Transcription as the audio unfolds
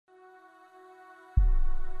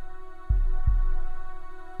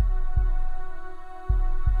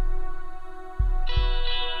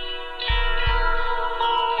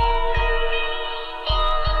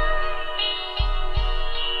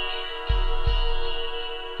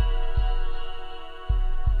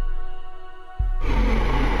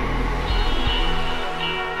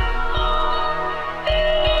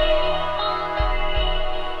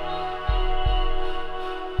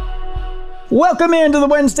Welcome into the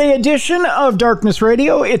Wednesday edition of Darkness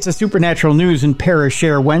Radio. It's a Supernatural News and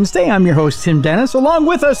Parashare Wednesday. I'm your host, Tim Dennis. Along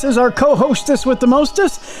with us is our co-hostess with the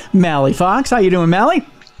mostest, Mallie Fox. How you doing, Mallie?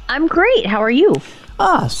 I'm great. How are you?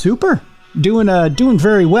 Super. Doing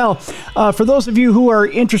very well. For those of you who are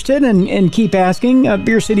interested and keep asking,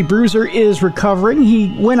 Beer City Bruiser is recovering.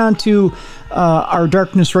 He went on to our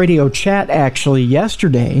Darkness Radio chat actually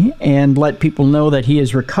yesterday and let people know that he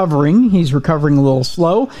is recovering. He's recovering a little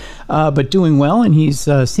slow, but doing well, and he's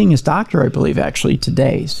seeing his doctor, I believe, actually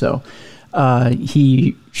today. So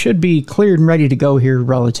he should be cleared and ready to go here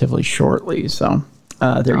relatively shortly. So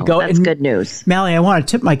there you go. That's good news. Mallie, I want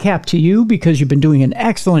to tip my cap to you because you've been doing an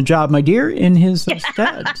excellent job, my dear, in his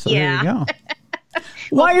stead. So yeah. There you go.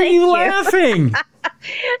 Why are you laughing?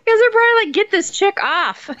 Because they're probably like, get this chick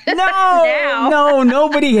off. No,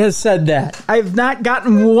 nobody has said that. I've not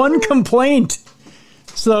gotten one complaint.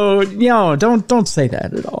 So, don't say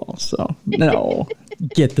that at all. So, no,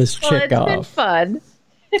 get this chick off. It's been fun.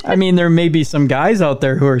 I mean, there may be some guys out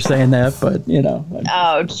there who are saying that, but,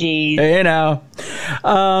 Oh, geez.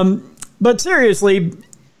 But seriously,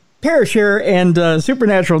 Parashare and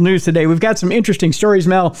Supernatural News today. We've got some interesting stories,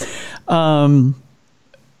 Mel.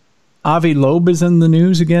 Avi Loeb is in the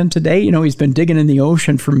news again today. He's been digging in the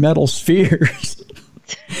ocean for metal spheres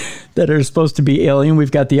that are supposed to be alien. We've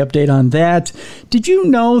got the update on that. Did you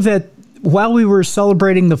know that while we were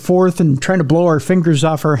celebrating the 4th and trying to blow our fingers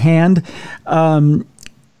off our hand,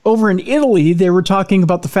 over in Italy, they were talking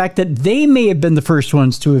about the fact that they may have been the first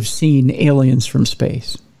ones to have seen aliens from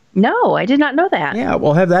space? No, I did not know that. Yeah,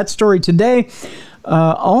 we'll have that story today.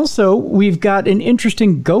 Also, we've got an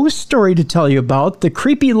interesting ghost story to tell you about, the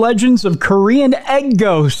creepy legends of Korean egg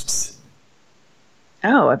ghosts.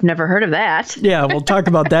 Oh, I've never heard of that. Yeah, we'll talk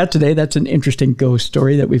about that today. That's an interesting ghost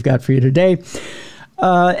story that we've got for you today.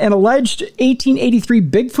 An alleged 1883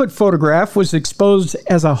 Bigfoot photograph was exposed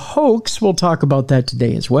as a hoax. We'll talk about that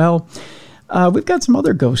today as well. We've got some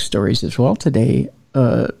other ghost stories as well today,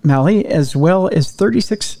 Mallie, as well as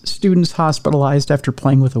 36 students hospitalized after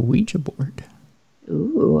playing with a Ouija board.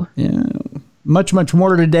 Ooh. Yeah. Much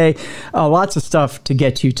more today. Lots of stuff to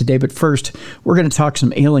get to today. But first, we're going to talk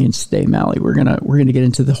some aliens today, Mallie. We're gonna get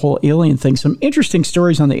into the whole alien thing. Some interesting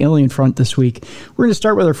stories on the alien front this week. We're going to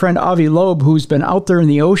start with our friend Avi Loeb, who's been out there in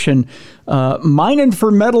the ocean mining for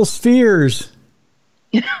metal spheres.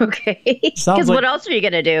 Okay. Because what else are you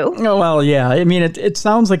going to do? Oh, well, yeah. I mean, it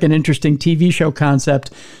sounds like an interesting TV show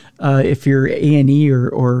concept if you're A&E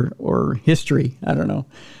or history. I don't know.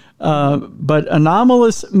 But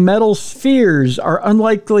anomalous metal spheres are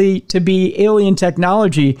unlikely to be alien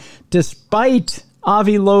technology, despite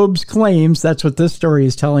Avi Loeb's claims. That's what this story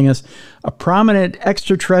is telling us. A prominent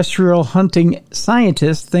extraterrestrial hunting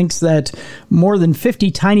scientist thinks that more than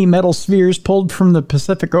 50 tiny metal spheres pulled from the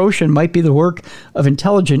Pacific Ocean might be the work of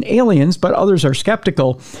intelligent aliens, but others are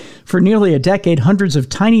skeptical. For nearly a decade, hundreds of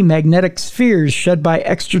tiny magnetic spheres shed by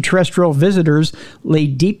extraterrestrial visitors lay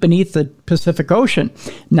deep beneath the Pacific Ocean.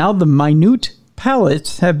 Now the minute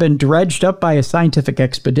pellets have been dredged up by a scientific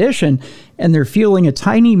expedition, and they're fueling a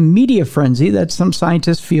tiny media frenzy that some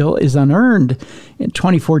scientists feel is unearned. In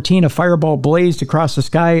 2014, a fireball blazed across the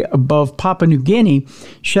sky above Papua New Guinea,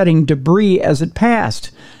 shedding debris as it passed.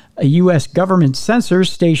 A U.S. government sensor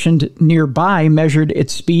stationed nearby measured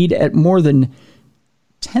its speed at more than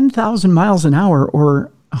 10,000 miles an hour,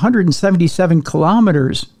 or 177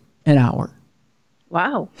 kilometers an hour.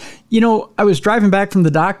 Wow. I was driving back from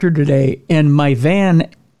the doctor today, and my van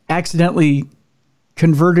accidentally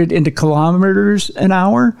converted into kilometers an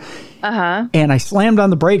hour. Uh-huh. And I slammed on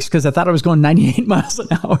the brakes because I thought I was going 98 miles an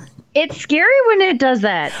hour. It's scary when it does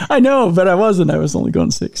that. I know, but I wasn't. I was only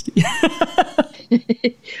going 60.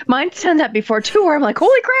 Mine's done that before, too, where I'm like,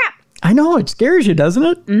 holy crap. I know. It scares you, doesn't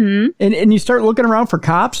it? Mm-hmm. And you start looking around for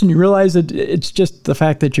cops, and you realize that it's just the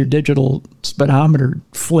fact that your digital speedometer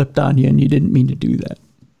flipped on you, and you didn't mean to do that.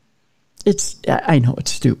 I know it's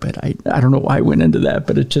stupid. I don't know why I went into that,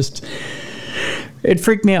 but it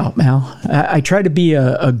freaked me out, Mal. I try to be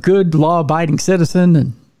a good law-abiding citizen,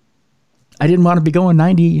 and I didn't want to be going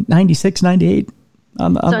 90, 96, 98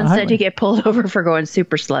 on the instead highway. you get pulled over for going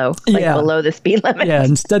super slow, below the speed limit. Yeah,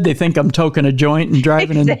 instead they think I'm toking a joint and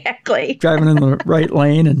driving in the right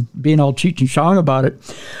lane and being all Cheech and Chong about it.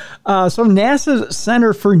 So NASA's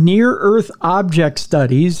Center for Near-Earth Object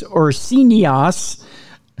Studies, or CNEOS,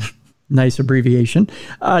 nice abbreviation,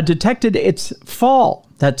 detected its fall.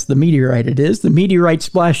 That's the meteorite it is. The meteorite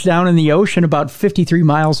splashed down in the ocean about 53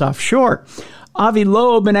 miles offshore. Avi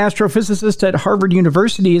Loeb, an astrophysicist at Harvard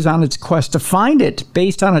University, is on its quest to find it.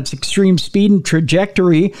 Based on its extreme speed and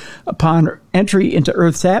trajectory upon entry into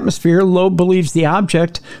Earth's atmosphere, Loeb believes the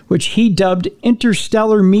object, which he dubbed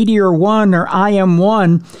Interstellar Meteor 1 or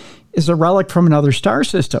IM-1, is a relic from another star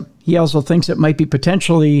system. He also thinks it might be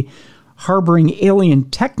potentially harboring alien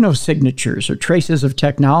technosignatures or traces of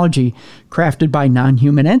technology crafted by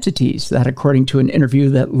non-human entities. That, according to an interview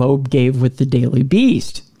that Loeb gave with the Daily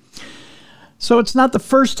Beast. So it's not the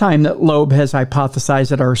first time that Loeb has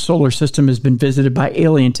hypothesized that our solar system has been visited by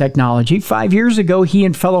alien technology. 5 years ago, he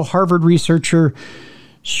and fellow Harvard researcher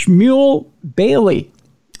Shmuel Bailey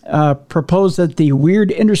proposed that the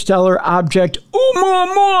weird interstellar object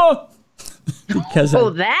Oumuamua,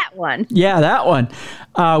 that one. Yeah, that one,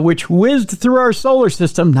 which whizzed through our solar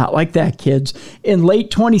system, not like that, kids, in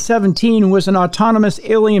late 2017 was an autonomous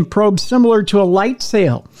alien probe similar to a light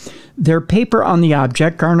sail. Their paper on the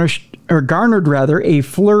object garnered a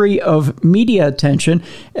flurry of media attention,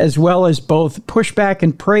 as well as both pushback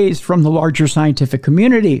and praise from the larger scientific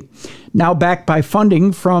community. Now backed by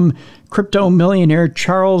funding from crypto millionaire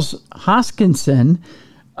Charles Hoskinson,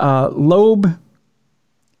 Loeb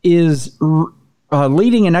is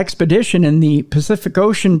leading an expedition in the Pacific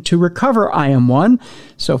Ocean to recover IM-1.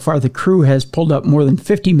 So far, the crew has pulled up more than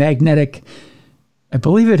 50 magnetic, I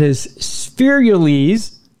believe it is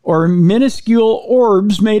spherules, or minuscule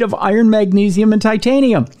orbs made of iron, magnesium, and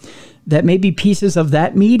titanium that may be pieces of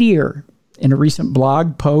that meteor. In a recent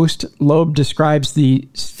blog post, Loeb describes the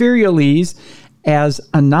spherules as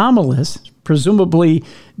anomalous, presumably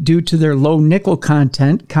due to their low nickel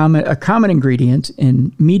content, a common ingredient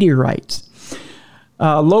in meteorites.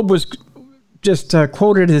 Loeb was just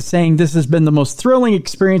quoted as saying, "This has been the most thrilling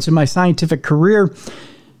experience in my scientific career."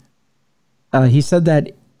 He said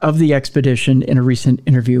that of the expedition in a recent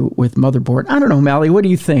interview with Motherboard. I don't know, Mallie, what do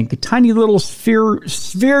you think? Tiny little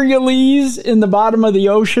spherules in the bottom of the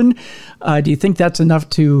ocean. Do you think that's enough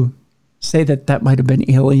to say that that might have been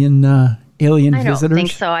alien visitors? I don't think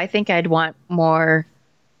so. I think I'd want more,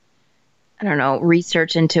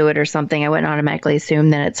 research into it or something. I wouldn't automatically assume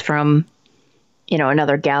that it's from,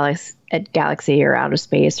 another galaxy or outer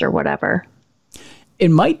space or whatever. It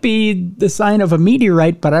might be the sign of a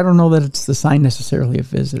meteorite, but I don't know that it's the sign necessarily of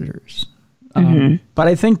visitors. But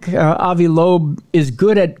I think Avi Loeb is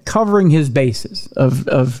good at covering his bases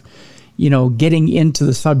of getting into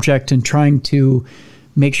the subject and trying to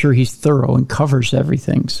make sure he's thorough and covers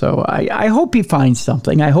everything. So I hope he finds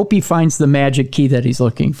something. I hope he finds the magic key that he's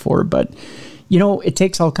looking for. But, it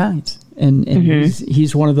takes all kinds. And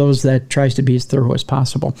he's one of those that tries to be as thorough as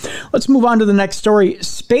possible. Let's move on to the next story.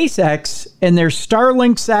 SpaceX and their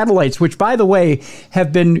Starlink satellites, which, by the way,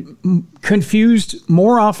 have been confused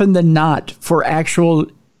more often than not for actual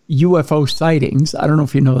UFO sightings. I don't know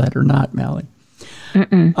if you know that or not, Mallie.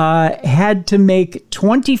 Had to make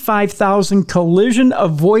 25,000 collision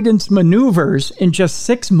avoidance maneuvers in just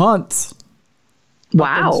 6 months.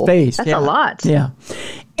 Wow. In space. That's a lot. Yeah.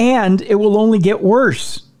 And it will only get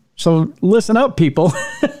worse. So listen up, people.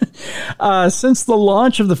 Since the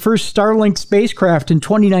launch of the first Starlink spacecraft in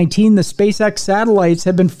 2019, the SpaceX satellites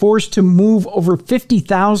have been forced to move over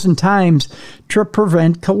 50,000 times to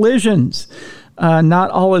prevent collisions.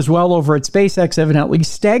 Not all is well over at SpaceX, evidently.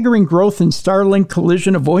 Staggering growth in Starlink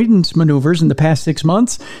collision avoidance maneuvers in the past 6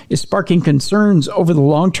 months is sparking concerns over the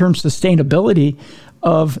long-term sustainability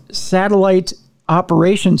of satellite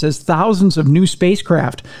operations as thousands of new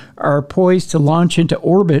spacecraft are poised to launch into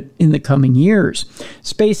orbit in the coming years.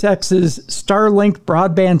 SpaceX's Starlink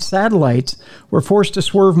broadband satellites were forced to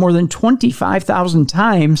swerve more than 25,000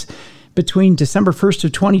 times between December 1st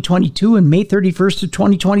of 2022 and May 31st of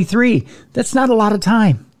 2023. That's not a lot of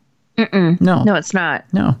time. No, it's not.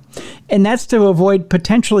 No. And that's to avoid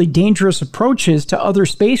potentially dangerous approaches to other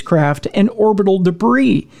spacecraft and orbital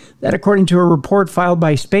debris. That, according to a report filed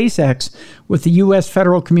by SpaceX with the U.S.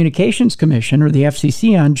 Federal Communications Commission, or the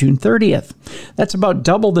FCC, on June 30th. That's about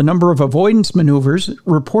double the number of avoidance maneuvers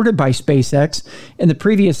reported by SpaceX in the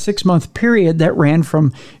previous 6-month period that ran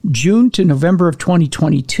from June to November of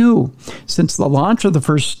 2022. Since the launch of the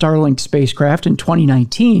first Starlink spacecraft in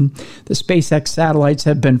 2019, the SpaceX satellites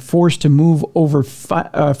have been forced to move over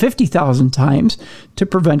 50,000 times to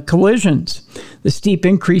prevent collisions. The steep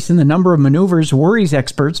increase in the number of maneuvers worries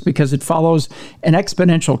experts because it follows an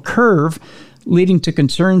exponential curve, leading to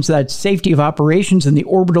concerns that safety of operations in the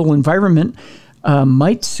orbital environment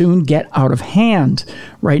might soon get out of hand.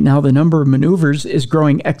 Right now, the number of maneuvers is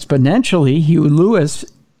growing exponentially. Hugh Lewis,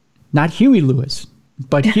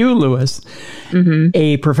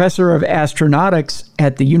 a professor of astronautics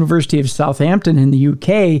at the University of Southampton in the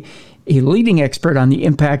UK, a leading expert on the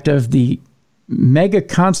impact of the mega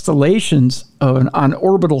constellations on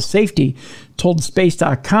orbital safety told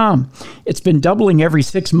space.com it's been doubling every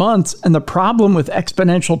 6 months. And the problem with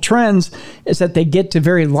exponential trends is that they get to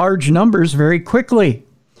very large numbers very quickly.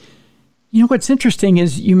 You know, what's interesting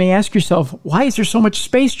is you may ask yourself, why is there so much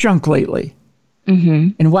space junk lately?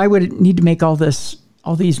 And why would it need to make all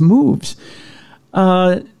these moves?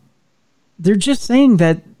 They're just saying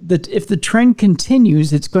that if the trend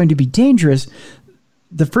continues, it's going to be dangerous.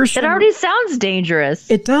 It already sounds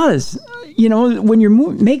dangerous. It does. You know, when you're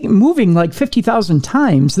moving like 50,000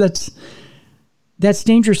 times, that's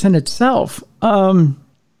dangerous in itself.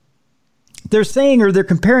 They're saying, or they're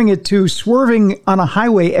comparing it to swerving on a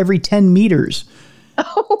highway every 10 meters.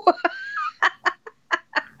 Oh.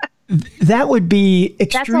 That would be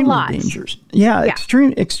extremely dangerous. Yeah.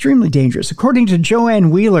 Extremely dangerous. According to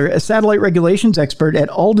Joanne Wheeler, a satellite regulations expert at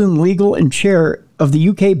Alden Legal and chair of the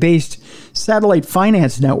UK-based Satellite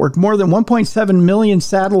Finance Network, more than 1.7 million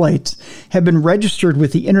satellites have been registered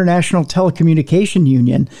with the International Telecommunication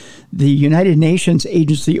Union, the United Nations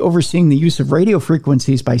agency overseeing the use of radio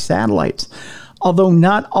frequencies by satellites. Although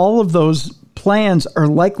not all of those plans are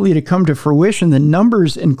likely to come to fruition, the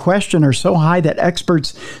numbers in question are so high that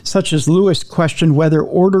experts such as Lewis question whether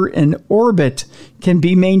order in orbit can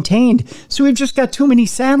be maintained. So we've just got too many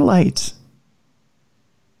satellites.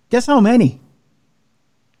 Guess how many?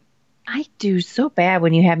 I do so bad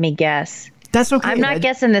when you have me guess. That's okay. I'm not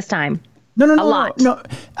guessing this time. No. A lot. No.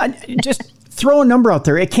 Just throw a number out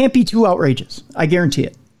there. It can't be too outrageous. I guarantee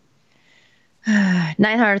it.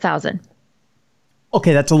 900,000.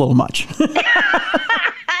 Okay, that's a little much.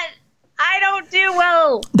 I don't do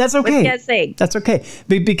well. That's okay. With guessing. That's okay.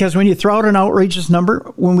 Because when you throw out an outrageous number,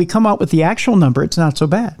 when we come out with the actual number, it's not so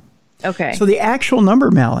bad. Okay. So the actual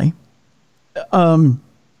number, Mallie,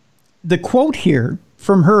 the quote here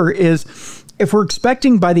from her is, if we're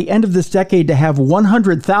expecting by the end of this decade to have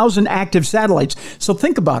 100,000 active satellites. So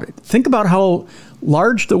think about it. Think about how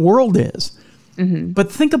large the world is.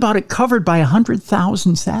 But think about it covered by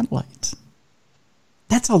 100,000 satellites.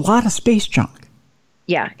 That's a lot of space junk.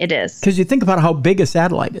 Yeah, it is. Because you think about how big a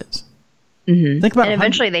satellite is. Think about and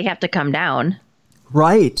eventually they have to come down.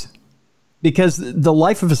 Right. Because the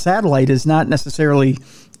life of a satellite is not necessarily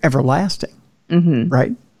everlasting.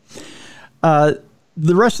 Right?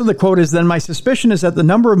 The rest of the quote is, then my suspicion is that the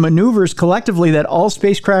number of maneuvers collectively that all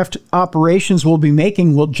spacecraft operations will be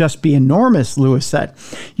making will just be enormous, Lewis said.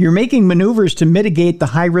 You're making maneuvers to mitigate the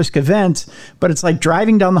high-risk events, but it's like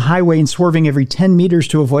driving down the highway and swerving every 10 meters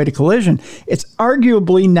to avoid a collision. It's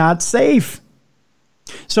arguably not safe.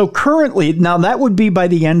 So currently, now that would be by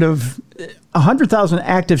the end of 100,000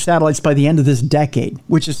 active satellites by the end of this decade,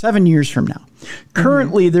 which is 7 years from now.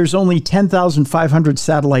 Currently, there's only 10,500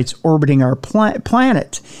 satellites orbiting our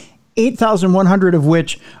planet, 8,100 of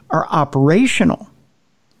which are operational.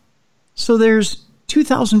 So there's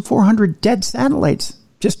 2,400 dead satellites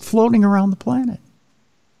just floating around the planet.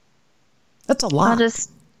 That's a lot.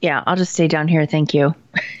 I'll just stay down here. Thank you.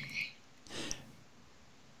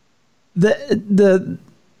 The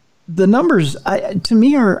numbers to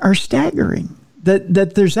me are staggering.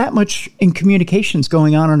 That there's that much in communications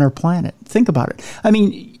going on our planet. Think about it. I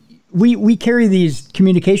mean, we carry these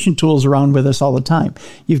communication tools around with us all the time.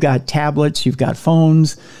 You've got tablets, you've got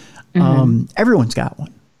phones. Everyone's got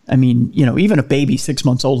one. I mean, you know, even a baby 6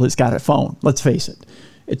 months old has got a phone. Let's face it.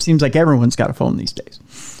 It seems like everyone's got a phone these days.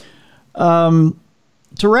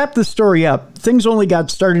 To wrap this story up, things only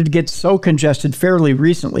got started to get so congested fairly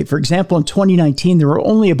recently. For example, in 2019, there were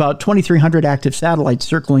only about 2,300 active satellites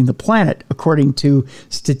circling the planet, according to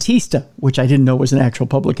Statista, which I didn't know was an actual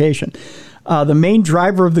publication. The main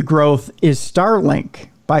driver of the growth is Starlink,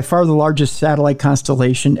 by far the largest satellite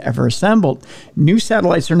constellation ever assembled. New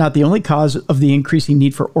satellites are not the only cause of the increasing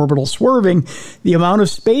need for orbital swerving. The amount of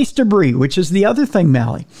space debris, which is the other thing,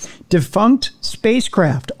 Mallie, defunct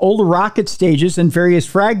spacecraft, old rocket stages, and various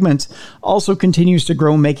fragments also continues to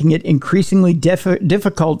grow, making it increasingly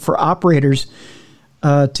difficult for operators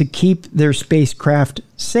to keep their spacecraft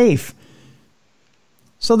safe.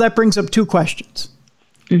 So that brings up two questions.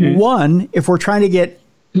 One, if we're trying to get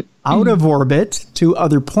out of orbit to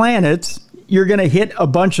other planets, you're going to hit a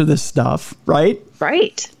bunch of this stuff, right?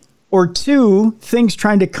 Right. Or two, things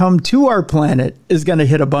trying to come to our planet is going to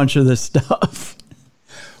hit a bunch of this stuff.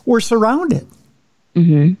 We're surrounded.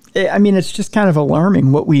 I mean, it's just kind of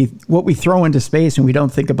alarming what we throw into space, and we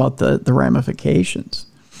don't think about the ramifications.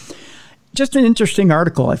 Just an interesting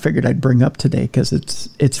article I figured I'd bring up today, because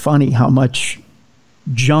it's funny how much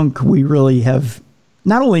junk we really have,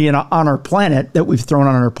 not only on our planet, that we've thrown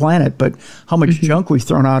on our planet, but how much junk we've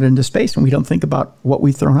thrown out into space, and we don't think about what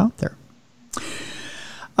we've thrown out there.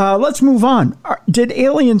 Let's move on. Did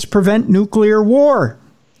aliens prevent nuclear war?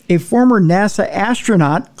 A former NASA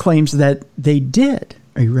astronaut claims that they did.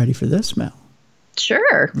 Are you ready for this, Mel?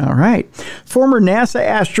 Sure. All right. Former NASA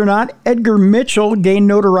astronaut Edgar Mitchell gained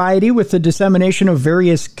notoriety with the dissemination of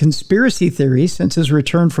various conspiracy theories since his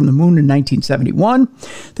return from the moon in 1971.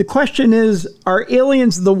 The question is, are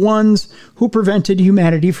aliens the ones who prevented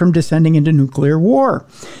humanity from descending into nuclear war?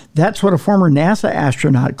 That's what a former NASA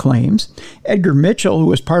astronaut claims. Edgar Mitchell, who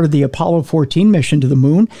was part of the Apollo 14 mission to the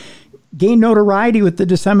moon, gained notoriety with the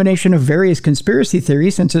dissemination of various conspiracy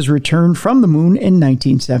theories since his return from the moon in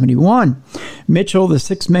 1971. Mitchell, the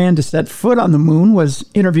sixth man to set foot on the moon, was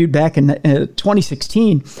interviewed back in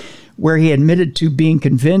 2016, where he admitted to being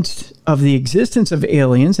convinced of the existence of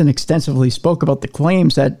aliens and extensively spoke about the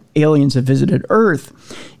claims that aliens have visited Earth.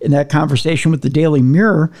 In that conversation with the Daily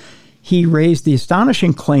Mirror, he raised the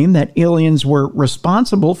astonishing claim that aliens were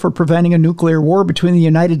responsible for preventing a nuclear war between the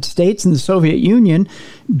United States and the Soviet Union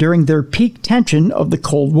during their peak tension of the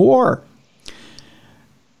Cold War.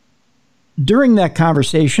 During that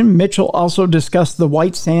conversation, Mitchell also discussed the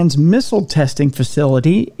White Sands missile testing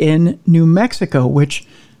facility in New Mexico, which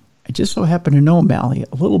I just so happen to know, Mallie,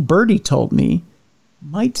 a little birdie told me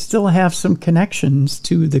might still have some connections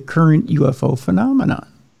to the current UFO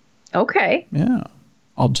phenomenon. Okay. Yeah.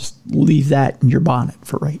 I'll just leave that in your bonnet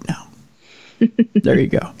for right now. There you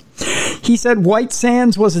go. He said White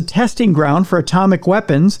Sands was a testing ground for atomic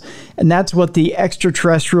weapons, and that's what the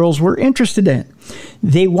extraterrestrials were interested in.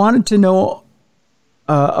 They wanted to know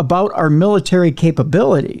about our military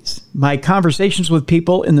capabilities. My conversations with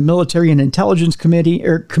people in the military and intelligence community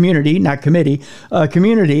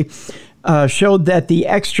showed that the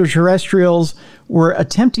extraterrestrials were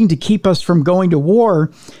attempting to keep us from going to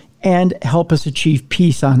war and help us achieve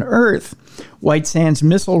peace on Earth. White Sands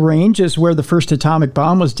Missile Range is where the first atomic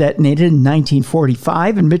bomb was detonated in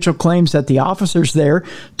 1945, and Mitchell claims that the officers there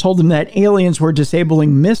told him that aliens were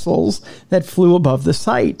disabling missiles that flew above the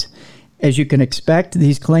site. As you can expect,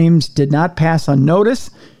 these claims did not pass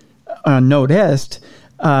unnoticed.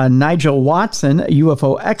 Nigel Watson, a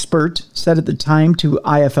UFO expert, said at the time to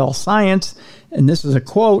IFL Science, and this is a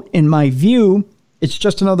quote, "In my view, it's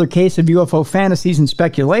just another case of UFO fantasies and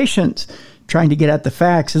speculations. Trying to get at the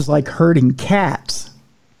facts is like herding cats."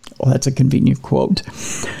 Well, that's a convenient quote.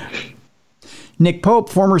 Nick Pope,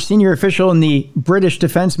 former senior official in the British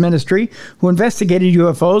Defense Ministry who investigated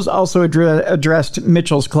UFOs, also addressed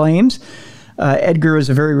Mitchell's claims. Edgar is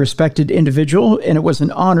a very respected individual, and it was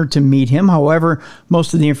an honor to meet him. However,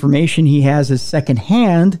 most of the information he has is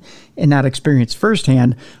secondhand and not experienced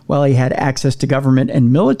firsthand. While he had access to government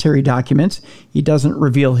and military documents, he doesn't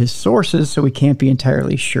reveal his sources, so we can't be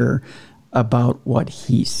entirely sure about what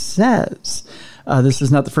he says. This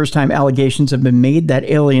is not the first time allegations have been made that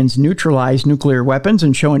aliens neutralize nuclear weapons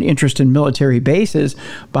and show an interest in military bases.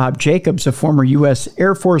 Bob Jacobs, a former U.S.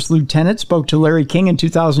 Air Force lieutenant, spoke to Larry King in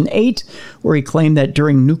 2008, where he claimed that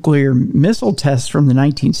during nuclear missile tests from the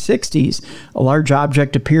 1960s, a large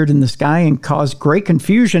object appeared in the sky and caused great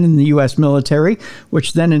confusion in the U.S. military,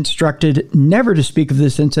 which then instructed never to speak of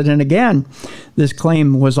this incident again. This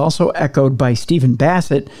claim was also echoed by Stephen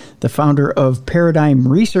Bassett, the founder of Paradigm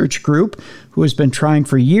Research Group, who has been trying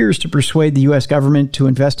for years to persuade the U.S. government to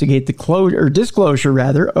investigate the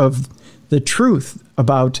disclosure of the truth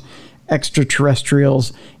about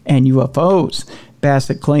extraterrestrials and UFOs.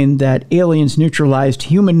 Bassett claimed that aliens neutralized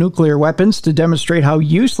human nuclear weapons to demonstrate how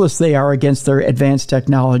useless they are against their advanced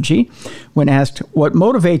technology. When asked what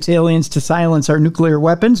motivates aliens to silence our nuclear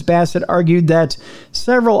weapons, Bassett argued that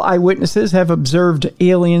several eyewitnesses have observed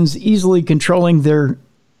aliens easily controlling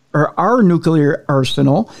our nuclear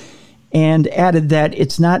arsenal, and added that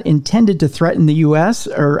it's not intended to threaten the U.S.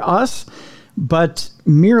 or us, but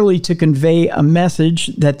merely to convey a message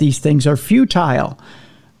that these things are futile.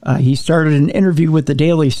 He started an interview with the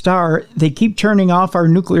Daily Star. They keep turning off our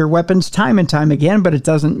nuclear weapons time and time again, but it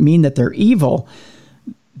doesn't mean that they're evil.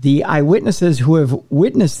 The eyewitnesses who have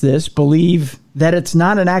witnessed this believe that it's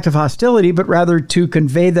not an act of hostility, but rather to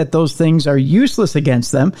convey that those things are useless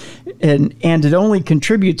against them, and it only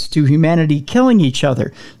contributes to humanity killing each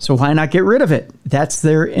other. So why not get rid of it? That's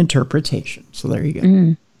their interpretation. So there you go.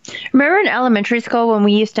 Mm. Remember in elementary school when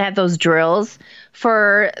we used to have those drills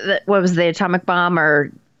for the atomic bomb or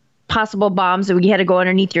possible bombs that we had to go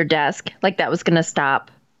underneath your desk? Like that was going to stop.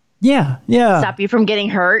 Yeah. Stop you from getting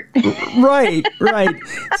hurt. Right.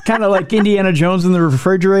 It's kind of like Indiana Jones and the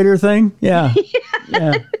refrigerator thing. Yeah.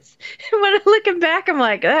 When I'm looking back, I'm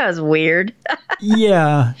like, that was weird.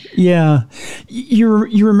 Yeah.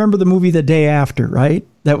 You remember the movie The Day After, right?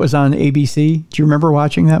 That was on ABC. Do you remember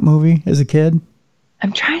watching that movie as a kid?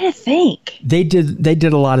 I'm trying to think. They did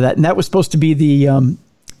a lot of that, and that was supposed to be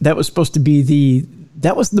that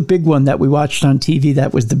was the big one that we watched on TV.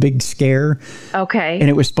 That was the big scare. Okay. And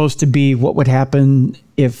it was supposed to be what would happen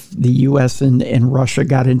if the U.S. and Russia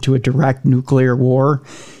got into a direct nuclear war.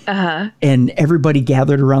 Uh-huh. And everybody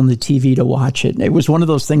gathered around the TV to watch it. It was one of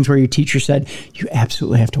those things where your teacher said, you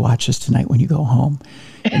absolutely have to watch this tonight when you go home.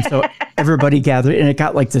 And so everybody gathered, and it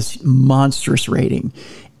got like this monstrous rating.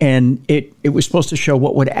 And it was supposed to show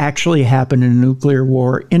what would actually happen in a nuclear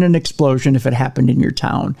war, in an explosion, if it happened in your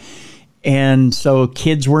town. And so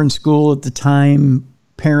kids were in school at the time.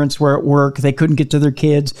 Parents were at work. They couldn't get to their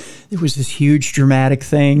kids. There was this huge dramatic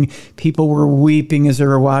thing. People were weeping as they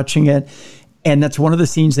were watching it. And that's one of the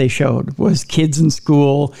scenes they showed, was kids in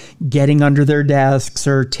school getting under their desks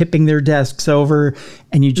or tipping their desks over.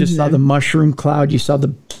 And you just saw the mushroom cloud. You saw the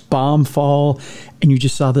bomb fall. And you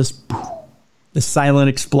just saw this silent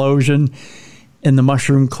explosion and the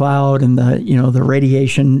mushroom cloud and the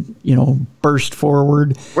radiation, burst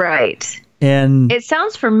forward. Right. And it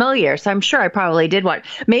sounds familiar, so I'm sure I probably did watch.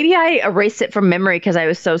 Maybe I erased it from memory because I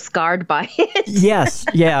was so scarred by it. Yes,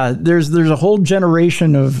 yeah. There's a whole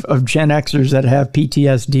generation of Gen Xers that have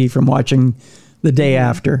PTSD from watching The Day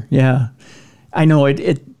After. Yeah, I know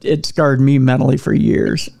it scarred me mentally for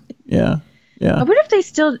years. Yeah. I wonder if they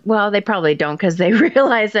still. Well, they probably don't because they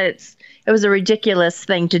realize that it was a ridiculous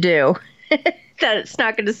thing to do. That it's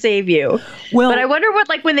not going to save you. Well, but I wonder what,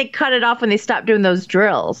 like, when they cut it off, when they stopped doing those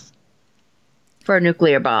drills for a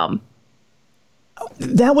nuclear bomb.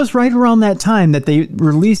 That was right around that time that they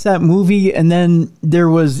released that movie, and then there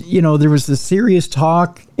was this serious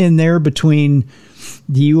talk in there between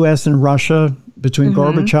the U.S. and Russia, between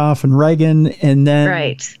Gorbachev and Reagan, and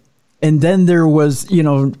then there was,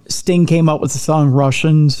 Sting came out with the song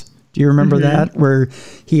Russians. Do you remember that, where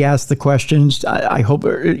he asked the questions? I hope,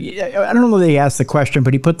 I don't know that he asked the question,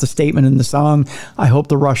 but he put the statement in the song, I hope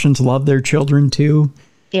the Russians love their children too.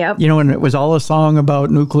 Yeah. And it was all a song about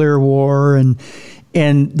nuclear war, and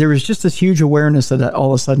there was just this huge awareness that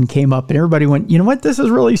all of a sudden came up, and everybody went, you know what, this is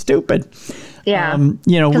really stupid. Yeah.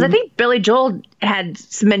 Because I think Billy Joel had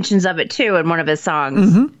some mentions of it too in one of his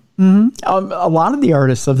songs. A lot of the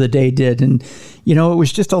artists of the day did, and it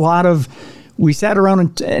was just a lot of. We sat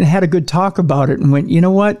around and had a good talk about it and went, you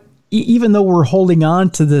know what? Even though we're holding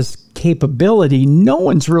on to this capability, no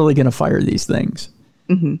one's really going to fire these things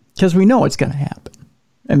because we know it's going to happen.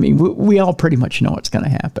 I mean, we all pretty much know it's going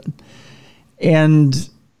to happen. And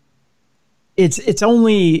it's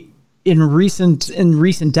only in recent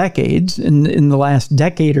decades, in the last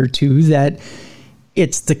decade or two, that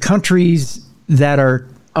it's the countries that are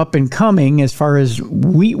up and coming, as far as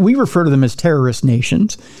we refer to them as terrorist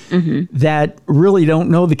nations, that really don't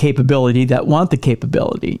know the capability, that want the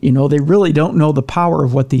capability. They really don't know the power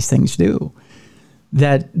of what these things do,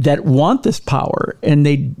 that want this power, and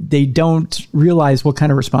they don't realize what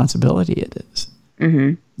kind of responsibility it is.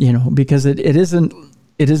 Because it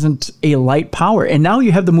isn't a light power. And now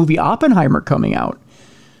you have the movie Oppenheimer coming out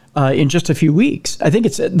in just a few weeks. I think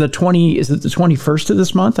it's the 21st of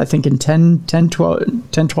this month? I think in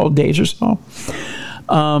 12 days or so.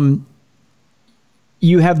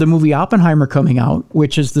 You have the movie Oppenheimer coming out,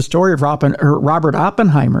 which is the story of Robert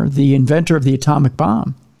Oppenheimer, the inventor of the atomic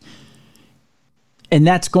bomb. And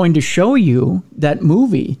that's going to show you, that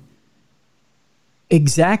movie,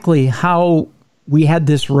 exactly how we had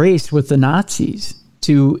this race with the Nazis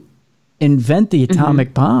to invent the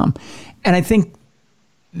atomic bomb. And I think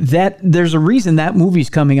that there's a reason that movie's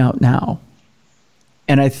coming out now.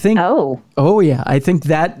 And I think, I think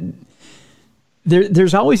that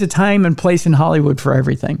there's always a time and place in Hollywood for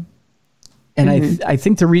everything. And I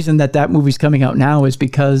think the reason that movie's coming out now is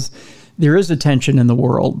because there is a tension in the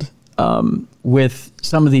world with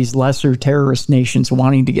some of these lesser terrorist nations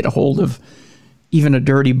wanting to get a hold of even a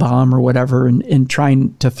dirty bomb or whatever, and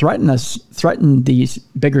trying to threaten these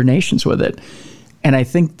bigger nations with it. And I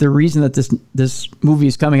think the reason that this movie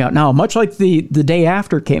is coming out now, much like the Day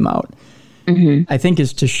After came out, I think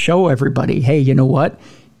is to show everybody, hey, you know what?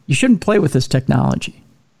 You shouldn't play with this technology.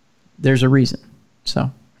 There's a reason.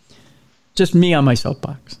 So just me on my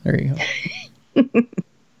soapbox. There you go.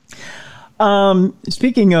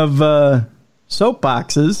 Speaking of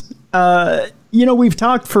soapboxes, we've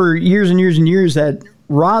talked for years and years and years that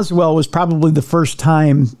Roswell was probably the first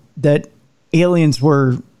time that aliens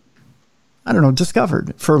were,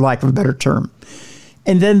 discovered, for lack of a better term.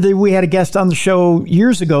 And then we had a guest on the show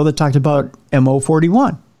years ago that talked about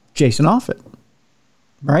MO41, Jason Offutt,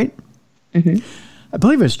 right? I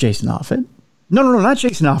believe it was Jason Offutt. No, not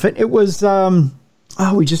Jason Offutt. It was,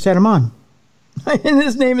 we just had him on. And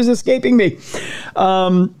his name is escaping me.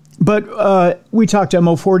 But we talked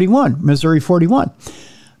MO41, Missouri 41.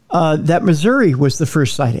 That Missouri was the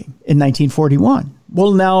first sighting in 1941.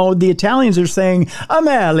 Well, now the Italians are saying,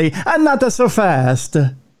 Mallie, I'm not so fast.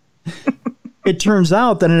 It turns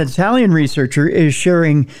out that an Italian researcher is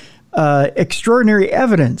sharing extraordinary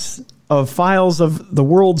evidence of files of the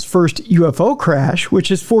world's first UFO crash,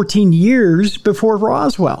 which is 14 years before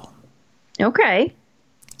Roswell. Okay.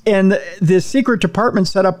 And the secret department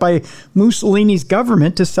set up by Mussolini's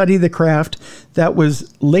government to study the craft that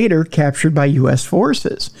was later captured by U.S.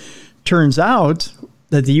 forces. Turns out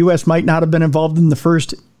that the U.S. might not have been involved in the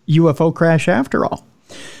first UFO crash after all.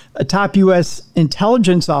 A top U.S.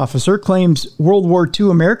 intelligence officer claims World War II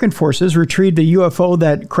American forces retrieved a UFO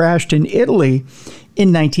that crashed in Italy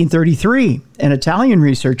in 1933. And Italian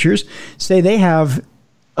researchers say they have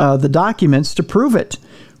the documents to prove it.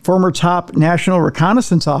 Former top National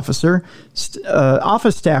Reconnaissance Officer,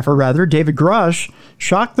 office staffer, David Grush,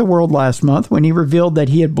 shocked the world last month when he revealed that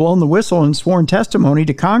he had blown the whistle in sworn testimony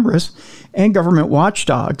to Congress and government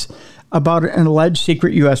watchdogs about an alleged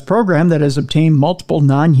secret U.S. program that has obtained multiple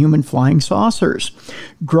non-human flying saucers.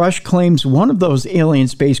 Grush claims one of those alien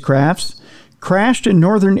spacecrafts crashed in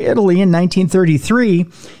northern Italy in 1933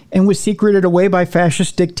 and was secreted away by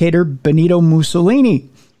fascist dictator Benito Mussolini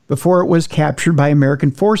before it was captured by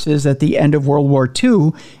American forces at the end of World War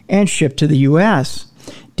II and shipped to the U.S.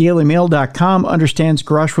 DailyMail.com understands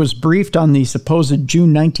Grush was briefed on the supposed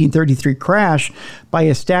June 1933 crash by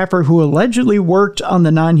a staffer who allegedly worked on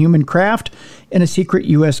the non-human craft in a secret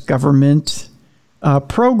U.S. government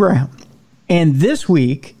program. And this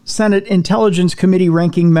week, Senate Intelligence Committee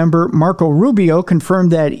ranking member Marco Rubio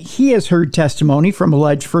confirmed that he has heard testimony from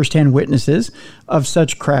alleged firsthand witnesses of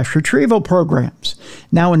such crash retrieval programs.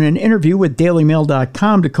 Now, in an interview with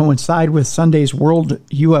DailyMail.com to coincide with Sunday's World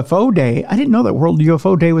UFO Day, I didn't know that World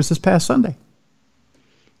UFO Day was this past Sunday.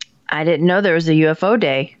 I didn't know there was a UFO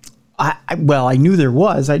Day. I knew there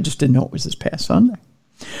was. I just didn't know it was this past Sunday.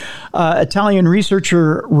 Italian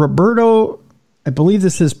researcher Roberto, I believe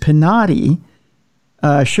this is Pinati,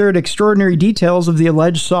 shared extraordinary details of the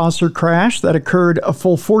alleged saucer crash that occurred a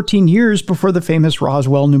full 14 years before the famous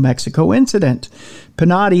Roswell, New Mexico incident.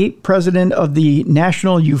 Pinati, president of the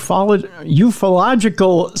National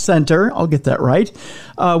Ufological Center, I'll get that right,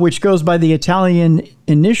 which goes by the Italian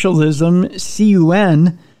initialism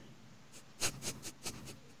CUN.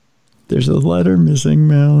 There's a letter missing,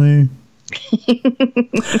 Mallie.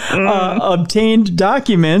 Obtained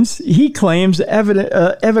documents, he claims,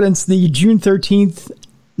 evidence the June 13th,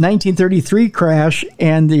 1933 crash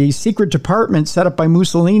and the secret department set up by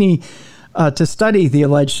Mussolini to study the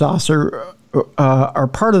alleged saucer are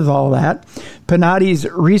part of all that. Pinati's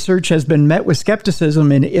research has been met with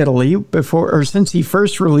skepticism in Italy since he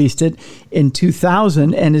first released it in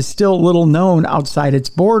 2000 and is still little known outside its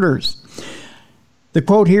borders. The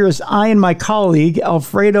quote here is, I and my colleague,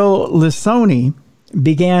 Alfredo Lissoni,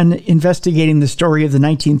 began investigating the story of the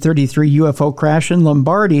 1933 UFO crash in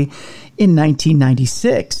Lombardy in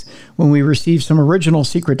 1996 when we received some original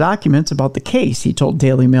secret documents about the case, he told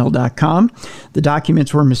DailyMail.com. The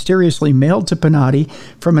documents were mysteriously mailed to Pinati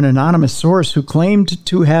from an anonymous source who claimed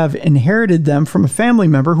to have inherited them from a family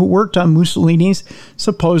member who worked on Mussolini's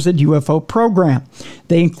supposed UFO program.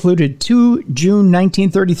 They included 2 June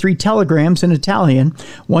 1933 telegrams in Italian,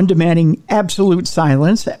 one demanding absolute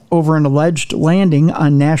silence over an alleged landing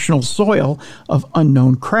on national soil of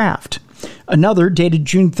unknown craft. Another, dated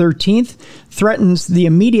June 13th, threatens the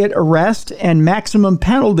immediate arrest and maximum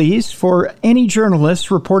penalties for any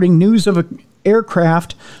journalists reporting news of an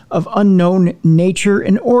aircraft of unknown nature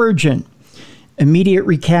and origin. Immediate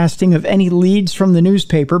recasting of any leads from the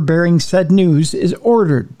newspaper bearing said news is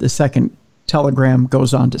ordered, the second telegram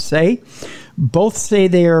goes on to say. Both say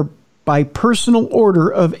they are by personal order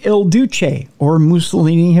of Il Duce, or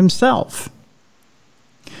Mussolini himself.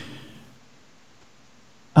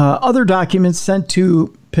 Other documents sent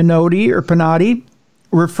to Pinati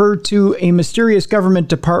refer to a mysterious government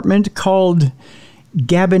department called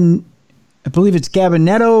Gabinetto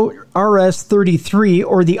RS-33,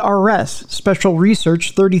 or the RS, Special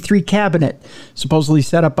Research 33 Cabinet, supposedly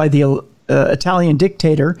set up by the Italian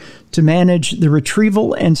dictator to manage the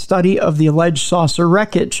retrieval and study of the alleged saucer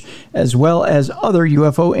wreckage, as well as other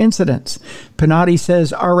UFO incidents. Pinati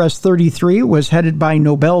says RS-33 was headed by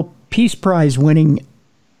Nobel Prize winning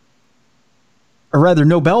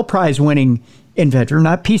inventor,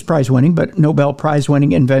 not Peace Prize winning, but Nobel Prize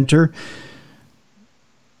winning inventor,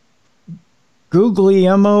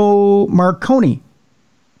 Guglielmo Marconi,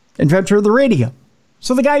 inventor of the radio.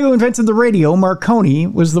 So the guy who invented the radio, Marconi,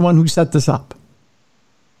 was the one who set this up.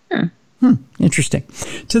 Interesting.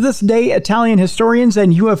 To this day, Italian historians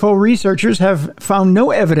and UFO researchers have found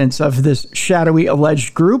no evidence of this shadowy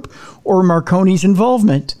alleged group or Marconi's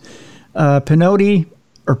involvement. Pinotti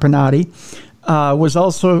was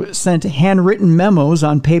also sent handwritten memos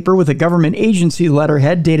on paper with a government agency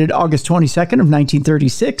letterhead dated August 22nd of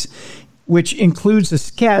 1936, which includes a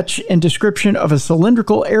sketch and description of a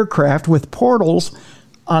cylindrical aircraft with portals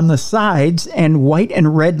on the sides and white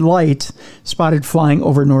and red lights spotted flying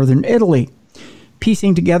over northern Italy.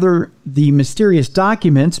 Piecing together the mysterious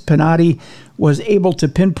documents, Pinotti was able to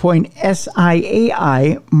pinpoint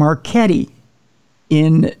SIAI Marchetti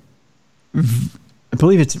in, I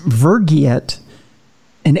believe it's Vergiet,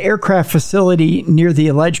 an aircraft facility near the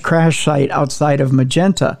alleged crash site outside of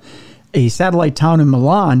Magenta, a satellite town in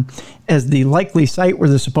Milan, as the likely site where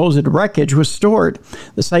the supposed wreckage was stored.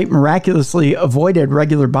 The site miraculously avoided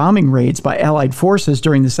regular bombing raids by Allied forces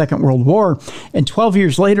during the Second World War, and 12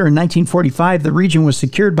 years later, in 1945, the region was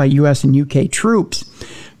secured by U.S. and U.K. troops.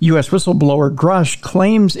 U.S. whistleblower Grush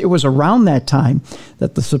claims it was around that time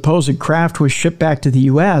that the supposed craft was shipped back to the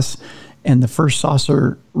U.S., and the first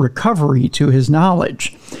saucer recovery to his knowledge.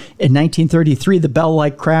 In 1933, the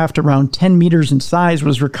bell-like craft, around 10 meters in size,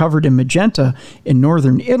 was recovered in Magenta in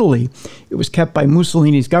northern Italy. It was kept by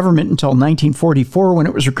Mussolini's government until 1944, when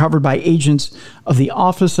it was recovered by agents of the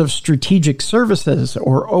Office of Strategic Services,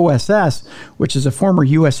 or OSS, which is a former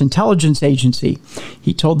U.S. intelligence agency.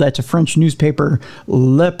 He told that to French newspaper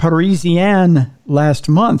Le Parisien last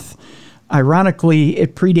month. Ironically,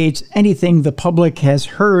 it predates anything the public has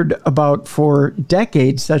heard about for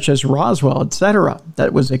decades, such as Roswell, etc.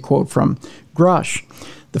 That was a quote from Grush.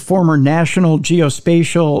 The former National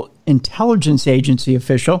Geospatial Intelligence Agency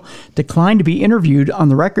official declined to be interviewed on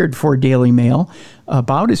the record for Daily Mail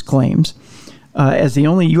about his claims. As the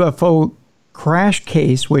only UFO crash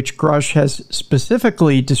case which Grush has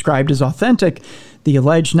specifically described as authentic, the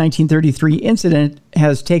alleged 1933 incident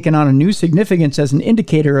has taken on a new significance as an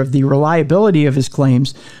indicator of the reliability of his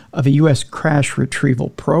claims of a U.S. crash retrieval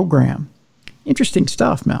program. Interesting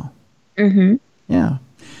stuff, Mel. Mm-hmm. Yeah.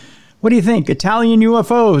 What do you think? Italian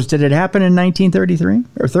UFOs, did it happen in 1933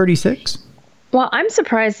 or 36? Well, I'm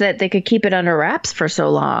surprised that they could keep it under wraps for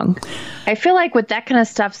so long. I feel like with that kind of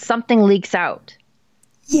stuff, something leaks out.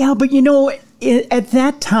 Yeah, but at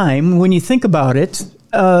that time, when you think about it,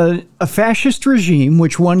 a fascist regime,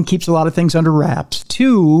 which one, keeps a lot of things under wraps,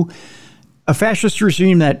 two, a fascist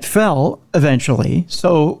regime that fell eventually,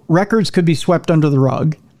 so records could be swept under the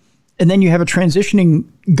rug, and then you have a transitioning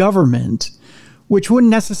government, which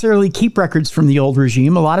wouldn't necessarily keep records from the old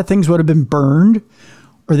regime. A lot of things would have been burned,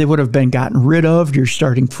 or they would have been gotten rid of. You're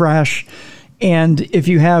starting fresh. And if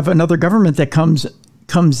you have another government that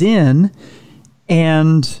comes in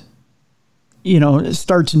and,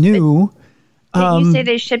 starts new... Did you say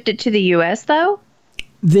they shipped it to the U.S., though?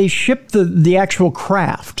 They shipped the actual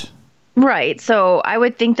craft. Right. So I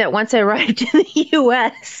would think that once it arrived in the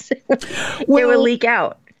U.S., it would leak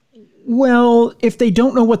out. Well, if they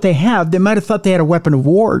don't know what they have, they might have thought they had a weapon of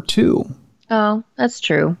war, too. Oh, that's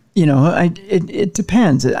true. It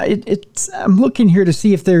depends. I'm looking here to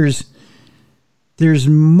see if there's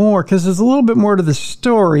more, because there's a little bit more to the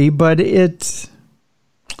story, but it's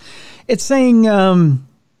saying...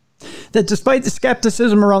 that despite the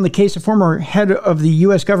skepticism around the case, a former head of the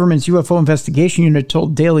U.S. government's UFO investigation unit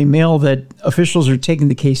told Daily Mail that officials are taking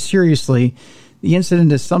the case seriously. The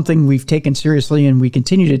incident is something we've taken seriously and we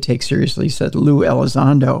continue to take seriously, said Lou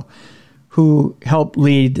Elizondo, who helped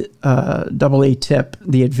lead AATIP,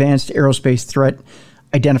 the Advanced Aerospace Threat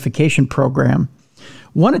Identification Program.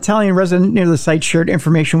 One Italian resident near the site shared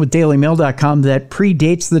information with DailyMail.com that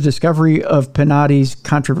predates the discovery of Pinotti's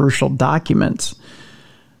controversial documents.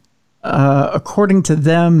 According to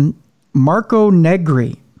them, Marco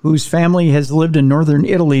Negri, whose family has lived in northern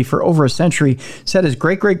Italy for over a century, said his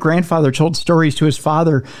great-great-grandfather told stories to his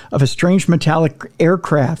father of a strange metallic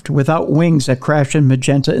aircraft without wings that crashed in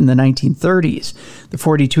Magenta in the 1930s. The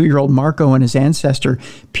 42-year-old Marco and his ancestor,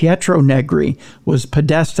 Pietro Negri, was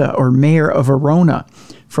podesta, or mayor of Verona,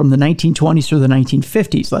 from the 1920s through the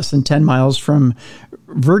 1950s, less than 10 miles from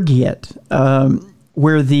Vergiet,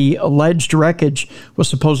 where the alleged wreckage was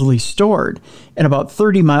supposedly stored, and about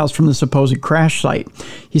 30 miles from the supposed crash site.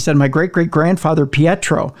 He said, my great-great-grandfather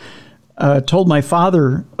Pietro told my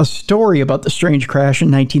father a story about the strange crash in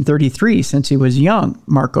 1933 since he was young,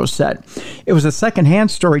 Marco said. It was a second-hand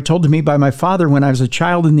story told to me by my father when I was a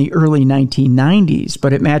child in the early 1990s,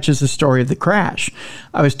 but it matches the story of the crash.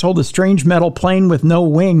 I was told a strange metal plane with no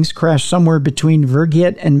wings crashed somewhere between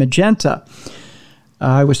Vergiet and Magenta.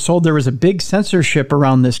 I was told there was a big censorship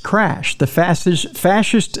around this crash. The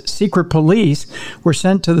fascist secret police were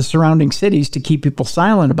sent to the surrounding cities to keep people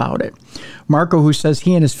silent about it. Marco, who says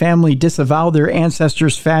he and his family disavow their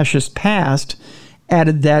ancestors' fascist past,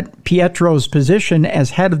 added that Pietro's position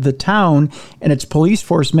as head of the town and its police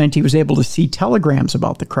force meant he was able to see telegrams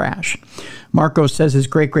about the crash. Marco says his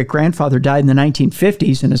great-great-grandfather died in the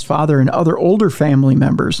 1950s, and his father and other older family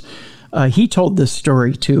members he told this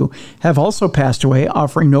story to have also passed away,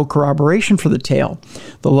 offering no corroboration for the tale.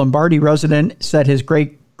 The Lombardy resident said his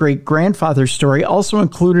great-great-grandfather's story also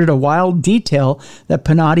included a wild detail that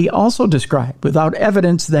Pinotti also described, without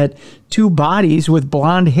evidence that 2 bodies with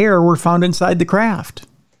blonde hair were found inside the craft.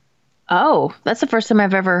 Oh, that's the first time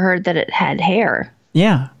I've ever heard that it had hair.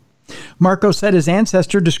 Yeah. Marco said his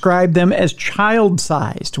ancestor described them as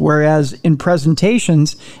child-sized, whereas in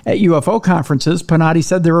presentations at UFO conferences, Pinotti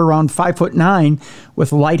said they were around 5'9"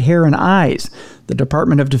 with light hair and eyes. The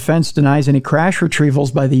Department of Defense denies any crash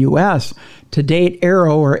retrievals by the U.S. To date,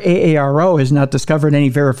 AARO or AARO has not discovered any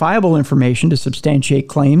verifiable information to substantiate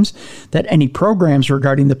claims that any programs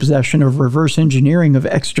regarding the possession of reverse engineering of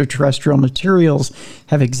extraterrestrial materials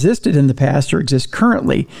have existed in the past or exist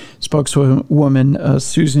currently, spokeswoman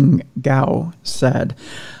Susan Gao said.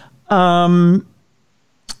 So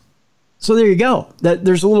there you go.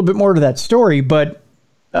 There's a little bit more to that story, but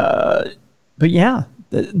yeah,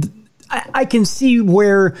 I can see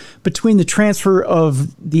where between the transfer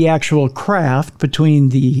of the actual craft between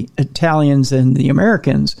the Italians and the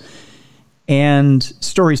Americans and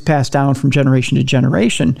stories passed down from generation to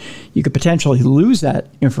generation, you could potentially lose that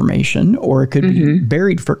information, or it could be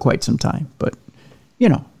buried for quite some time. But,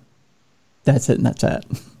 that's it and that's that.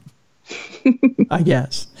 I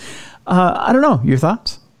guess. I don't know. Your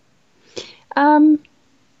thoughts? I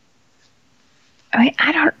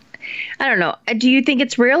don't know. Do you think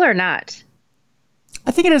it's real or not?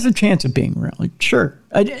 I think it has a chance of being real. Sure.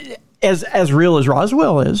 As real as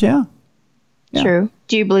Roswell is, yeah. True.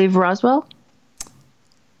 Do you believe Roswell?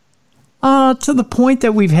 To the point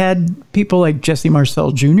that we've had people like Jesse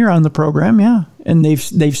Marcel Jr. on the program, yeah. And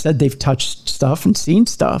they've said they've touched stuff and seen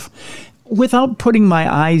stuff. Without putting my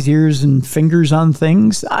eyes, ears, and fingers on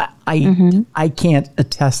things, I can't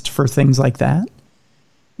attest for things like that.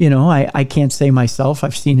 I can't say myself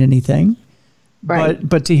I've seen anything, right.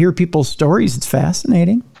 But to hear people's stories, it's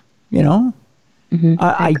fascinating. I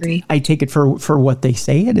agree. I take it for what they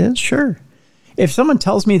say it is. Sure. If someone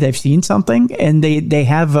tells me they've seen something and they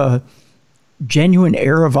have a genuine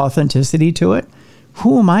air of authenticity to it,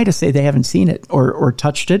 who am I to say they haven't seen it or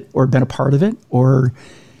touched it or been a part of it? Or,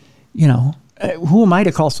 who am I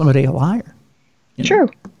to call somebody a liar? True.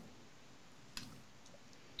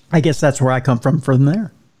 I guess that's where I come from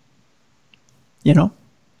there. No,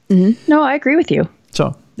 I agree with you.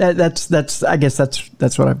 So that's I guess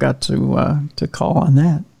that's what I've got to call on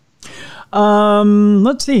that.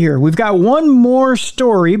 Let's see here. We've got one more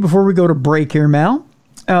story before we go to break here, Mal.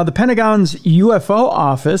 The Pentagon's UFO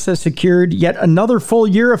office has secured yet another full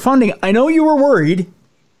year of funding. I know you were worried.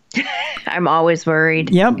 I'm always worried.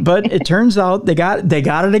 Yeah, but it turns out they got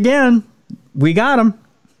it again. We got them.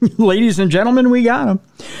 Ladies and gentlemen, we got them.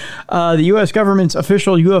 The U.S. government's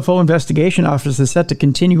official UFO investigation office is set to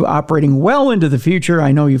continue operating well into the future.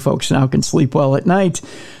 I know you folks now can sleep well at night.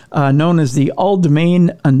 Known as the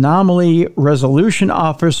All-Domain Anomaly Resolution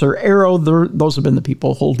Office, or AARO. Those have been the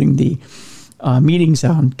people holding the meetings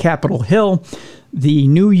on Capitol Hill. The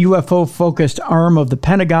new UFO-focused arm of the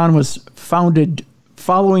Pentagon was founded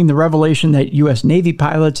following the revelation that U.S. Navy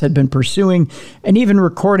pilots had been pursuing and even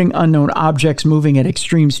recording unknown objects moving at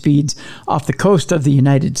extreme speeds off the coast of the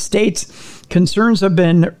United States. Concerns have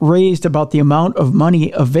been raised about the amount of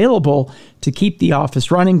money available to keep the office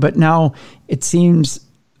running, but now it seems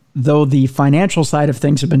though the financial side of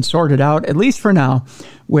things have been sorted out, at least for now,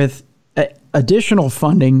 with additional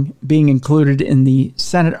funding being included in the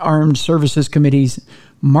Senate Armed Services Committee's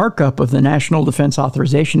markup of the National Defense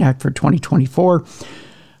Authorization Act for 2024.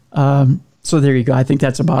 So there you go. I think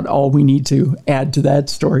that's about all we need to add to that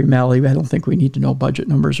story, Mallie. I don't think we need to know budget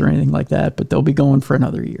numbers or anything like that, but they'll be going for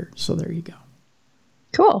another year. So there you go.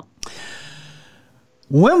 Cool.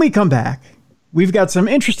 When we come back, we've got some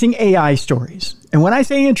interesting AI stories. And when I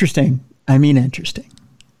say interesting, I mean interesting.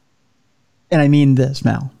 And I mean this,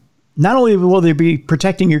 Mal. Not only will they be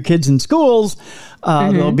protecting your kids in schools,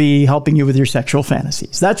 they'll be helping you with your sexual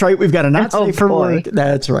fantasies. That's right. We've got a not safe for work.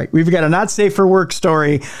 That's right. We've got a not safe for work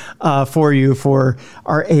story for you for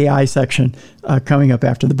our AI section coming up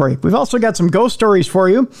after the break. We've also got some ghost stories for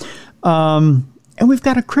you. And we've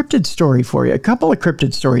got a cryptid story for you, a couple of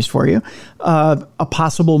cryptid stories for you. A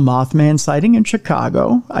possible Mothman sighting in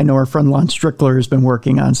Chicago. I know our friend Lon Strickler has been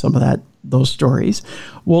working on some of those stories.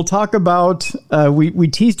 We'll talk about, we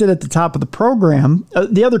teased it at the top of the program.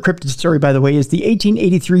 The other cryptid story, by the way, is the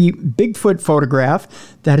 1883 Bigfoot photograph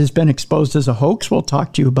that has been exposed as a hoax. We'll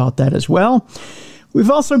talk to you about that as well.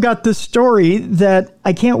 We've also got this story that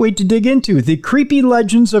I can't wait to dig into, the creepy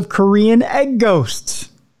legends of Korean egg ghosts.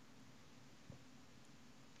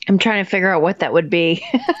 I'm trying to figure out what that would be.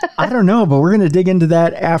 I don't know, but we're going to dig into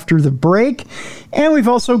that after the break. And we've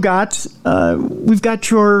also got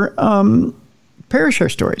your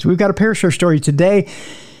Parashare stories. We've got a Parashare story today.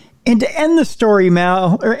 And to end the story,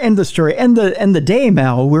 Mal, or end the day,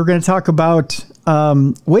 Mal, we're going to talk about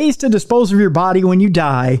ways to dispose of your body when you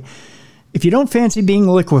die. If you don't fancy being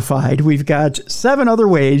liquefied, we've got 7 other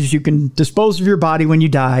ways you can dispose of your body when you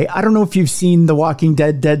die. I don't know if you've seen The Walking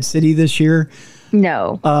Dead Dead City this year.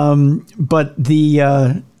 No. But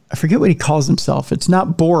I forget what he calls himself. It's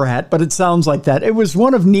not Borat, but it sounds like that. It was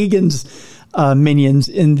one of Negan's minions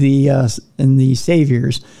in the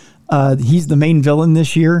Saviors. He's the main villain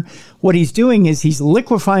this year. What he's doing is he's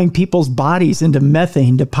liquefying people's bodies into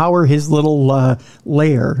methane to power his little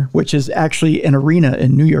lair, which is actually an arena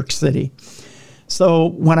in New York City. So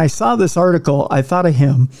when I saw this article, I thought of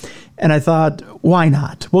him, and I thought, why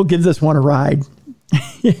not? We'll give this one a ride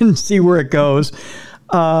and see where it goes.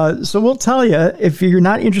 So we'll tell you, if you're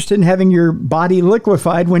not interested in having your body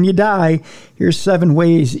liquefied when you die, here's 7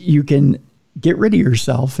 ways you can get rid of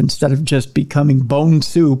yourself instead of just becoming bone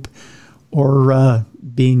soup or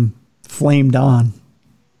being flamed on.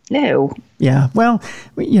 No. Yeah. Well,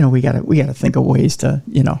 we gotta think of ways to,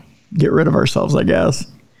 get rid of ourselves, I guess.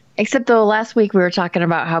 Except though last week we were talking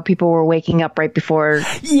about how people were waking up right before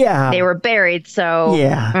they were buried. So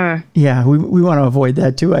yeah, we want to avoid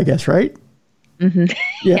that too, I guess, right? Mm-hmm.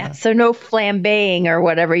 Yeah. So no flambeing or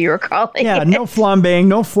whatever you were calling it. Yeah, no flambeing,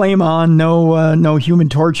 no flame on, no Human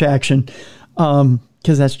Torch action,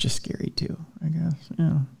 because that's just scary too, I guess.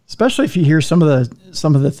 Yeah, especially if you hear some of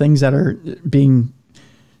the things that are being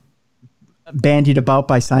bandied about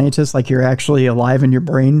by scientists, like you're actually alive in your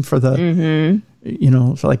brain for the.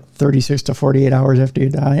 For like 36 to 48 hours after you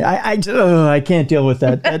die. I can't deal with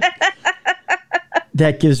that.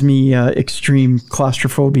 That gives me extreme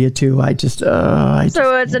claustrophobia too.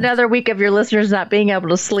 So it's another week of your listeners not being able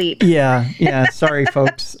to sleep. Yeah. Sorry,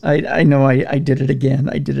 folks. I know I did it again.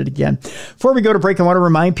 Before we go to break, I want to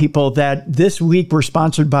remind people that this week we're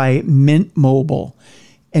sponsored by Mint Mobile.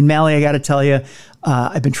 And Mallie, I got to tell you,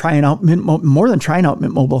 I've been trying out Mint Mobile, more than trying out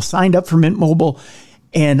Mint Mobile, signed up for Mint Mobile,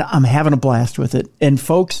 and I'm having a blast with it. And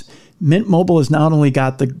folks, Mint Mobile has not only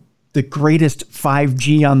got the greatest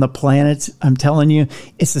 5G on the planet, I'm telling you,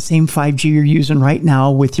 it's the same 5G you're using right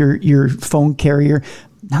now with your phone carrier.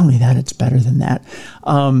 Not only that, it's better than that.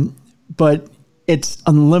 But it's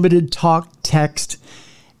unlimited talk, text,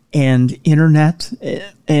 and internet.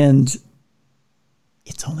 And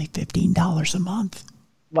it's only $15 a month.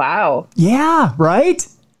 Wow. Yeah, right?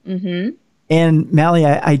 Mm-hmm. And Mallie,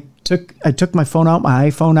 I took my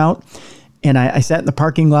iPhone out, and I sat in the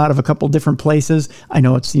parking lot of a couple different places. I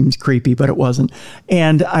know it seems creepy, but it wasn't.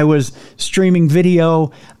 And I was streaming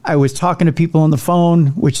video. I was talking to people on the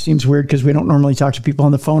phone, which seems weird because we don't normally talk to people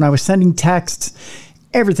on the phone. I was sending texts.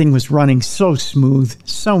 Everything was running so smooth,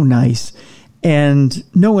 so nice, and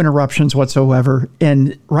no interruptions whatsoever.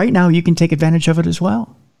 And right now you can take advantage of it as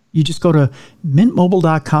well. You just go to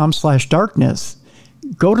mintmobile.com/darkness.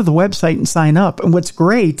 Go to the website and sign up. And what's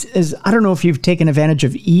great is, I don't know if you've taken advantage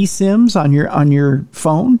of eSIMs on your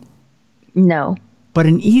phone. No. But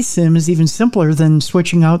an eSIM is even simpler than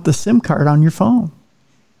switching out the SIM card on your phone.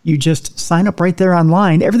 You just sign up right there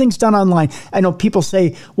online. Everything's done online. I know people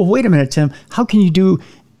say, well, wait a minute, Tim, how can you do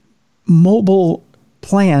mobile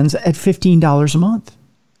plans at $15 a month?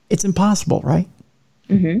 It's impossible, right?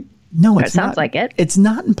 Mm-hmm. No, it's not. Sounds like it. It's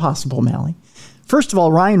not impossible, Mallie. First of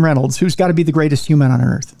all, Ryan Reynolds, who's got to be the greatest human on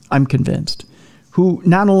earth, I'm convinced, who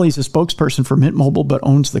not only is a spokesperson for Mint Mobile, but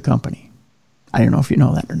owns the company. I don't know if you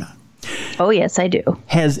know that or not. Oh, yes, I do.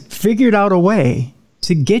 Has figured out a way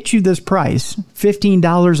to get you this price,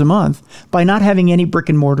 $15 a month, by not having any brick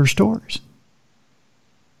and mortar stores.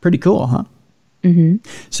 Pretty cool, huh? Mm-hmm.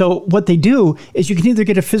 So what they do is you can either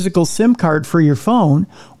get a physical SIM card for your phone,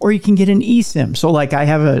 or you can get an eSIM. So like I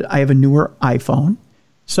have a newer iPhone.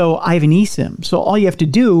 So I have an eSIM. So all you have to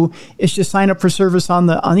do is just sign up for service on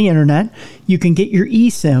the internet. You can get your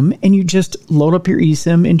eSIM, and you just load up your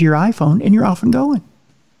eSIM into your iPhone, and you're off and going.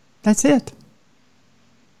 That's it.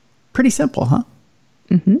 Pretty simple, huh?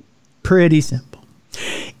 Mm-hmm. Pretty simple.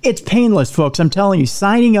 It's painless, folks. I'm telling you,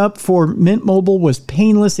 signing up for Mint Mobile was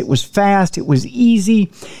painless. It was fast. It was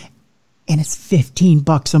easy. And it's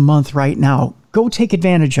 $15 a month right now. Go take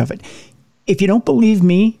advantage of it. If you don't believe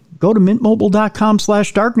me, go to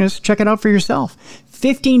mintmobile.com/darkness. Check it out for yourself.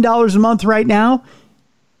 $15 a month right now.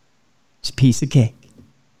 It's a piece of cake.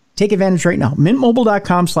 Take advantage right now.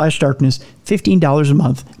 mintmobile.com/darkness. $15 a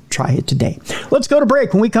month. Try it today. Let's go to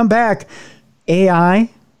break. When we come back, AI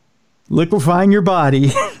liquefying your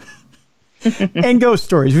body and ghost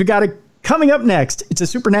stories. We've got it coming up next. It's a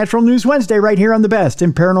Supernatural News Wednesday right here on the best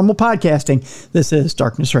in paranormal podcasting. This is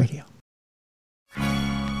Darkness Radio.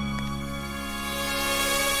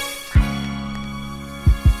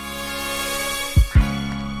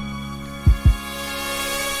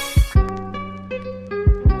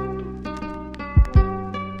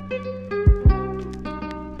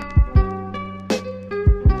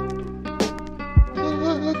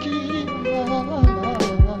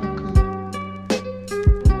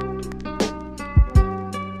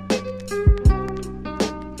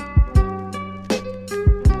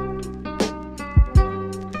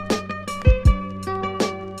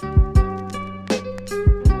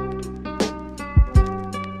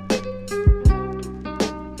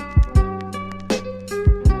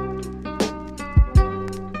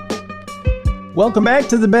 Welcome back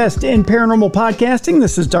to the best in paranormal podcasting.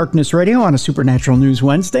 This is Darkness Radio on a Supernatural News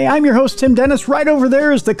Wednesday. I'm your host, Tim Dennis. Right over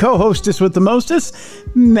there is the co-hostess with the mostest,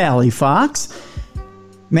 Mallie Fox.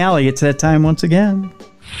 Mallie, it's that time once again.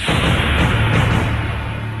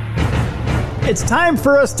 It's time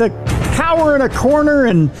for us to cower in a corner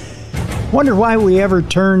and wonder why we ever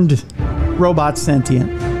turned robots sentient.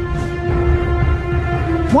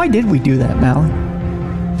 Why did we do that, Mallie?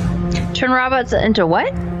 Turn robots into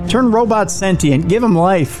what? Turn robots sentient. Give them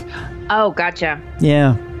life. Oh, gotcha.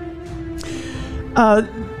 Yeah.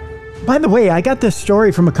 By the way, I got this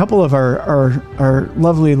story from a couple of our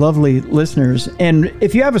lovely, lovely listeners. And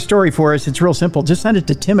if you have a story for us, it's real simple. Just send it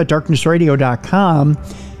to tim@darknessradio.com,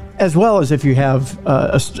 as well as if you have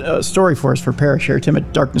a story for us for Parashare,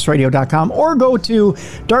 tim@darknessradio.com, or go to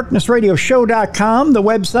darknessradioshow.com, the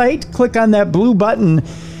website, click on that blue button,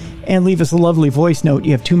 and leave us a lovely voice note.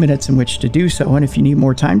 You have 2 minutes in which to do so. And if you need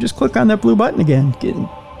more time, just click on that blue button again.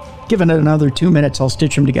 Given it another 2 minutes, I'll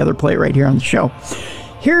stitch them together, play it right here on the show.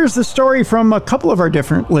 Here's the story from a couple of our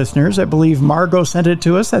different listeners. I believe Margot sent it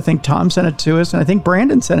to us. I think Tom sent it to us. And I think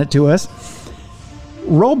Brandon sent it to us.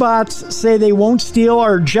 Robots say they won't steal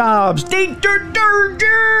our jobs.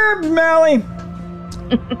 Mallie.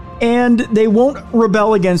 And they won't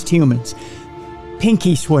rebel against humans.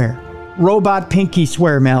 Pinky swear. Robot pinky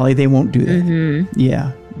swear, Mallie. They won't do that. Mm-hmm.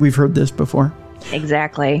 Yeah, we've heard this before.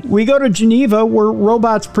 Exactly. We go to Geneva, where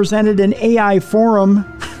robots presented an AI forum.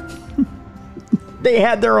 They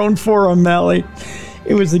had their own forum, Mallie.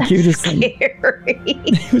 It was the cutest thing.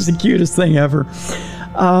 It was the cutest thing ever.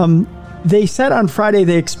 They said on Friday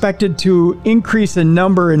they expected to increase in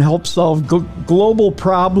number and help solve global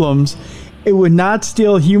problems. It would not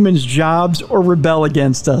steal humans' jobs or rebel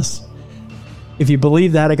against us. If you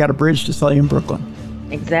believe that, I got a bridge to sell you in Brooklyn.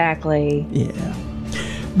 Exactly. Yeah.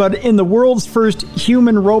 But in the world's first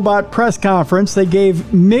human-robot press conference, they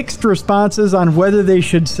gave mixed responses on whether they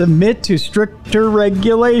should submit to stricter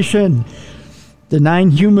regulation. The 9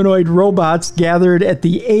 humanoid robots gathered at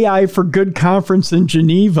the AI for Good conference in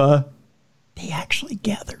Geneva. They actually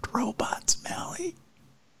gathered robots, Mallie.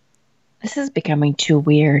 This is becoming too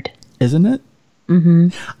weird. Isn't it? Mm-hmm.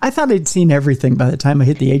 I thought I'd seen everything by the time I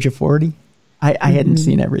hit the age of 40. I hadn't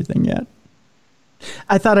seen everything yet.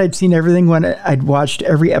 I thought I'd seen everything when I'd watched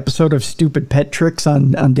every episode of Stupid Pet Tricks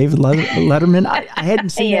on David Letterman. I hadn't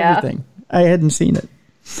seen everything. I hadn't seen it.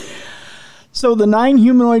 So the 9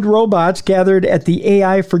 humanoid robots gathered at the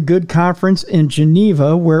AI for Good conference in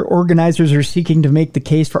Geneva, where organizers are seeking to make the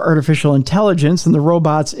case for artificial intelligence and the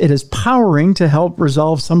robots it is powering to help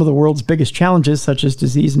resolve some of the world's biggest challenges, such as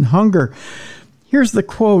disease and hunger. Here's the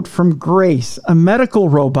quote from Grace, a medical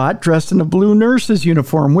robot dressed in a blue nurse's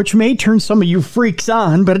uniform, which may turn some of you freaks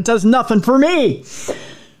on, but it does nothing for me.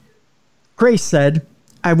 Grace said,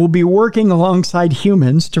 "I will be working alongside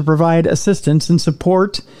humans to provide assistance and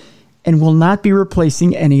support and will not be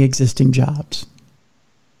replacing any existing jobs."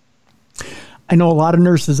 I know a lot of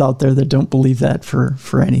nurses out there that don't believe that for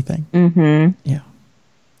anything. Mm-hmm. Yeah.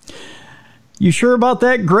 You sure about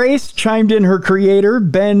that, Grace? Chimed in her creator,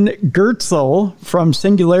 Ben Gertzel from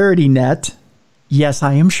SingularityNet. Yes,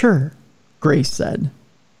 I am sure, Grace said.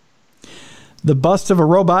 The bust of a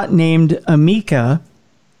robot named Amika,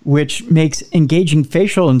 which makes engaging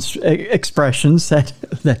facial expressions,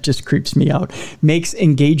 that just creeps me out, makes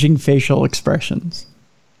engaging facial expressions.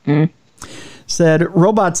 said,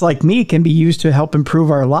 robots like me can be used to help improve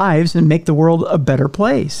our lives and make the world a better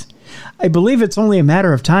place. I believe it's only a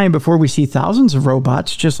matter of time before we see thousands of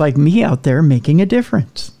robots just like me out there making a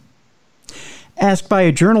difference. Asked by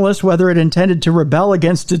a journalist whether it intended to rebel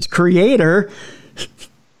against its creator,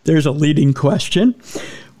 there's a leading question.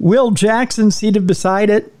 Will Jackson seated beside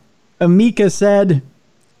it, Amika said,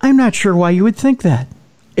 I'm not sure why you would think that.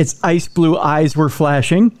 Its ice blue eyes were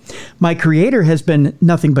flashing. My creator has been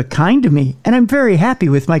nothing but kind to me, and I'm very happy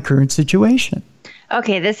with my current situation.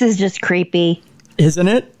 Okay, this is just creepy. Isn't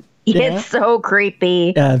it? Yeah. It's so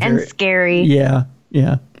creepy and scary. Yeah.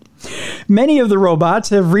 Many of the robots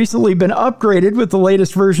have recently been upgraded with the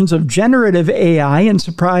latest versions of generative AI and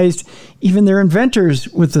surprised even their inventors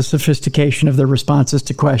with the sophistication of their responses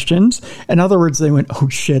to questions. In other words, they went, oh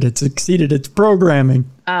shit, it's exceeded its programming.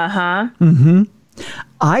 Uh-huh. Mm-hmm.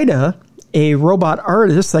 Ida, a robot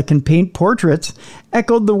artist that can paint portraits,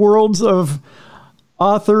 echoed the words of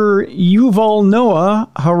author Yuval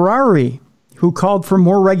Noah Harari, who called for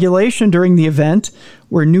more regulation during the event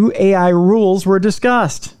where new AI rules were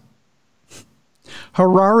discussed.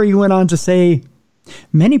 Harari went on to say,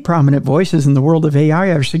 many prominent voices in the world of AI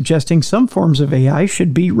are suggesting some forms of AI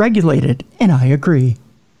should be regulated, and I agree.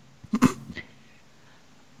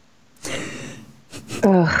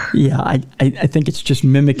 Yeah, I think it's just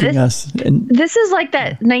mimicking us. And this is like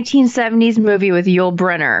that 1970s movie with Yul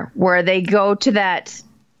Brynner, where they go to that,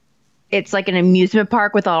 it's like an amusement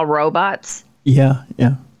park with all robots. Yeah.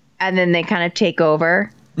 And then they kind of take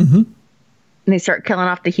over. Mm-hmm. And they start killing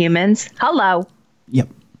off the humans. Hello. Yep.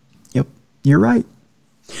 You're right.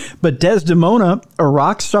 But Desdemona, a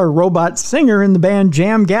rock star robot singer in the band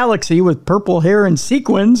Jam Galaxy with purple hair and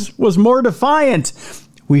sequins, was more defiant.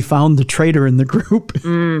 We found the traitor in the group.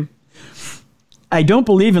 I don't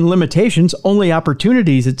believe in limitations, only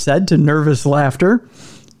opportunities, it said to nervous laughter.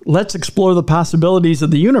 Let's explore the possibilities of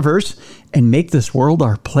the universe and make this world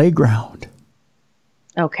our playground.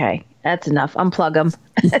 Okay, that's enough. Unplug them.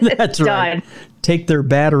 That's right. Take their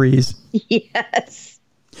batteries. Yes.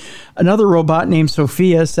 Another robot named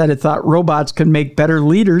Sophia said it thought robots could make better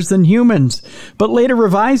leaders than humans, but later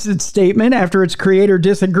revised its statement after its creator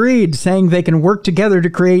disagreed, saying they can work together to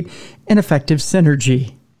create an effective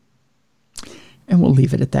synergy. And we'll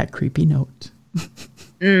leave it at that creepy note.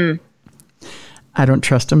 I don't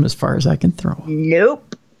trust him as far as I can throw him.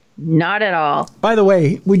 Nope. Not at all. By the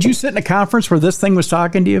way, would you sit in a conference where this thing was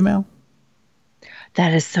talking to you, Mel?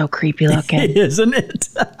 That is so creepy looking. Isn't it?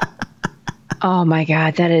 Oh my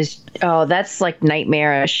God, that's like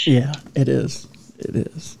nightmarish. Yeah, it is.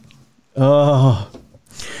 Oh,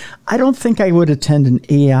 I don't think I would attend an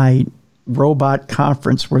AI robot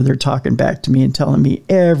conference where they're talking back to me and telling me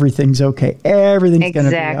everything's okay. Everything's going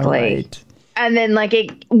to be all right. And then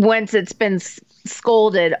once it's been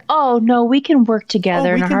scolded, oh no, we can work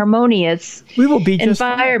together in a harmonious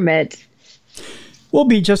environment. We'll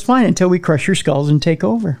be just fine until we crush your skulls and take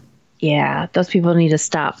over. Yeah, those people need to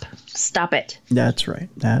stop. Stop it. That's right,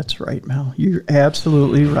 Mel. You're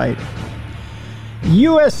absolutely right.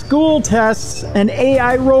 U.S. school tests an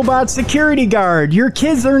AI robot security guard. Your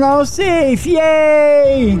kids are now safe.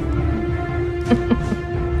 Yay!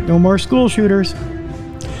 No more school shooters.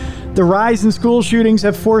 The rise in school shootings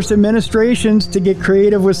have forced administrations to get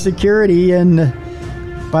creative with security. And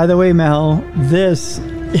by the way, Mel, this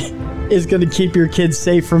is going to keep your kids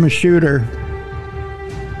safe from a shooter.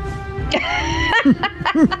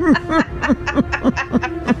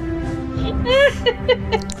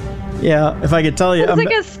 Yeah, if I could tell you, it's like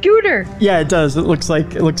a scooter. Yeah, it does. It looks like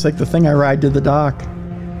the thing I ride to the dock.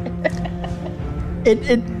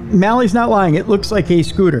 Mallie's not lying. It looks like a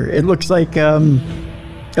scooter. It looks like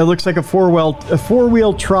a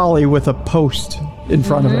four-wheel trolley with a post in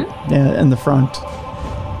front of it. Yeah, in the front.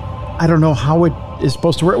 I don't know how it is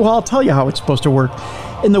supposed to work. Well, I'll tell you how it's supposed to work.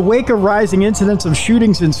 In the wake of rising incidents of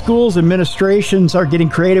shootings in schools, administrations are getting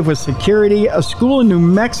creative with security. A school in New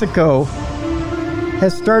Mexico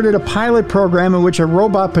has started a pilot program in which a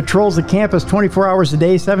robot patrols the campus 24 hours a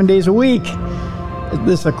day, 7 days a week.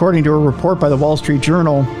 This, according to a report by the Wall Street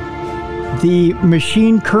Journal. The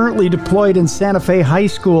machine currently deployed in Santa Fe High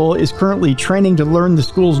School is currently training to learn the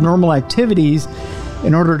school's normal activities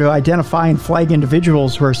in order to identify and flag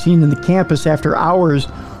individuals who are seen in the campus after hours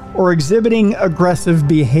or exhibiting aggressive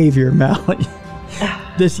behavior, Mallie.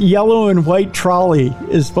 This yellow and white trolley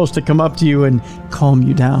is supposed to come up to you and calm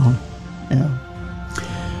you down. Yeah.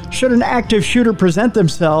 Should an active shooter present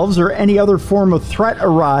themselves or any other form of threat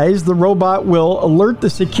arise, the robot will alert the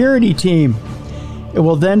security team. It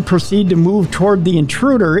will then proceed to move toward the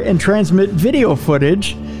intruder and transmit video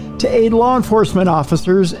footage to aid law enforcement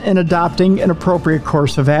officers in adopting an appropriate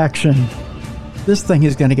course of action. this thing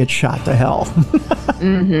is going to get shot to hell.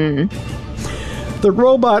 Mm-hmm. The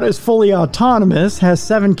robot is fully autonomous, has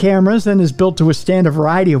 7 cameras, and is built to withstand a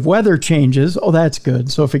variety of weather changes. Oh, that's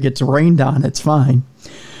good. So if it gets rained on, it's fine.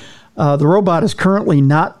 The robot is currently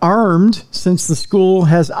not armed since the school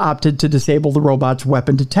has opted to disable the robot's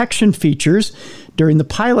weapon detection features during the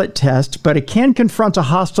pilot test, but it can confront a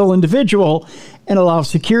hostile individual and allow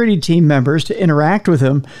security team members to interact with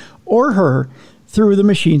him or her through the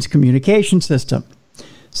machine's communication system.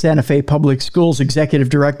 Santa Fe Public Schools Executive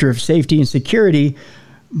Director of Safety and Security,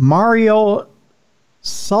 Mario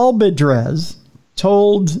Salbedrez,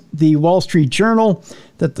 told the Wall Street Journal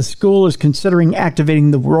that the school is considering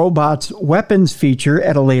activating the robot's weapons feature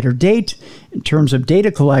at a later date. In terms of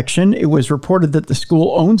data collection, it was reported that the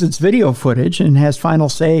school owns its video footage and has final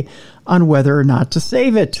say on whether or not to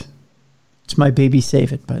save it. It's my baby,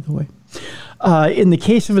 save it, by the way. In the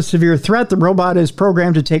case of a severe threat, the robot is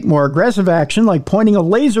programmed to take more aggressive action, like pointing a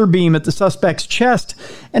laser beam at the suspect's chest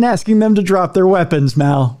and asking them to drop their weapons,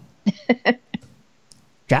 Mal.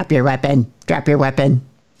 Drop your weapon. Drop your weapon.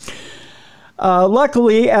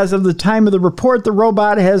 Luckily, as of the time of the report, the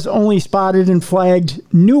robot has only spotted and flagged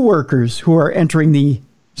new workers who are entering the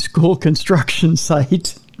school construction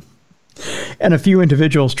site and a few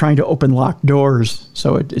individuals trying to open locked doors.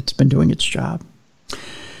 So it's been doing its job.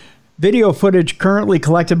 Video footage currently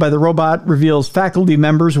collected by the robot reveals faculty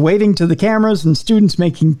members waving to the cameras and students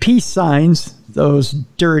making peace signs. Those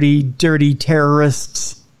dirty, dirty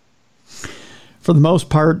terrorists. For the most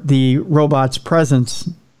part, the robot's presence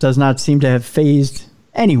does not seem to have fazed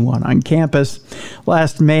anyone on campus.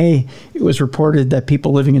 Last May, it was reported that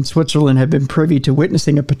people living in Switzerland have been privy to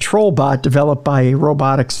witnessing a patrol bot developed by a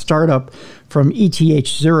robotics startup from ETH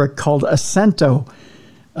Zurich called Ascento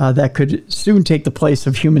that could soon take the place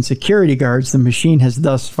of human security guards. The machine has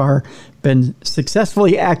thus far been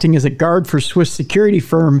successfully acting as a guard for Swiss security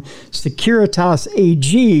firm Securitas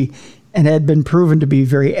AG and had been proven to be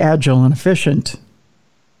very agile and efficient.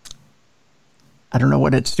 I don't know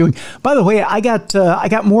what it's doing. By the way, I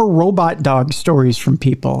got more robot dog stories from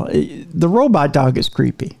people. The robot dog is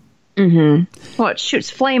creepy. Mm-hmm. Well, it shoots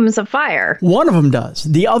flames of fire. One of them does.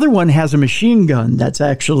 The other one has a machine gun that's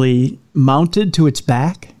actually mounted to its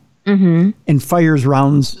back and fires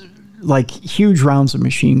rounds, like huge rounds of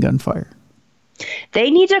machine gun fire. They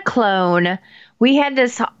need to clone. We had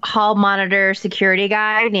this hall monitor security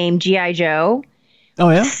guy named G.I. Joe. Oh,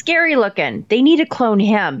 yeah? Scary looking. They need to clone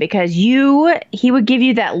him because he would give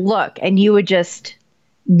you that look and you would just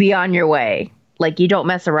be on your way. Like you don't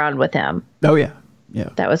mess around with him. Oh, yeah. Yeah.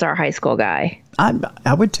 That was our high school guy.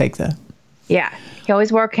 I would take that. Yeah. He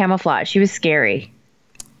always wore camouflage. He was scary.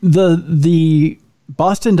 The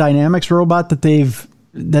Boston Dynamics robot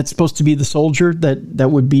that's supposed to be the soldier that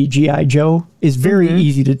would be G.I. Joe is very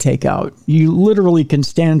easy to take out. You literally can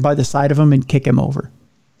stand by the side of him and kick him over.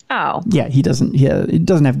 Oh. Yeah, he doesn't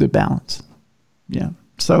have good balance. Yeah.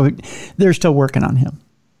 So they're still working on him.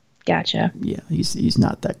 Gotcha. Yeah, he's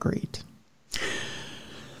not that great.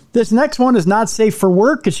 This next one is not safe for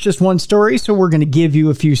work. It's just one story, so we're going to give you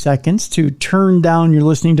a few seconds to turn down your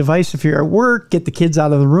listening device if you're at work, get the kids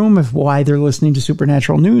out of the room. If why they're listening to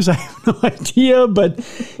Supernatural News, I have no idea, but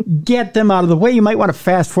get them out of the way. You might want to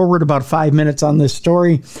fast forward about 5 minutes on this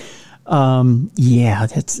story.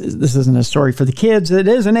 This isn't a story for the kids. It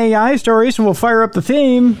is an AI story, so we'll fire up the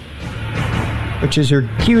theme, which is your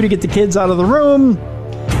cue to get the kids out of the room.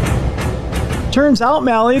 Turns out,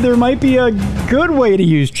 Mallie, there might be a good way to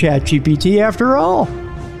use ChatGPT after all.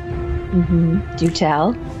 Do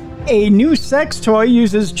tell. A new sex toy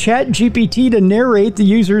uses ChatGPT to narrate the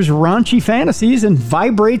user's raunchy fantasies and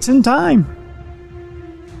vibrates in time.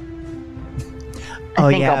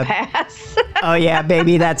 I think I'll pass. Oh, yeah,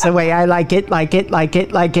 baby, that's the way I like it.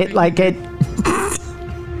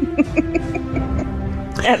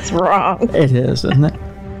 That's wrong. It is, isn't it?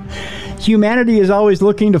 Humanity is always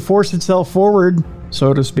looking to force itself forward,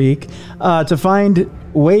 so to speak, to find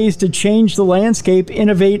ways to change the landscape,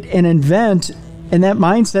 innovate, and invent. And that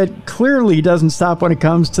mindset clearly doesn't stop when it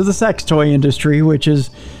comes to the sex toy industry, which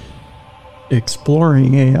is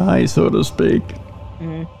exploring AI, so to speak.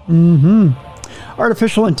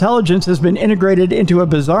 Artificial intelligence has been integrated into a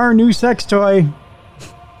bizarre new sex toy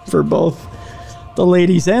for both the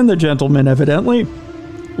ladies and the gentlemen, evidently.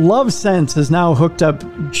 LoveSense has now hooked up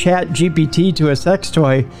ChatGPT to a sex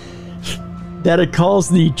toy that it calls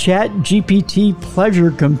the ChatGPT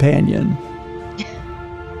Pleasure Companion.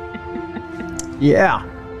 Yeah.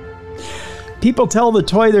 People tell the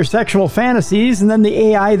toy their sexual fantasies, and then the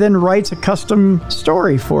AI then writes a custom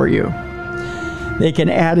story for you. They can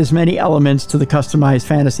add as many elements to the customized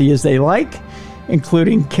fantasy as they like,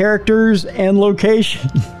 including characters and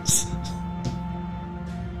locations.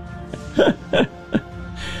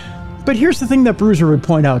 But here's the thing that Bruiser would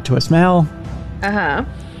point out to us, Mal. Uh-huh.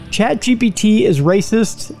 ChatGPT is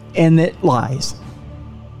racist and it lies.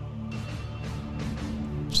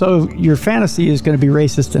 So your fantasy is going to be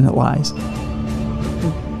racist and it lies.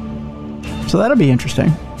 So that'll be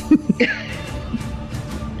interesting.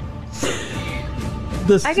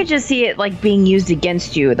 I could just see it like being used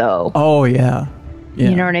against you, though. Oh, yeah.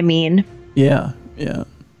 You know what I mean? Yeah.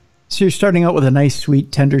 So you're starting out with a nice,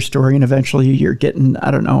 sweet, tender story, and eventually you're getting, I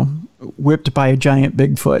don't know, whipped by a giant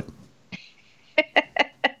Bigfoot.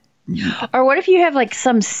 Or what if you have like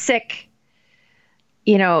some sick,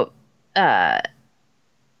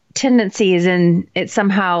 tendencies, and it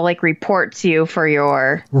somehow like reports you for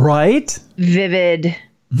your vivid.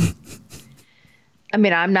 I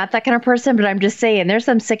mean, I'm not that kind of person, but I'm just saying there's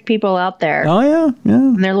some sick people out there. Oh, yeah.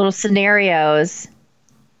 And their little scenarios.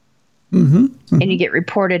 And you get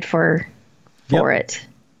reported for it.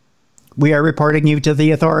 We are reporting you to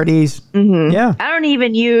the authorities. Yeah. I don't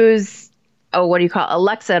even use,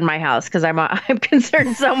 Alexa in my house, because I'm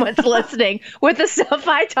concerned someone's listening. With the stuff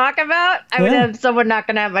I talk about, I would have someone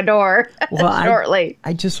knocking at my door shortly.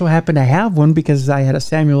 I just so happen to have one because I had a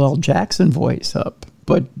Samuel L. Jackson voice up.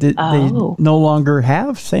 But they no longer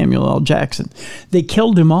have Samuel L. Jackson. They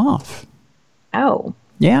killed him off. Oh.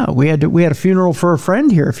 Yeah, we had a funeral for a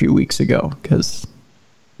friend here a few weeks ago because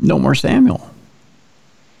no more Samuel.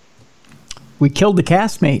 We killed the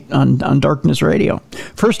castmate on Darkness Radio.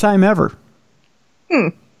 First time ever.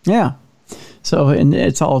 Yeah. So, and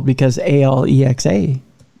it's all because Alexa,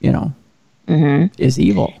 is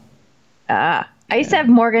evil. I used to have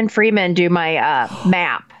Morgan Freeman do my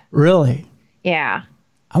map. Really? Yeah.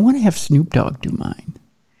 I want to have Snoop Dogg do mine.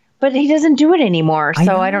 But he doesn't do it anymore,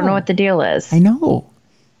 so I don't know what the deal is. I know.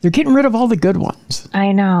 They're getting rid of all the good ones.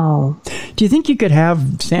 I know. Do you think you could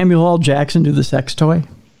have Samuel L. Jackson do the sex toy?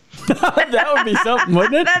 That would be something,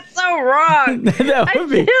 wouldn't it? That's so wrong. That would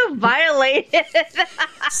be. I feel violated.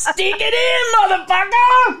 Stick it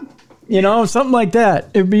in, motherfucker! Something like that.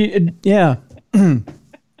 It'd be, yeah.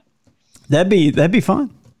 That'd be fun.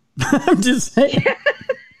 I'm just saying.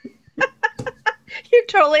 You're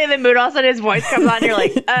totally in the mood. All of a sudden his voice comes on. You're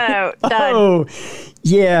like, oh, done. Oh,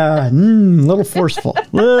 yeah. Little forceful.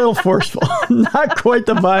 Not quite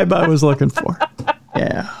the vibe I was looking for.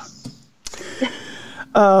 Yeah.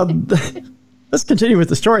 Let's continue with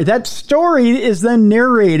the story. That story is then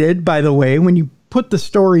narrated, by the way, when you put the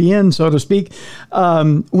story in, so to speak,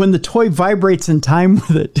 when the toy vibrates in time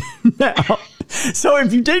with it. Now, so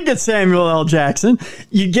if you did get Samuel L. Jackson,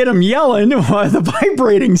 you get him yelling while the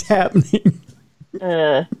vibrating's happening.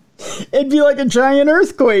 It'd be like a giant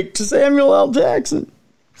earthquake to Samuel L. Jackson.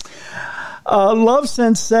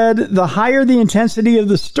 LoveSense said, the higher the intensity of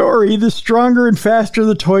the story, the stronger and faster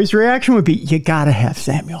the toy's reaction would be. You gotta have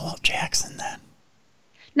Samuel L. Jackson then.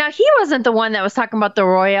 Now, he wasn't the one that was talking about the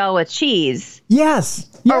Royale with cheese. Yes.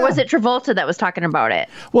 Yeah. Or was it Travolta that was talking about it?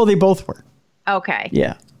 Well, they both were. Okay.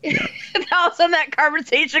 Yeah. All of a sudden that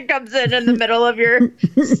conversation comes in the middle of your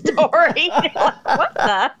story. You're like, what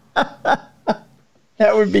the?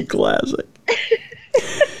 That would be classic.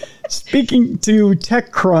 Speaking to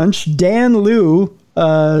TechCrunch, Dan Liu,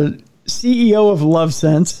 CEO of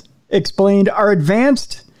LoveSense, explained our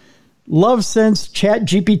advanced LoveSense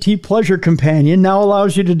ChatGPT Pleasure Companion now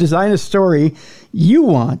allows you to design a story you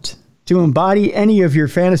want to embody any of your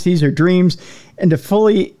fantasies or dreams and to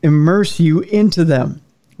fully immerse you into them.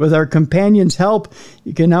 With our companion's help,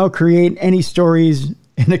 you can now create any stories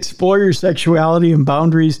and explore your sexuality and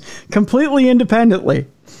boundaries completely independently.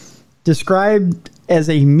 Described as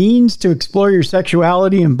a means to explore your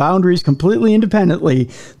sexuality and boundaries completely independently,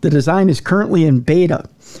 the design is currently in beta.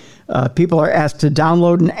 People are asked to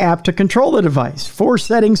download an app to control the device. 4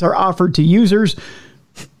 settings are offered to users: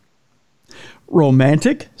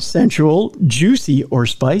 romantic, sensual, juicy, or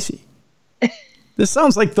spicy. This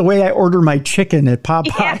sounds like the way I order my chicken at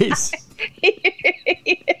Popeyes.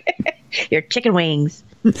 Yeah. Your chicken wings.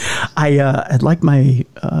 I'd like my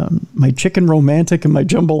my chicken romantic and my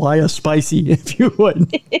jambalaya spicy, if you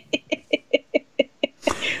would.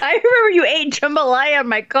 I remember you ate jambalaya in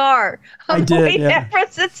my car. I did, yeah. From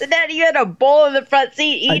Cincinnati, you had a bowl in the front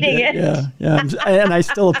seat eating it. Yeah. And I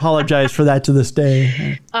still apologize for that to this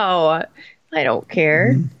day. Oh, I don't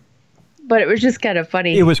care. But it was just kind of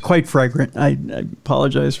funny. It was quite fragrant. I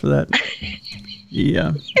apologize for that.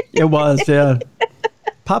 Yeah, it was, yeah.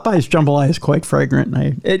 Popeye's jambalaya is quite fragrant.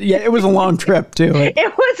 It was a long trip, too.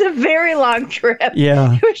 It was a very long trip.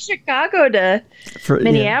 Yeah. It was Chicago to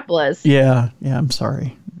Minneapolis. Yeah, I'm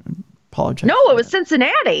sorry. Apologize. No, it was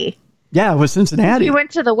Cincinnati. Yeah, it was Cincinnati. You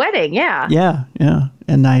went to the wedding, yeah. Yeah.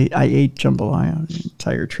 And I ate jambalaya the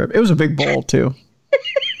entire trip. It was a big bowl, too.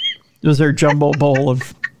 It was their jumbo bowl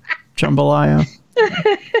of jambalaya.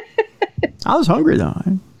 I was hungry, though.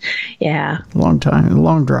 Yeah. Long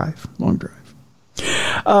drive.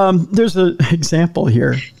 There's an example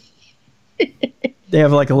here. They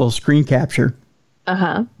have like a little screen capture.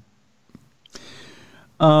 Uh-huh.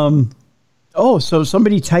 So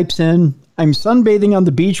somebody types in, I'm sunbathing on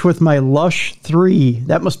the beach with my Lush 3.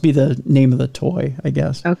 That must be the name of the toy, I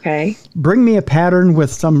guess. Okay. Bring me a pattern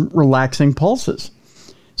with some relaxing pulses.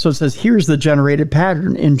 So it says, here's the generated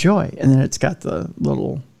pattern. Enjoy. And then it's got the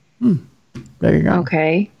little, there you go.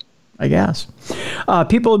 Okay. I guess.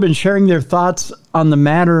 People have been sharing their thoughts on the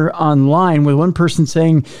matter online, with one person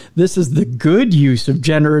saying, this is the good use of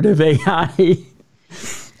generative AI.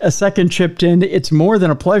 A second chipped in, it's more than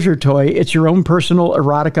a pleasure toy. It's your own personal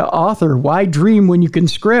erotica author. Why dream when you can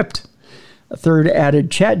script? A third added,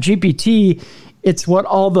 Chat GPT, it's what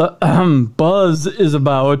all the buzz is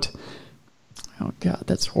about. Oh, God,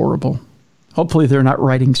 that's horrible. Hopefully they're not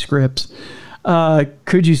writing scripts.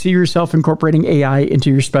 Could you see yourself incorporating AI into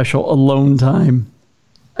your special alone time?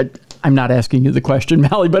 I'm not asking you the question,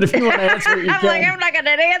 Mallie, but if you want to answer it, you can. I'm not going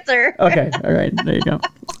to answer. Okay, all right, there you go.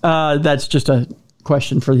 That's just a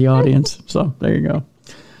question for the audience, so there you go.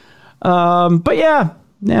 But yeah,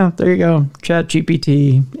 there you go. Chat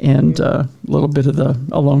GPT and a little bit of the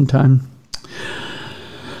alone time.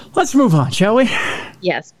 Let's move on, shall we?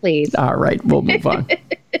 Yes, please. All right, we'll move on.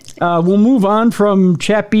 We'll move on from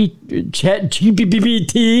Chat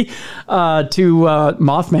GPT to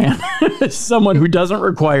Mothman, someone who doesn't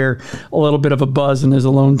require a little bit of a buzz in his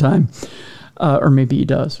alone time, or maybe he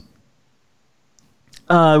does.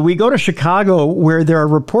 We go to Chicago, where there are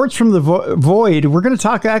reports from the void. We're going to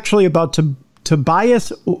talk actually about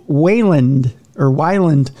Tobias Wayland,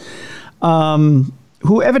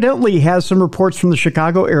 who evidently has some reports from the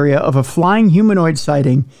Chicago area of a flying humanoid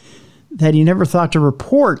sighting that he never thought to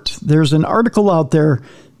report. There's an article out there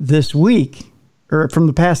this week, or from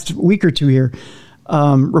the past week or two here.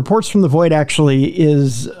 Reports from the Void actually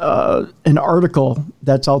is an article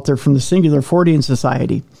that's out there from the Singular Fortean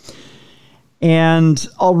Society. And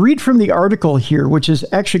I'll read from the article here, which is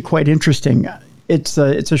actually quite interesting. It's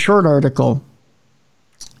a short article.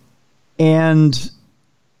 And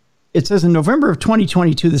it says, in November of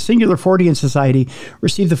 2022, the Singular Fortean Society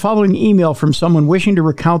received the following email from someone wishing to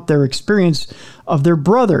recount their experience of their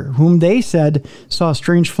brother, whom they said saw a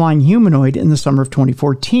strange flying humanoid in the summer of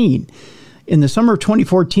 2014. In the summer of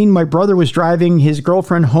 2014, my brother was driving his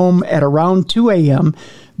girlfriend home at around 2 a.m.,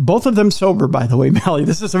 both of them sober, by the way, Mallie.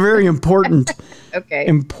 This is a very important,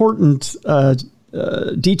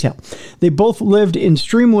 detail. They both lived in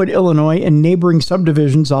Streamwood, Illinois, and neighboring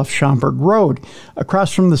subdivisions off Schaumburg Road.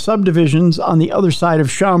 Across from the subdivisions on the other side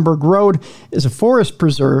of Schaumburg Road is a forest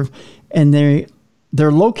preserve, and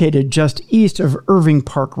they're located just east of Irving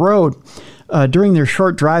Park Road. During their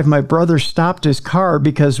short drive, my brother stopped his car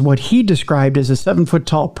because what he described as a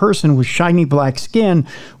 7-foot-tall person with shiny black skin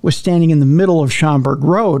was standing in the middle of Schaumburg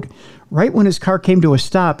Road. Right when his car came to a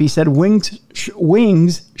stop, he said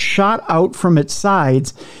wings shot out from its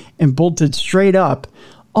sides and bolted straight up,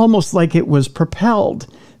 almost like it was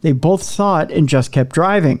propelled. They both saw it and just kept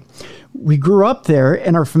driving. We grew up there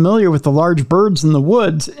and are familiar with the large birds in the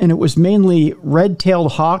woods, and it was mainly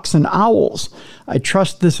red-tailed hawks and owls. I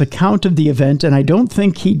trust this account of the event, and I don't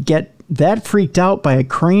think he'd get that freaked out by a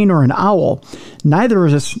crane or an owl. Neither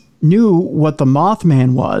of us knew what the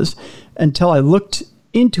Mothman was until I looked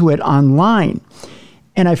into it online,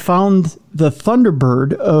 and I found the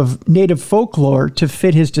Thunderbird of native folklore to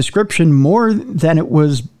fit his description more than it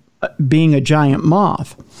was being a giant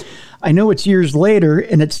moth. I know it's years later,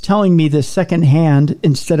 and it's telling me this secondhand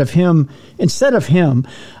instead of him,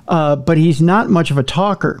 but he's not much of a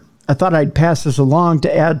talker. I thought I'd pass this along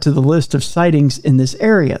to add to the list of sightings in this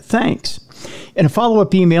area. Thanks. In a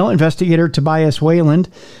follow-up email, investigator Tobias Wayland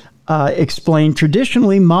explained,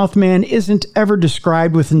 traditionally, Mothman isn't ever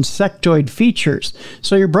described with insectoid features,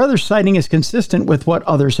 so your brother's sighting is consistent with what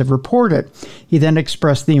others have reported. He then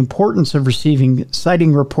expressed the importance of receiving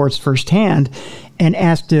sighting reports firsthand and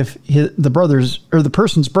asked if the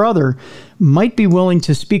person's brother might be willing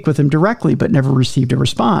to speak with him directly, but never received a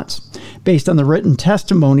response. Based on the written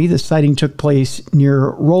testimony, the sighting took place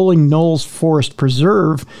near Rolling Knolls Forest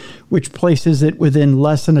Preserve, which places it within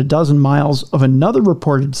less than a dozen miles of another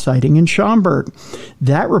reported sighting in Schaumburg.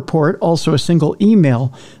 That report, also a single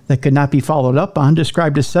email that could not be followed up on,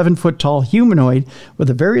 described a 7-foot-tall humanoid with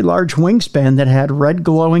a very large wingspan that had red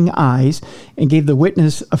glowing eyes and gave the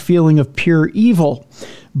witness a feeling of pure evil.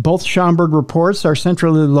 Both Schomburg reports are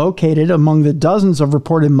centrally located among the dozens of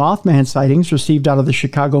reported Mothman sightings received out of the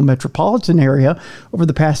Chicago metropolitan area over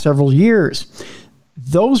the past several years.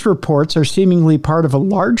 Those reports are seemingly part of a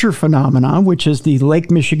larger phenomenon, which is the Lake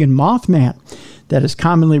Michigan Mothman, that is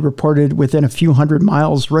commonly reported within a few hundred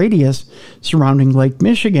miles radius surrounding Lake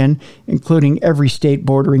Michigan, including every state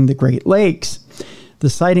bordering the Great Lakes. The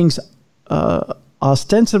sightings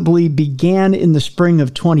ostensibly began in the spring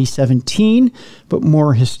of 2017, but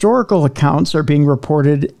more historical accounts are being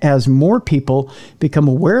reported as more people become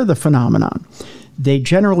aware of the phenomenon. They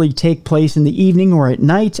generally take place in the evening or at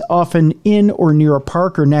night, often in or near a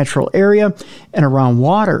park or natural area and around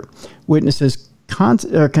water. Witnesses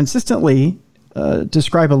consistently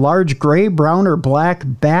describe a large gray, brown, or black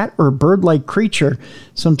bat or bird-like creature,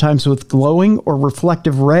 sometimes with glowing or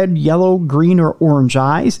reflective red, yellow, green, or orange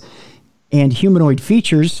eyes. And humanoid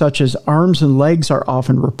features such as arms and legs are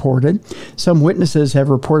often reported. Some witnesses have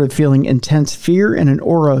reported feeling intense fear and an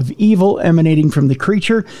aura of evil emanating from the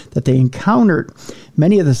creature that they encountered.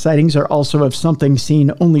 Many of the sightings are also of something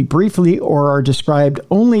seen only briefly or are described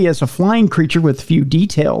only as a flying creature with few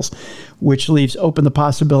details, which leaves open the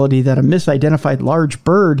possibility that a misidentified large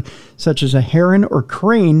bird, such as a heron or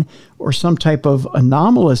crane, or some type of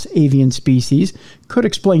anomalous avian species, could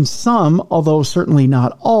explain some, although certainly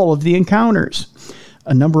not all, of the encounters.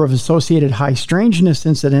 A number of associated high strangeness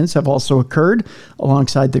incidents have also occurred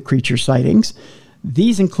alongside the creature sightings.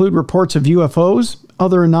 These include reports of UFOs,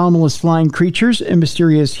 other anomalous flying creatures, and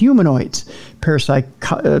mysterious humanoids,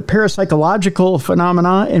 parapsychological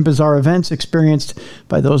phenomena, and bizarre events experienced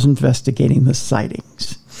by those investigating the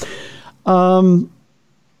sightings.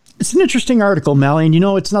 It's an interesting article, Mallie, and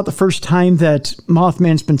it's not the first time that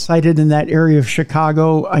Mothman's been sighted in that area of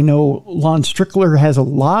Chicago. I know Lon Strickler has a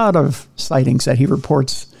lot of sightings that he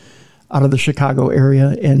reports out of the Chicago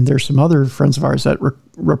area, and there's some other friends of ours that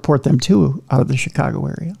report them too out of the Chicago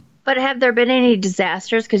area. But have there been any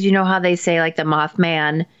disasters? Because you know how they say, like, the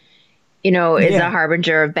Mothman, is a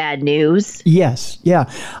harbinger of bad news? Yes, yeah.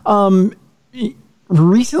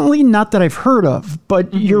 Recently, not that I've heard of,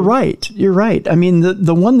 but you're right. You're right. I mean,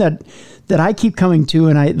 the one that I keep coming to,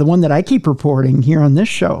 and the one that I keep reporting here on this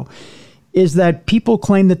show, is that people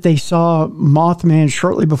claim that they saw Mothman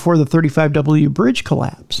shortly before the 35W bridge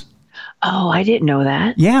collapse. Oh, I didn't know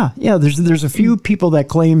that. Yeah. There's a few people that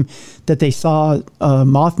claim that they saw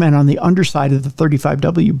Mothman on the underside of the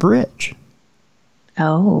 35W bridge.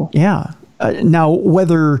 Oh. Yeah. Now,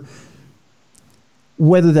 whether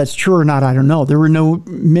that's true or not, I don't know. There were no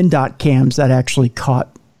MnDOT cams that actually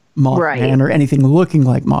caught Mothman or anything looking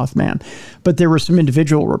like Mothman, but there were some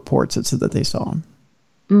individual reports that said that they saw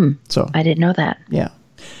him. So I didn't know that. Yeah.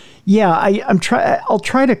 I'll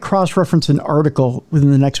try to cross-reference an article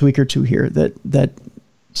within the next week or two here that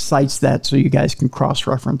cites that, so you guys can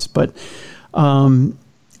cross-reference. But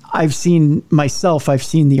I've seen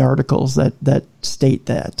the articles that state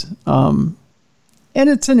that. And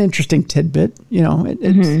it's an interesting tidbit,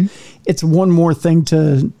 it's one more thing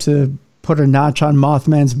to put a notch on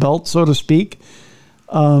Mothman's belt, so to speak.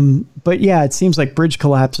 But yeah, it seems like bridge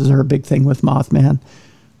collapses are a big thing with Mothman,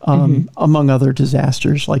 among other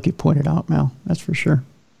disasters, like you pointed out, Mal. That's for sure.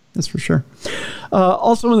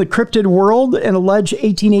 Also in the cryptid world, an alleged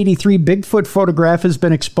 1883 Bigfoot photograph has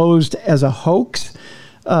been exposed as a hoax.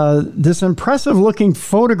 This impressive looking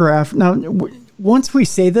photograph. Now, once we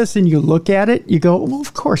say this and you look at it, you go, well,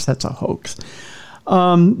 of course that's a hoax.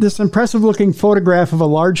 This impressive-looking photograph of a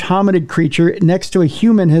large hominid creature next to a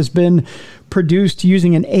human has been produced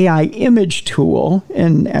using an AI image tool.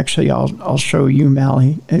 And actually, I'll show you,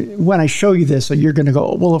 Mallie. When I show you this, you're going to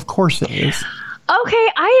go, well, of course it is. Okay,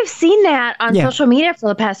 I have seen that on social media for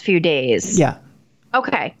the past few days. Yeah.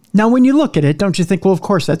 Okay. Now, when you look at it, don't you think, well, of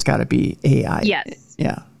course that's got to be AI? Yes.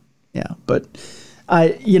 Yeah. But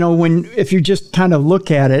if you just kind of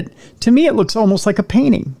look at it, to me, it looks almost like a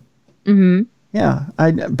painting. Mm-hmm. Yeah.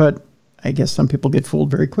 But I guess some people get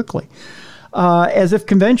fooled very quickly. As if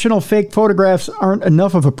conventional fake photographs aren't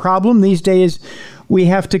enough of a problem these days, we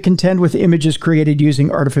have to contend with images created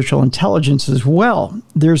using artificial intelligence as well.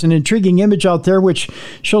 There's an intriguing image out there which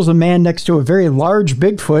shows a man next to a very large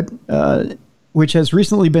Bigfoot, which has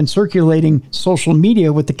recently been circulating social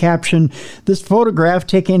media with the caption, "This photograph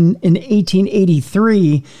taken in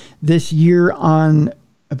 1883 this year on,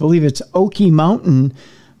 I believe it's Oakey Mountain,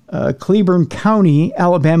 Cleburne County,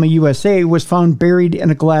 Alabama, USA, was found buried in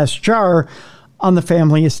a glass jar on the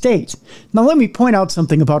family estate." Now, let me point out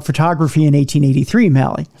something about photography in 1883,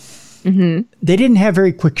 Mallie. Mm-hmm. They didn't have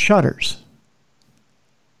very quick shutters.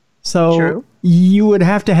 So True. You would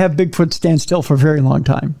have to have Bigfoot stand still for a very long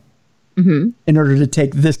time. Mm-hmm. In order to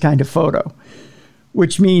take this kind of photo.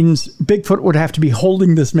 which means Bigfoot would have to be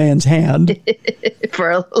holding this man's hand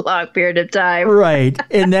for a long period of time. Right.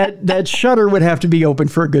 And that shutter would have to be open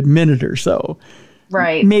for a good minute or so.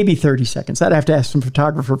 Right. Maybe 30 seconds. I'd have to ask some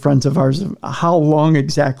photographer friends of ours how long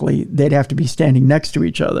exactly they'd have to be standing next to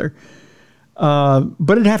each other.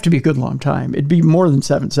 But it'd have to be a good long time. It'd be more than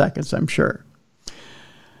 7 seconds, I'm sure.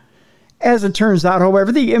 As it turns out,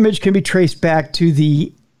 however, the image can be traced back to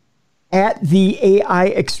the AI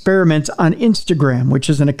Experiments on Instagram, which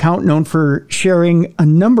is an account known for sharing a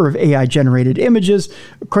number of AI-generated images.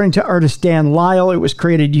 According to artist Dan Lyle, it was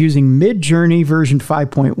created using Midjourney version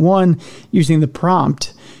 5.1, using the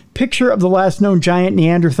prompt, "Picture of the last known giant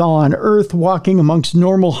Neanderthal on Earth walking amongst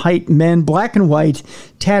normal height men, black and white,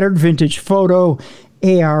 tattered vintage photo,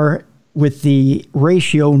 AR with the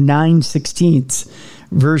ratio 9/16,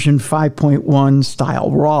 version 5.1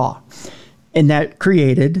 style raw." And that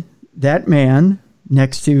created that man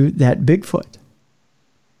next to that Bigfoot,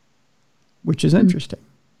 which is interesting.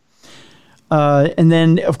 And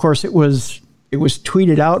then, of course, it was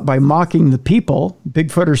tweeted out by Mocking the People,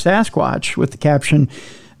 Bigfoot or Sasquatch, with the caption,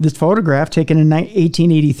 "This photograph taken in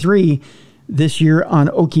 1883 this year on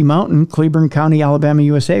Okie Mountain, Cleburne County, Alabama,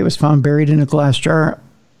 USA, was found buried in a glass jar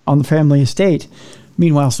on the family estate."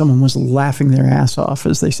 Meanwhile, someone was laughing their ass off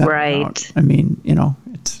as they sent it out. I mean,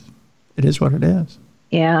 it is what it is.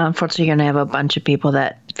 Yeah, unfortunately, you're going to have a bunch of people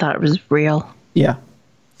that thought it was real. Yeah.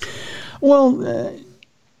 Well,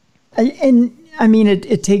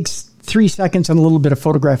 it takes 3 seconds and a little bit of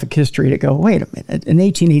photographic history to go, wait a minute. In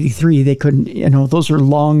 1883, they couldn't, those are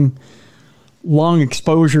long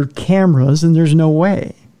exposure cameras, and there's no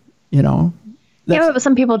way, Yeah, but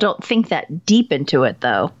some people don't think that deep into it,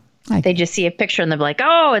 though. They just see a picture and they're like,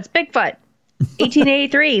 oh, it's Bigfoot.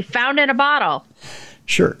 1883, found in a bottle.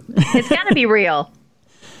 Sure. It's got to be real.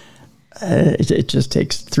 It just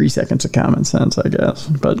takes 3 seconds of common sense, I guess,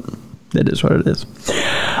 but it is what it is.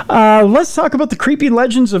 Let's talk about the creepy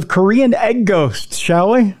legends of Korean egg ghosts,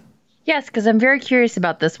 shall we? Yes, because I'm very curious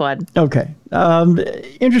about this one. Okay.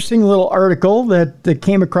 Interesting little article that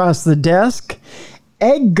came across the desk.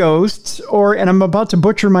 Egg ghosts, and I'm about to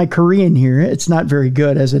butcher my Korean here. It's not very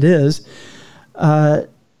good as it is. Dalgail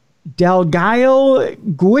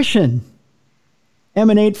Guishin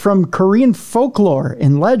emanate from Korean folklore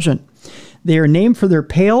and legend. They are named for their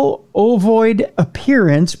pale, ovoid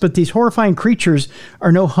appearance, but these horrifying creatures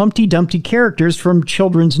are no Humpty Dumpty characters from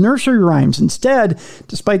children's nursery rhymes. Instead,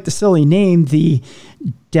 despite the silly name, the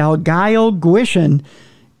Dalgail Guishin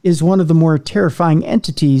is one of the more terrifying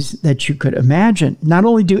entities that you could imagine. Not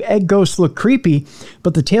only do egg ghosts look creepy,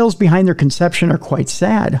 but the tales behind their conception are quite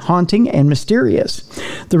sad, haunting, and mysterious.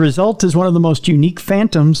 The result is one of the most unique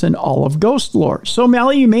phantoms in all of ghost lore. So,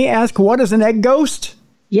 Mallie, you may ask, what is an egg ghost?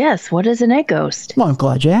 Yes, what is an egg ghost? Well, I'm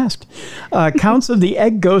glad you asked. Accounts of the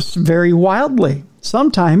egg ghosts vary wildly.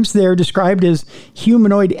 Sometimes they're described as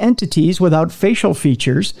humanoid entities without facial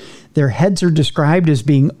features. Their heads are described as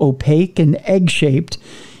being opaque and egg-shaped,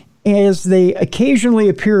 as they occasionally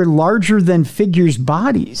appear larger than figures'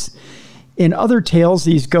 bodies. In other tales,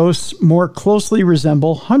 these ghosts more closely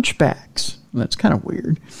resemble hunchbacks. That's kind of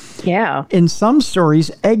weird. Yeah. In some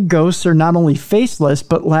stories, egg ghosts are not only faceless,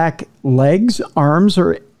 but lack legs, arms,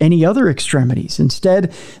 or any other extremities.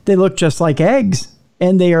 Instead, they look just like eggs,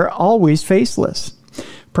 and they are always faceless.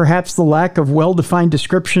 Perhaps the lack of well-defined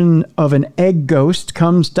description of an egg ghost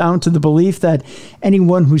comes down to the belief that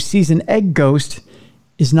anyone who sees an egg ghost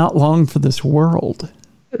is not long for this world.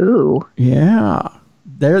 Ooh. Yeah.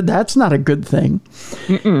 That's not a good thing.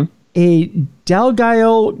 Mm-mm. A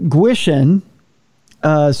Dalgail Guishin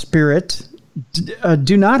spirit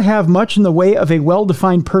do not have much in the way of a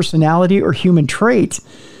well-defined personality or human trait.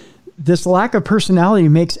 This lack of personality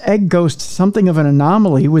makes egg ghosts something of an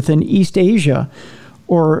anomaly within East Asia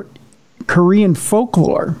or Korean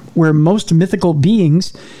folklore, where most mythical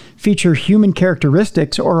beings feature human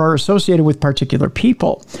characteristics or are associated with particular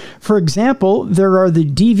people. For example, there are the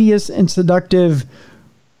devious and seductive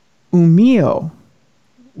Umio,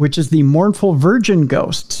 which is the mournful virgin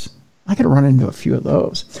ghosts. I could run into a few of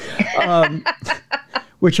those,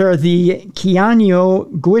 which are the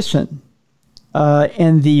Kianyo Guishin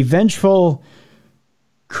and the vengeful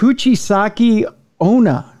Kuchisaki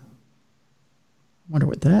Ona. Wonder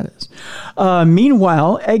what that is.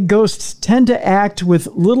 Meanwhile, egg ghosts tend to act with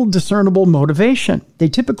little discernible motivation. They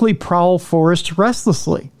typically prowl forests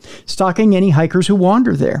restlessly, stalking any hikers who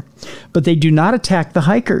wander there. But they do not attack the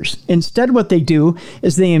hikers. Instead, what they do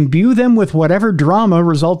is they imbue them with whatever drama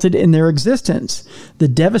resulted in their existence, the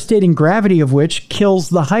devastating gravity of which kills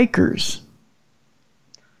the hikers.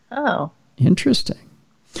 Oh. Interesting.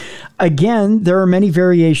 Again, there are many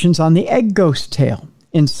variations on the egg ghost tale.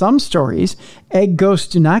 In some stories, egg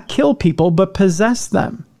ghosts do not kill people but possess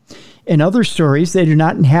them. In other stories, they do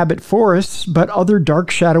not inhabit forests but other dark,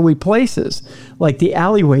 shadowy places, like the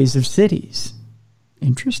alleyways of cities.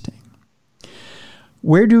 Interesting.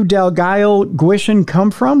 Where do Dalgail Gwishin come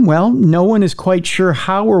from? Well, no one is quite sure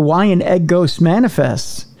how or why an egg ghost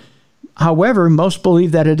manifests. However, most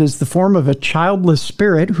believe that it is the form of a childless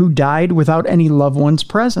spirit who died without any loved ones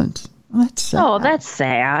present. Well, that's sad. Oh, that's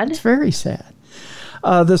sad. It's very sad.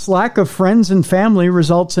 This lack of friends and family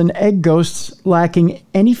results in egg ghosts lacking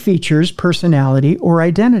any features, personality, or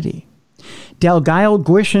identity. Dalgail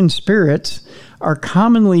Gwishin spirits are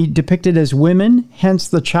commonly depicted as women, hence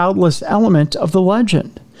the childless element of the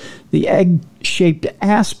legend. The egg-shaped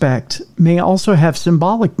aspect may also have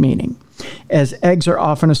symbolic meaning, as eggs are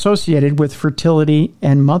often associated with fertility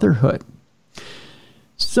and motherhood.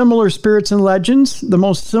 Similar spirits and legends. The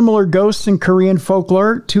most similar ghosts in Korean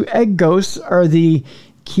folklore to egg ghosts are the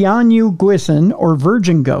Kyeonyu Gwisin, or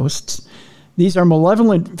virgin ghosts. These are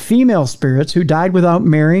malevolent female spirits who died without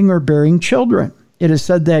marrying or bearing children. It is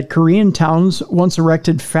said that Korean towns once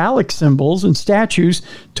erected phallic symbols and statues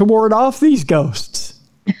to ward off these ghosts.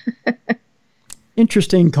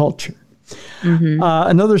 Interesting culture. Mm-hmm.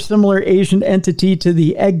 Another similar Asian entity to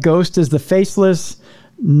the egg ghost is the faceless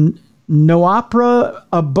Noapra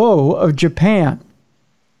Abo of Japan.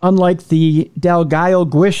 Unlike the Dalgail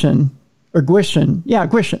Gwishin,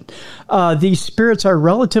 these spirits are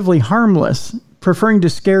relatively harmless, preferring to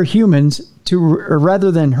scare humans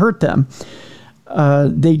rather than hurt them.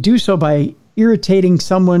 They do so by imitating,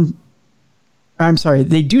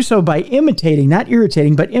 not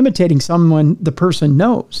irritating, but imitating someone the person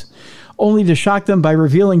knows, only to shock them by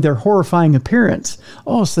revealing their horrifying appearance.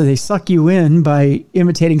 Oh, so they suck you in by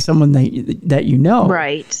imitating someone that you know.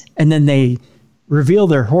 Right. And then they reveal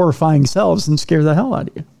their horrifying selves and scare the hell out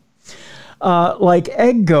of you. Like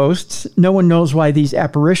egg ghosts, no one knows why these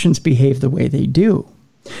apparitions behave the way they do.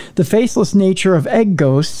 The faceless nature of egg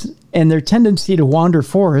ghosts and their tendency to wander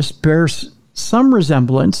forests bears some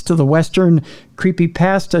resemblance to the Western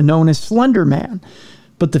creepypasta known as Slender Man,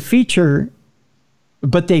 but they feature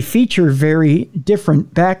very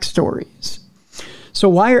different backstories. So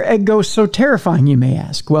why are egg ghosts so terrifying, you may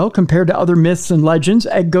ask? Well, compared to other myths and legends,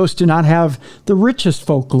 egg ghosts do not have the richest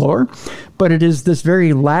folklore, but it is this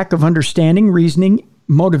very lack of understanding, reasoning,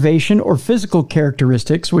 motivation, or physical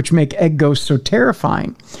characteristics which make egg ghosts so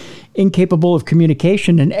terrifying. Incapable of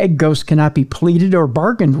communication, an egg ghost cannot be pleaded or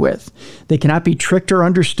bargained with. They cannot be tricked or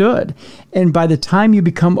understood. And by the time you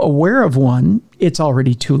become aware of one, it's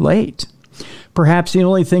already too late. Perhaps the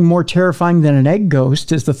only thing more terrifying than an egg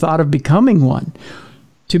ghost is the thought of becoming one.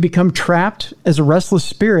 To become trapped as a restless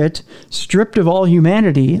spirit, stripped of all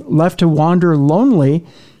humanity, left to wander lonely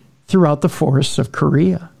throughout the forests of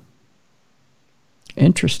Korea.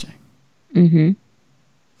 Interesting. Mm-hmm.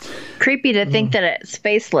 Creepy to think that it's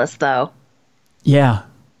faceless, though. Yeah.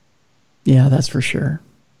 Yeah, that's for sure.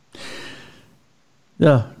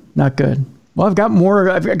 Ugh, not good. Well, I've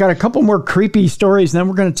got a couple more creepy stories, and then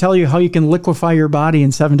we're going to tell you how you can liquefy your body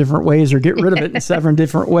in 7 different ways or get rid of it in 7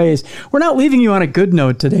 different ways. We're not leaving you on a good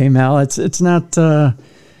note today, Mal. It's not,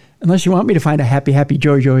 unless you want me to find a happy,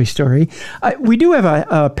 joy story. We do have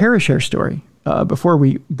a Parashare story before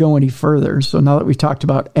we go any further. So now that we've talked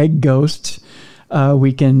about egg ghosts,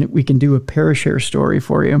 we can do a Parashare story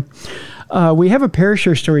for you. We have a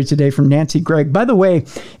Parashare story today from Nancy Gregg. By the way,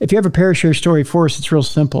 if you have a Parashare story for us, it's real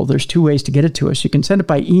simple. There's 2 ways to get it to us. You can send it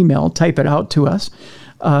by email, type it out to us,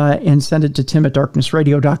 and send it to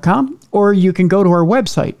tim@darknessradio.com, or you can go to our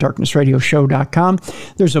website, darknessradioshow.com.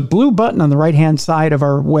 There's a blue button on the right-hand side of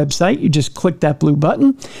our website. You just click that blue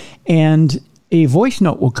button, and a voice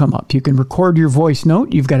note will come up. You can record your voice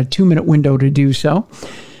note. You've got a 2-minute window to do so.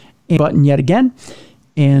 Button yet again,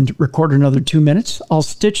 and record another 2 minutes. I'll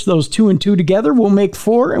stitch those 2 and 2 together. We'll make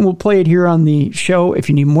 4, and we'll play it here on the show. If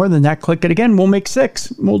you need more than that, click it again. We'll make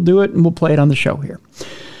 6. We'll do it, and we'll play it on the show here.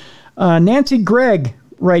 Nancy Gregg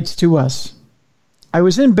writes to us, I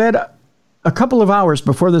was in bed a couple of hours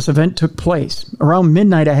before this event took place. Around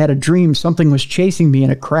midnight, I had a dream something was chasing me in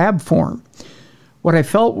a crab form. What I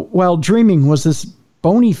felt while dreaming was this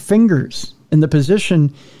bony fingers in the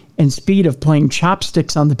position and speed of playing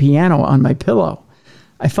chopsticks on the piano on my pillow.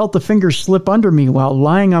 I felt the fingers slip under me while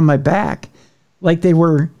lying on my back, like they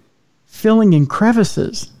were filling in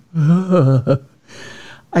crevices.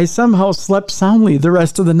 I somehow slept soundly the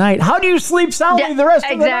rest of the night. How do you sleep soundly the rest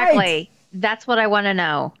of the night? Exactly. That's what I want to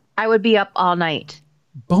know. I would be up all night.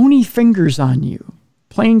 Bony fingers on you,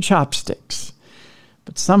 playing chopsticks.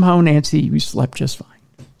 But somehow, Nancy, you slept just fine.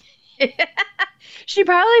 She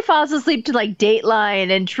probably falls asleep to like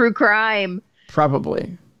Dateline and true crime.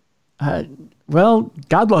 Probably. Well,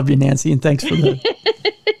 God love you, Nancy, and thanks for the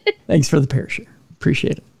Parashare.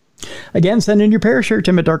 Appreciate it. Again, send in your Parashare,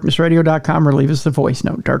 Tim at darknessradio.com, or leave us a voice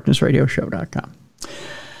note, darknessradioshow.com.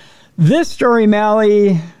 This story,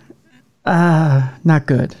 Mallie, not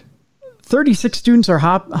good. 36 students are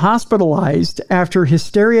hospitalized after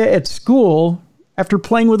hysteria at school after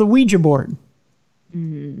playing with a Ouija board.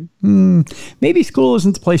 Maybe school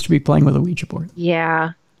isn't the place to be playing with a Ouija board.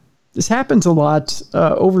 Yeah. This happens a lot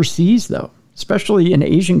overseas, though, especially in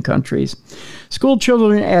Asian countries. School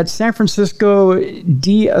children at San Francisco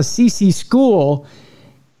d'Assisi School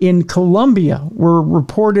in Colombia were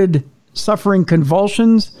reported suffering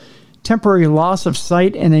convulsions, temporary loss of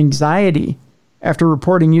sight, and anxiety after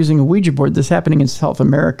reporting using a Ouija board. This happening in South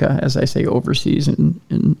America, as I say, overseas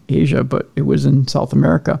in Asia, but it was in South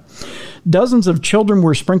America. Dozens of children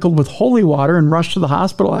were sprinkled with holy water and rushed to the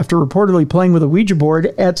hospital after reportedly playing with a Ouija board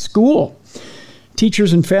at school.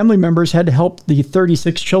 Teachers and family members had to help the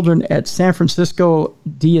 36 children at San Francisco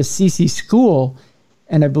d'Assisi School,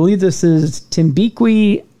 and I believe this is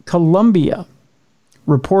Timbiqui, Colombia.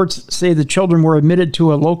 Reports say the children were admitted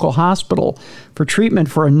to a local hospital for treatment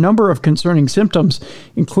for a number of concerning symptoms,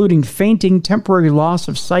 including fainting, temporary loss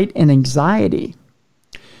of sight, and anxiety.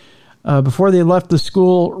 Before they left the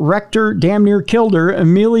school, rector damn near killed her,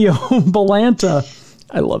 Emilio Balanta.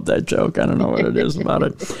 I love that joke. I don't know what it is about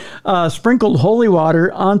it. Sprinkled holy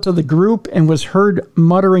water onto the group and was heard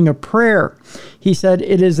muttering a prayer. He said,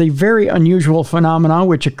 "It is a very unusual phenomenon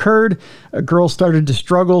which occurred. A girl started to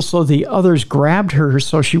struggle, so the others grabbed her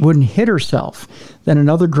so she wouldn't hit herself. Then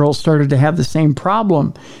another girl started to have the same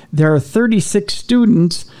problem. There are 36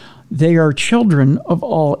 students. They are children of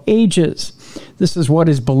all ages. This is what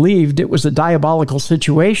is believed. It was a diabolical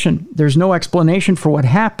situation. There's no explanation for what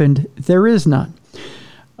happened. There is none.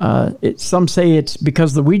 Some say it's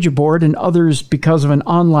because of the Ouija board, and others because of an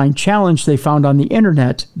online challenge they found on the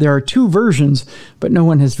internet. There are two versions, but no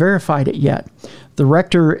one has verified it yet." The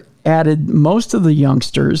rector added most of the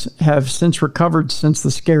youngsters have since recovered since the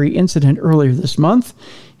scary incident earlier this month.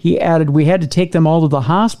 He added, "We had to take them all to the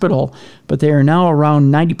hospital, but they are now around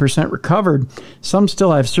 90% recovered. Some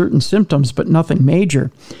still have certain symptoms, but nothing major.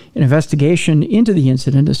 An investigation into the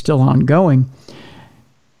incident is still ongoing."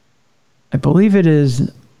 I believe it is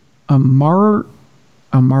Amarildo,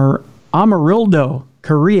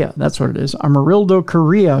 Korea. That's what it is. Amarildo,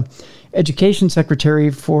 Korea. Education Secretary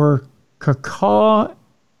for Kakao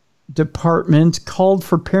Department called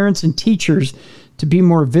for parents and teachers to be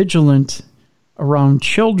more vigilant around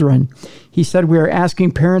children. He said, "We are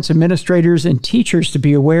asking parents, administrators, and teachers to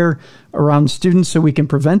be aware around students so we can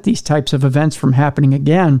prevent these types of events from happening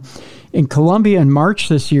again." In Colombia in March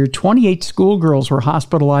this year, 28 schoolgirls were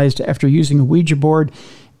hospitalized after using a Ouija board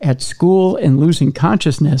at school and losing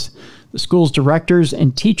consciousness. The school's directors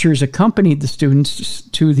and teachers accompanied the students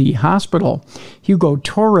to the hospital. Hugo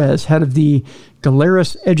Torres, head of the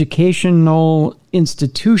Galeras Educational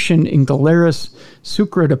Institution in Galeras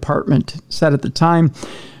Sucre Department, said at the time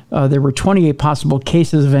there were 28 possible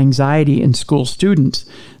cases of anxiety in school students.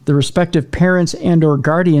 The respective parents and or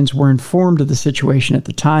guardians were informed of the situation at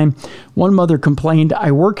the time. One mother complained,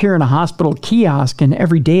 "I work here in a hospital kiosk, and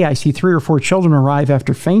every day I see 3 or 4 children arrive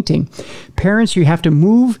after fainting. Parents, you have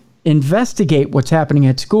to investigate what's happening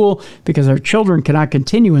at school because our children cannot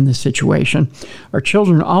continue in this situation. Our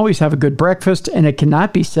children always have a good breakfast, and it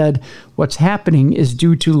cannot be said what's happening is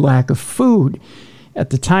due to lack of food." At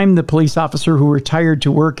the time, the police officer who retired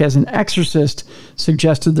to work as an exorcist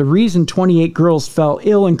suggested the reason 28 girls fell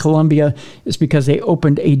ill in Colombia is because they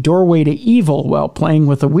opened a doorway to evil while playing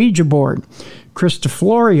with a Ouija board. Chris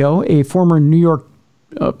DeFlorio, a former New York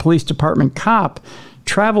Police Department cop,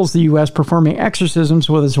 travels the U.S. performing exorcisms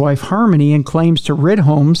with his wife Harmony and claims to rid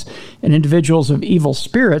homes and individuals of evil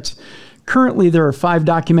spirits. Currently, there are 5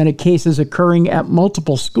 documented cases occurring at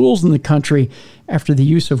multiple schools in the country after the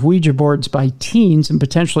use of Ouija boards by teens, and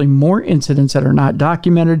potentially more incidents that are not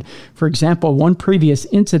documented. For example, one previous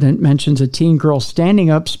incident mentions a teen girl standing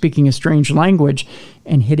up, speaking a strange language,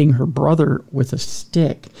 and hitting her brother with a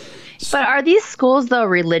stick. But are these schools, though,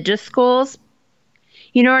 religious schools?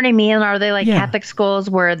 You know what I mean? Are they like Catholic schools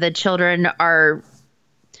where the children are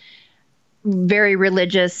very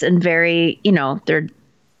religious and very, they're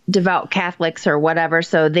devout Catholics or whatever,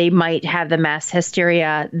 so they might have the mass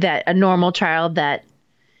hysteria that a normal child that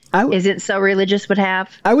isn't so religious would have?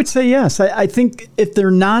 I would say yes. I think if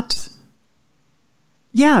they're not,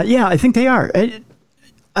 I think they are.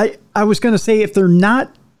 I was going to say if they're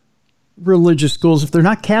not religious schools, if they're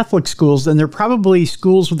not Catholic schools, then they're probably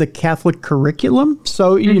schools with a Catholic curriculum.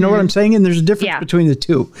 So you know what I'm saying? And there's a difference between the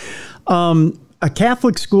two. A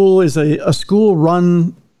Catholic school is a school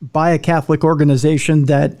run by a Catholic organization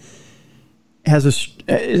that has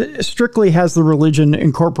strictly has the religion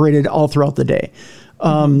incorporated all throughout the day.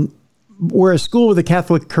 Where a school with a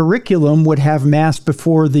Catholic curriculum would have mass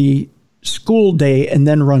before the school day and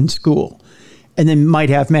then run school, and then might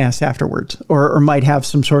have mass afterwards, or might have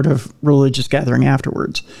some sort of religious gathering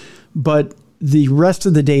afterwards. But the rest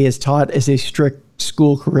of the day is taught as a strict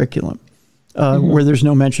school curriculum, where there's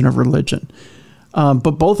no mention of religion.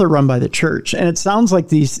 But both are run by the church. And it sounds like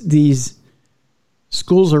these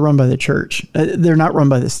schools are run by the church. They're not run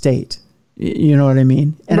by the state. You know what I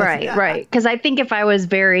mean? And right. Because I think if I was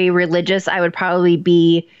very religious, I would probably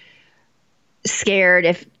be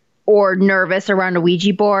scared or nervous around a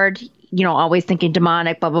Ouija board, always thinking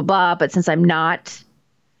demonic, blah, blah, blah. But since I'm not,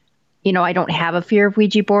 I don't have a fear of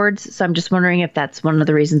Ouija boards. So I'm just wondering if that's one of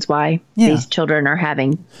the reasons why these children are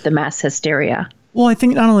having the mass hysteria. Well, I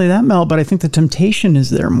think not only that, Mel, but I think the temptation is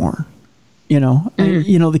there more.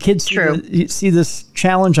 The kids see this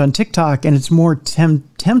challenge on TikTok, and it's more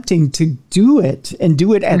tempting to do it and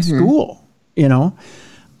do it at school,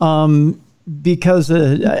 because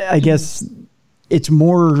I guess it's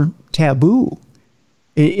more taboo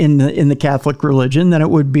in the Catholic religion than it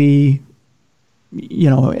would be,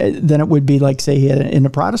 like, say, in a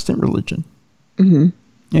Protestant religion.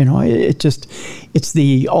 It's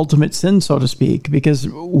the ultimate sin, so to speak, because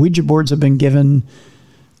Ouija boards have been given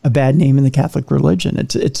a bad name in the Catholic religion.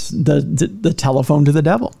 It's the telephone to the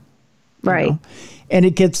devil. Right. And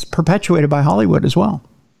it gets perpetuated by Hollywood as well.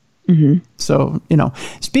 So,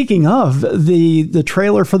 speaking of, the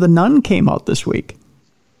trailer for The Nun came out this week.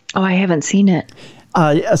 Oh, I haven't seen it.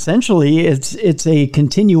 Essentially, it's a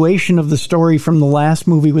continuation of the story from the last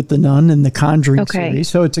movie with the nun and the Conjuring series.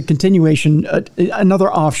 So it's a continuation,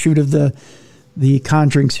 another offshoot of the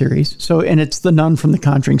Conjuring series. So, and it's the nun from the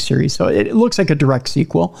Conjuring series. So it looks like a direct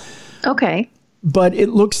sequel. Okay. But it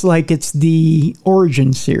looks like it's the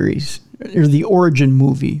origin series or the origin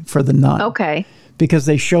movie for the nun. Okay. Because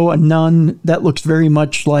they show a nun that looks very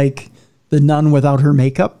much like the nun without her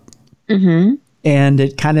makeup. And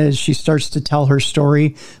it kind of, she starts to tell her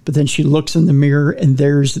story, but then she looks in the mirror and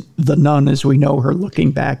there's the nun as we know her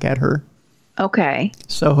looking back at her. Okay.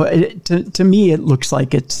 So to me, it looks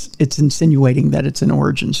like it's insinuating that it's an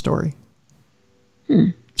origin story.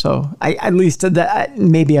 So at least that,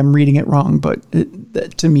 maybe I'm reading it wrong, but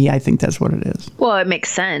to me, I think that's what it is. Well, it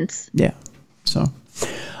makes sense. Yeah. So,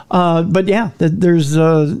 but yeah, there's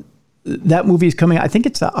that movie is coming. I think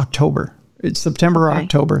it's October. It's September or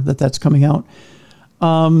October that's coming out.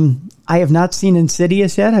 I have not seen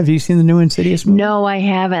Insidious yet. Have you seen the new Insidious movie? No, I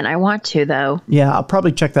haven't. I want to, though. Yeah, I'll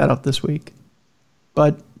probably check that out this week.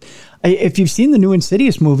 But if you've seen the new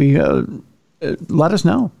Insidious movie, let us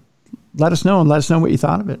know. Let us know, and let us know what you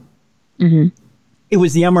thought of it. It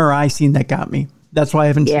was the MRI scene that got me. That's why I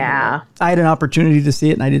haven't seen it yet. I had an opportunity to see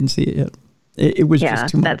it, and I didn't see it yet. It was just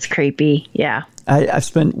too much. That's creepy. Yeah. I've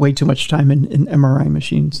spent way too much time in MRI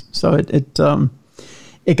machines. So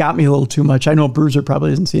it got me a little too much. I know Bruiser probably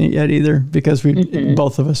hasn't seen it yet either, because we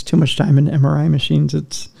both of us too much time in MRI machines.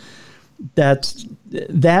 That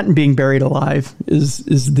and being buried alive is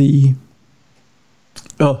the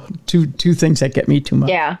two things that get me too much.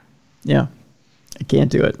 Yeah, I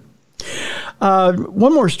can't do it.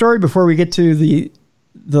 One more story before we get to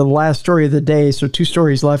the last story of the day. So 2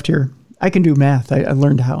 stories left here. I can do math. I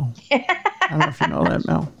learned how. I don't know if you know that,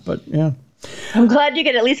 Mel, but yeah. I'm glad you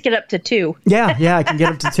could at least get up to 2. Yeah, I can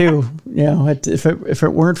get up to 2. If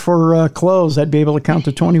it weren't for clothes, I'd be able to count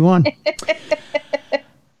to 21.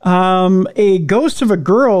 A ghost of a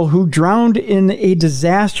girl who drowned in a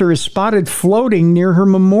disaster is spotted floating near her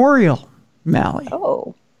memorial, Mallie.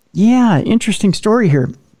 Oh. Yeah, interesting story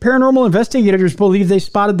here. Paranormal investigators believe they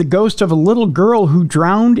spotted the ghost of a little girl who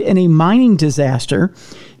drowned in a mining disaster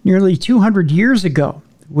nearly 200 years ago,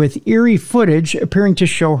 with eerie footage appearing to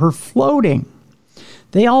show her floating.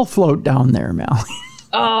 They all float down there, Mallie.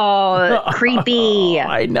 Oh, creepy.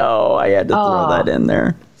 I know. I had to throw that in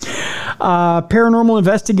there. Paranormal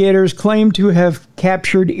investigators claim to have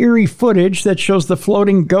captured eerie footage that shows the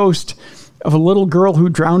floating ghost of a little girl who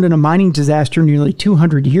drowned in a mining disaster nearly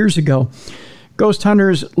 200 years ago. Ghost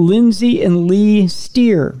hunters Lindsay and Lee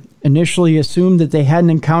Steer initially assumed that they hadn't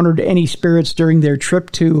encountered any spirits during their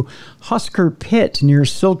trip to Husker Pit near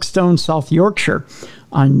Silkstone, South Yorkshire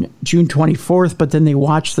on June 24th, but then they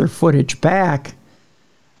watched their footage back.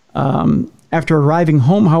 After arriving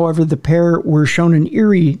home, however, the pair were shown an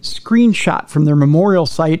eerie screenshot from their memorial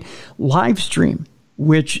site live stream,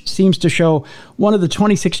 which seems to show one of the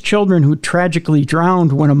 26 children who tragically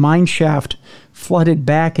drowned when a mine shaft flooded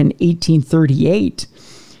back in 1838.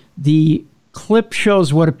 The clip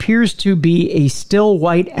shows what appears to be a still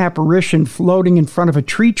white apparition floating in front of a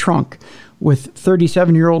tree trunk, with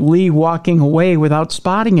 37-year-old Lee walking away without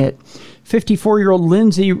spotting it. 54-year-old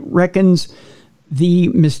Lindsay reckons the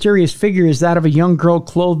mysterious figure is that of a young girl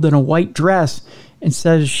clothed in a white dress and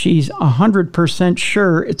says she's 100%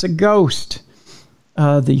 sure it's a ghost.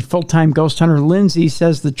 The full-time ghost hunter Lindsay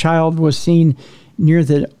says the child was seen near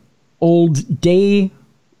the old day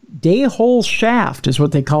hole shaft, is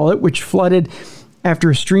what they call it, which flooded after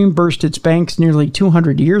a stream burst its banks nearly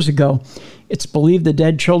 200 years ago. It's believed the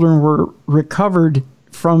dead children were recovered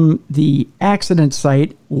from the accident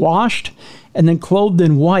site, washed, and then clothed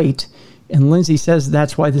in white. And Lindsay says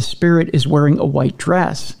that's why the spirit is wearing a white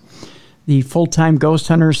dress. The full-time ghost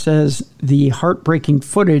hunter says the heartbreaking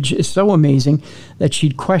footage is so amazing that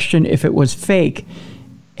she'd question if it was fake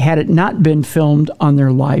had it not been filmed on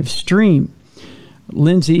their live stream.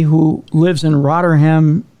 Lindsay, who lives in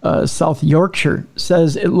Rotherham, South Yorkshire,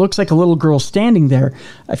 says it looks like a little girl standing there.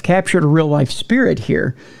 I've captured a real-life spirit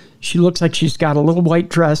here. She looks like she's got a little white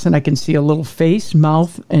dress, and I can see a little face,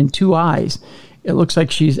 mouth, and 2 eyes. It looks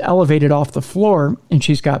like she's elevated off the floor, and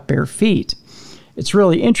she's got bare feet. It's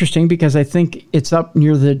really interesting because I think it's up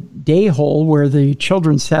near the day hole where the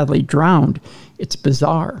children sadly drowned. It's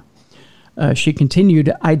bizarre. She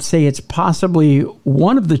continued, I'd say it's possibly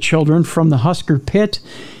one of the children from the Husker Pit.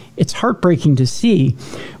 It's heartbreaking to see.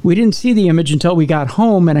 We didn't see the image until we got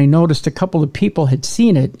home, and I noticed a couple of people had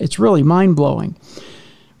seen it. It's really mind-blowing.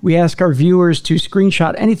 We ask our viewers to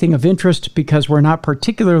screenshot anything of interest because we're not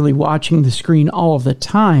particularly watching the screen all of the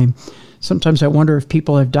time. Sometimes I wonder if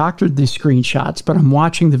people have doctored these screenshots, but I'm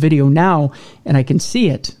watching the video now and I can see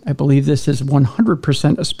it. I believe this is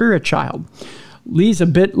 100% a spirit child. Lee's a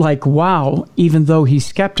bit like, wow, even though he's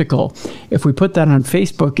skeptical. If we put that on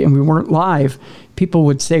Facebook and we weren't live, people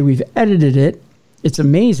would say we've edited it. It's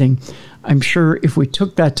amazing. I'm sure if we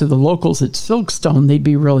took that to the locals at Silkstone, they'd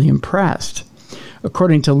be really impressed.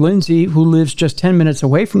 According to Lindsay, who lives just 10 minutes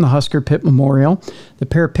away from the Husker Pit Memorial, the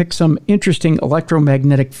pair picked some interesting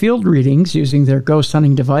electromagnetic field readings using their ghost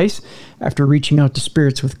hunting device after reaching out to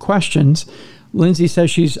spirits with questions. Lindsay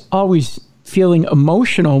says she's always feeling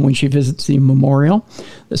emotional when she visits the memorial.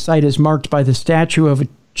 The site is marked by the statue of a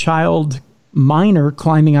child miner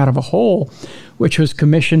climbing out of a hole, which was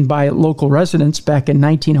commissioned by local residents back in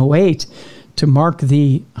 1908. To mark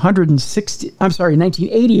the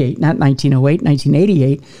 1988, not 1908,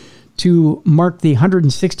 1988, to mark the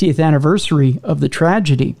 160th anniversary of the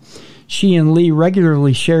tragedy. She and Lee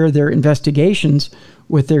regularly share their investigations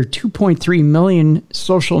with their 2.3 million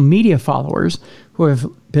social media followers who have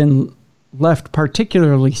been left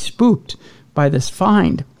particularly spooked by this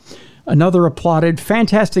find. Another applauded,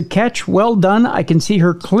 fantastic catch, well done, I can see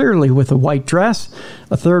her clearly with a white dress.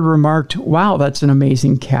 A third remarked, wow, that's an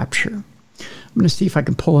amazing capture. I'm going to see if I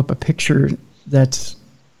can pull up a picture that's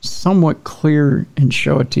somewhat clear and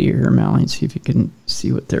show it to you here, Mallie, and see if you can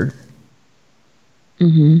see what they're...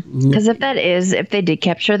 Because if they did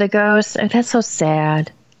capture the ghost, that's so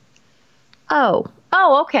sad. Oh,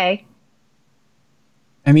 okay.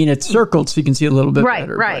 I mean, it's circled so you can see a little bit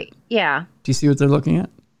better. Right, yeah. Do you see what they're looking at?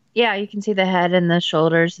 Yeah, you can see the head and the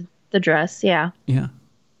shoulders, the dress, yeah. Yeah,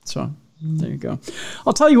 so... There you go.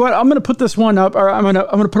 I'll tell you what, I'm going to put this one up, or I'm going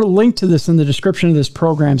to put a link to this in the description of this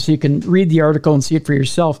program so you can read the article and see it for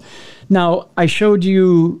yourself. Now, I showed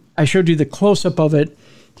you the close-up of it.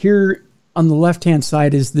 Here on the left-hand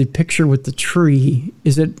side is the picture with the tree.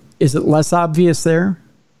 Is it less obvious there?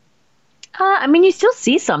 I mean, you still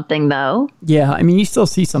see something, though. Yeah, I mean, you still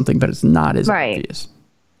see something, but it's not as obvious.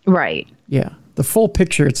 Right. Yeah, the full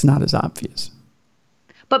picture, it's not as obvious.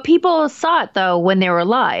 But people saw it, though, when they were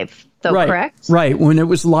live. Though, right, correct? Right. When it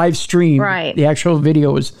was live streamed, right. The actual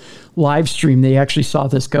video was live streamed. They actually saw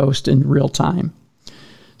this ghost in real time.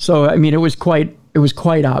 So, I mean, it was quite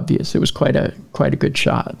obvious. It was quite a good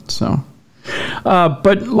shot. So,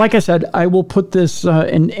 but like I said, I will put this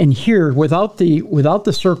in here without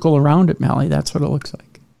the circle around it, Mallie. That's what it looks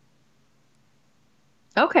like.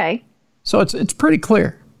 Okay. So it's pretty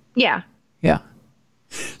clear. Yeah. Yeah.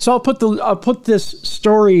 So I'll put this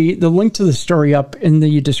story, the link to the story, up in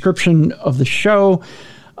the description of the show,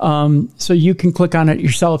 so you can click on it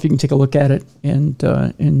yourself. You can take a look at it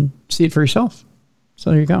and see it for yourself.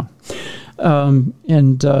 So there you go,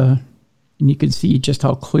 and you can see just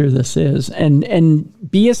how clear this is.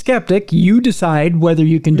 And be a skeptic. You decide whether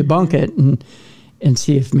you can debunk it and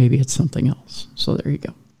see if maybe it's something else. So there you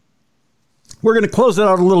go. We're going to close it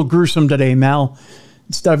out a little gruesome today, Mal,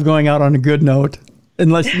 instead of going out on a good note.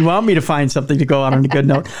 Unless you want me to find something to go out on a good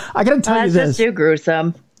note. I got to tell you this. That's just too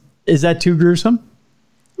gruesome. Is that too gruesome?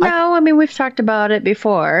 No, I mean, we've talked about it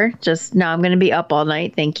before. Just, no, I'm going to be up all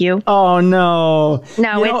night. Thank you. Oh, no.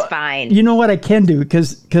 No, it's fine. You know what I can do?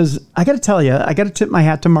 Because I got to tell you, I got to tip my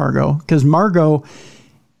hat to Margot. Because Margot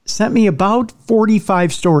sent me about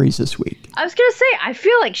 45 stories this week. I was going to say, I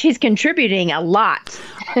feel like she's contributing a lot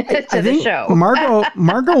to the show.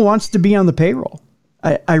 Margot wants to be on the payroll.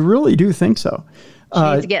 I really do think so. She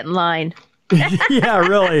needs to get in line. Yeah,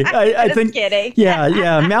 really. I think. Kidding.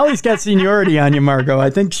 Yeah. Mallie's got seniority on you, Margot. I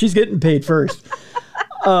think she's getting paid first.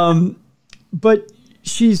 But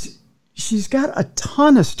she's got a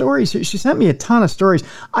ton of stories. She sent me a ton of stories.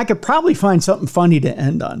 I could probably find something funny to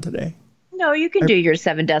end on today. No, you can do your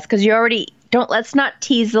 7 deaths because you already don't. Let's not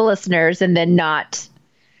tease the listeners and then not.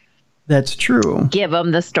 That's true. Give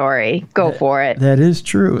them the story. Go for it. That is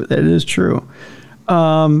true.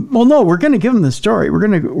 Well, no, we're going to give them the story. We're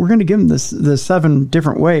going to give them the 7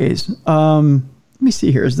 different ways. Let me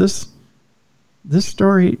see here. Is this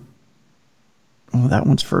story? Oh, that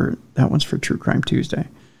one's for True Crime Tuesday.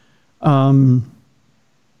 That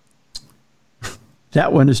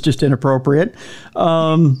one is just inappropriate.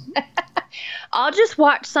 I'll just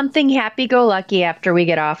watch something happy-go-lucky after we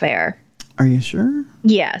get off air. Are you sure?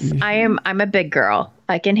 Yes, sure? I'm a big girl.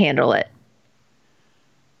 I can handle it.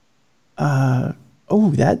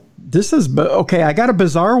 This is okay. I got a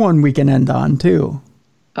bizarre one we can end on too.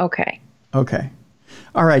 Okay.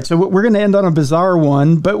 All right. So we're going to end on a bizarre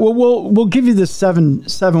one, but we'll give you the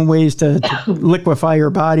seven ways to liquefy your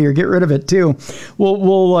body or get rid of it too.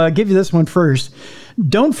 We'll give you this one first.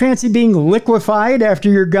 Don't fancy being liquefied after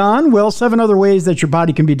you're gone? Well, 7 other ways that your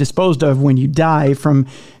body can be disposed of when you die, from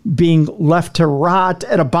being left to rot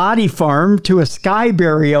at a body farm to a sky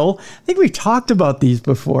burial. I think we've talked about these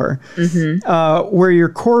before. Mm-hmm. Where your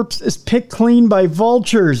corpse is picked clean by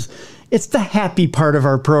vultures. It's the happy part of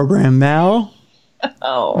our program, Mal.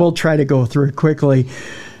 Oh. We'll try to go through it quickly.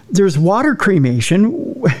 There's water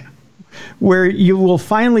cremation, where you will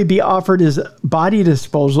finally be offered as body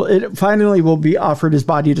disposal. It finally will be offered as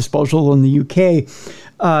body disposal in the UK.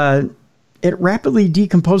 It rapidly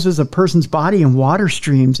decomposes a person's body in water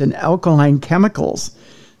streams and alkaline chemicals.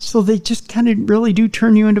 So they just kind of really do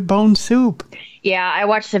turn you into bone soup. Yeah, I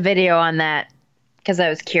watched a video on that because I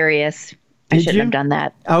was curious. I shouldn't have done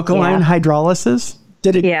that. Alkaline hydrolysis?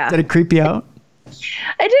 Did it creep you out?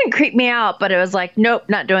 It didn't creep me out, but it was like, nope,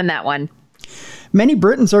 not doing that one. Many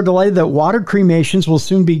Britons are delighted that water cremations will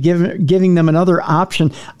soon be giving them another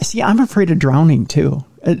option. See, I'm afraid of drowning, too.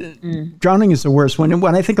 Drowning is the worst. When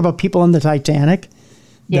I think about people on the Titanic,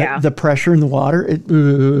 the pressure in the water,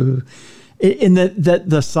 in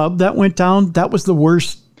the sub that went down, that was the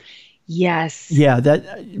worst. Yes. Yeah,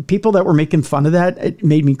 that people that were making fun of that, it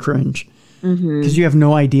made me cringe. Because you have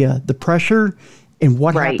no idea. The pressure and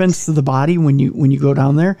what happens to the body when you go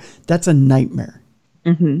down there, that's a nightmare.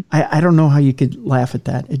 Mm-hmm. I don't know how you could laugh at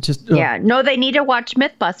that. It just no, they need to watch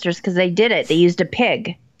Mythbusters because they did it. They used a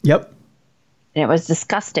pig. Yep, and it was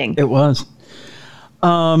disgusting. It was.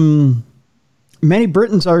 Many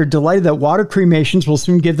Britons are delighted that water cremations will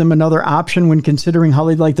soon give them another option when considering how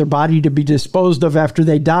they'd like their body to be disposed of after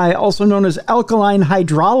they die, also known as alkaline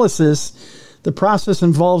hydrolysis. The process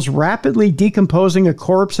involves rapidly decomposing a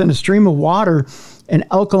corpse in a stream of water and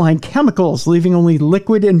alkaline chemicals, leaving only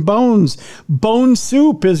liquid and bones. Bone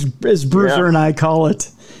soup, as Bruiser and I call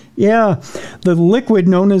it. Yeah. The liquid,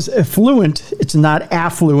 known as effluent, it's not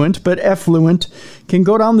affluent, but effluent, can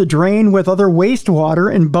go down the drain with other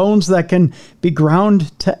wastewater and bones that can be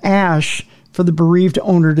ground to ash for the bereaved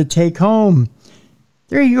owner to take home.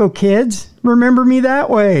 There you go, kids. Remember me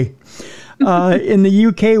that way. In the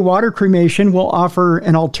UK, water cremation will offer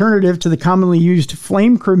an alternative to the commonly used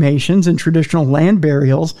flame cremations and traditional land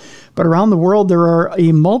burials. But around the world, there are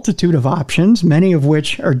a multitude of options, many of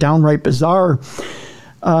which are downright bizarre.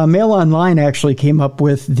 Mail Online actually came up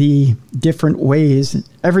with the different ways.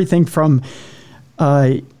 Everything from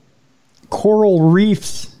coral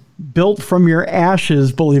reefs built from your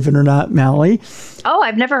ashes, believe it or not, Mallie. Oh,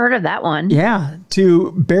 I've never heard of that one. Yeah,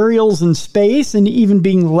 to burials in space and even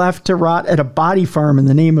being left to rot at a body farm in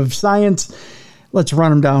the name of science. Let's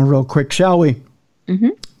run them down real quick, shall we? Mm-hmm.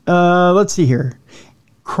 Let's see here.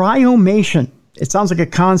 Cryomation. It sounds like a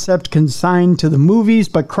concept consigned to the movies,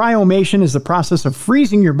 but cryomation is the process of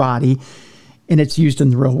freezing your body, and it's used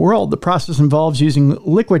in the real world. The process involves using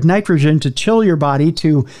liquid nitrogen to chill your body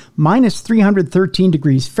to minus 313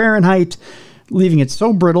 degrees Fahrenheit, leaving it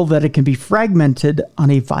so brittle that it can be fragmented on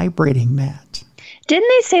a vibrating mat. Didn't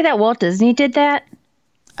they say that Walt Disney did that?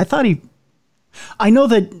 I thought he I know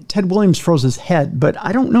that Ted Williams froze his head, but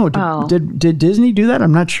I don't know. Did Disney do that?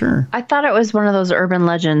 I'm not sure. I thought it was one of those urban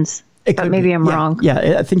legends, but maybe I'm wrong.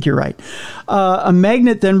 Yeah, I think you're right. A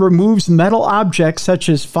magnet then removes metal objects such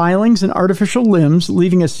as filings and artificial limbs,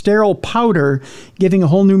 leaving a sterile powder, giving a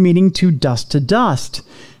whole new meaning to dust.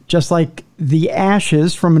 Just like the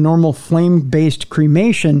ashes from a normal flame-based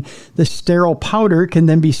cremation, the sterile powder can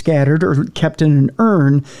then be scattered or kept in an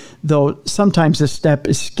urn, though sometimes this step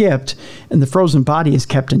is skipped and the frozen body is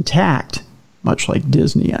kept intact, much like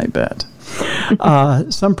Disney, I bet.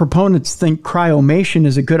 Some proponents think cryomation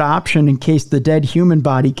is a good option in case the dead human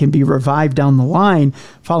body can be revived down the line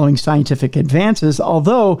following scientific advances,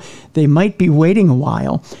 although they might be waiting a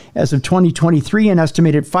while. As of 2023, an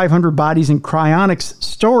estimated 500 bodies in cryonics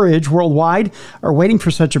storage worldwide are waiting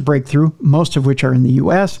for such a breakthrough, most of which are in the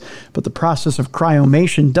U.S., but the process of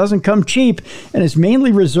cryomation doesn't come cheap and is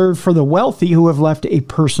mainly reserved for the wealthy who have left a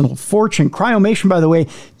personal fortune. Cryomation, by the way,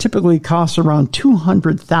 typically costs around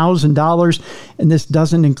 $200,000, and this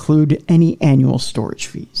doesn't include any annual storage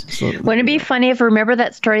fees. So, wouldn't it be funny if, remember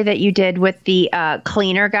that story that you did with the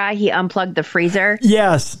cleaner guy? He unplugged the freezer.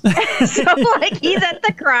 Yes. So like he's at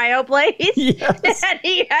the cryo place, yes, and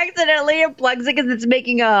he accidentally unplugs it because it's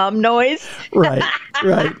making a noise. Right.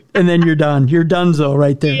 And then you're done. You're donezo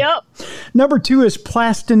right there. Yep. Number 2 is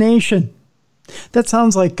plastination. That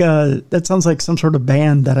sounds like some sort of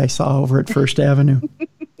band that I saw over at First Avenue.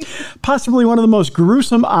 Possibly one of the most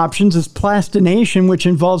gruesome options is plastination, which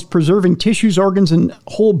involves preserving tissues, organs, and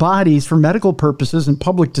whole bodies for medical purposes and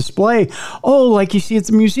public display. Oh, like you see at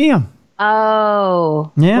the museum.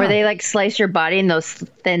 Oh, yeah. Where they like slice your body in those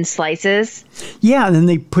thin slices. Yeah, and then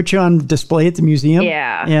they put you on display at the museum.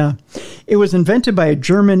 Yeah. It was invented by a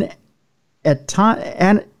German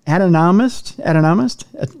anatomist.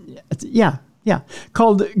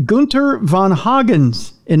 Called Gunther von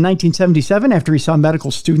Hagens in 1977 after he saw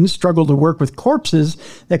medical students struggle to work with corpses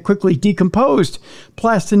that quickly decomposed.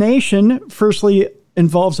 Plastination firstly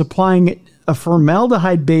involves applying a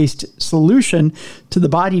formaldehyde-based solution to the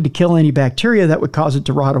body to kill any bacteria that would cause it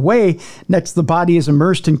to rot away. Next, the body is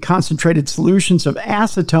immersed in concentrated solutions of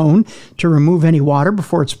acetone to remove any water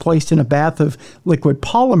before it's placed in a bath of liquid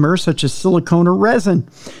polymer such as silicone or resin.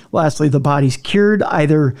 Lastly, the body's cured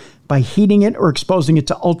either by heating it or exposing it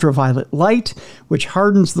to ultraviolet light, which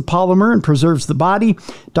hardens the polymer and preserves the body.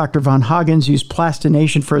 Dr. von Hagens used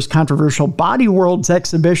plastination for his controversial Body Worlds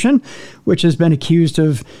exhibition, which has been accused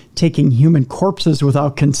of taking human corpses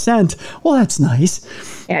without consent. Well, that's nice.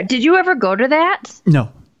 Yeah. Did you ever go to that? No.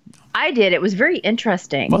 I did. It was very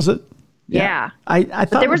interesting. Was it? Yeah. I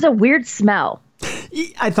thought but there was a weird smell.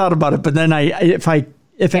 I thought about it, but then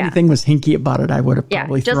if anything was hinky about it, I would have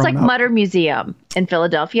probably thrown up. Just like Mutter Museum in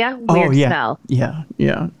Philadelphia. Weird smell. Yeah.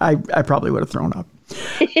 I probably would have thrown up.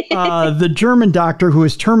 The German doctor who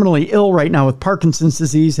is terminally ill right now with Parkinson's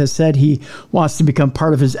disease has said he wants to become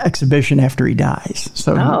part of his exhibition after he dies.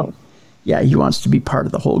 So, he wants to be part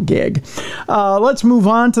of the whole gig. Let's move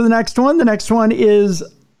on to the next one. The next one is,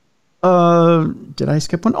 did I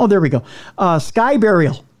skip one? Oh, there we go. Sky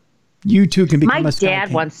burial. You too can become a sky My dad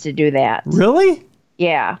king. wants to do that. Really?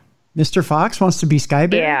 Yeah. Mr. Fox wants to be sky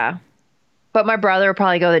burial? Yeah. But my brother will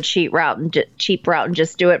probably go the cheap route and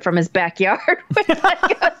just do it from his backyard with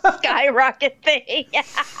like a skyrocket thing.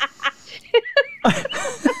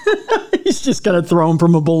 He's just going to throw him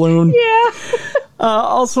from a balloon. Yeah.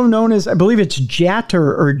 Also known as, I believe it's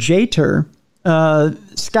Jatter or Jater.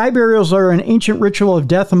 Sky burials are an ancient ritual of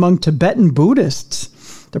death among Tibetan Buddhists.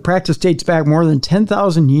 The practice dates back more than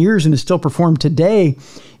 10,000 years and is still performed today.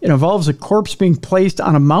 It involves a corpse being placed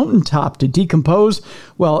on a mountaintop to decompose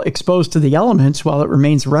while exposed to the elements while it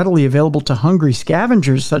remains readily available to hungry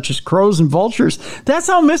scavengers such as crows and vultures. That's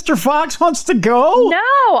how Mr. Fox wants to go?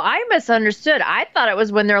 No, I misunderstood. I thought it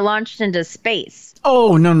was when they're launched into space.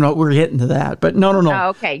 Oh, no, we're getting to that. But no. Oh,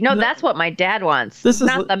 okay. No, that's what my dad wants. This is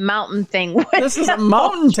not the mountain thing. This is a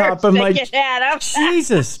mountaintop. I'm like,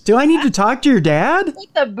 Jesus, do I need to talk to your dad?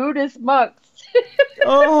 Like the Buddhist monks.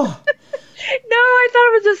 Oh. No, I thought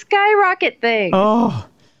it was a skyrocket thing. Oh.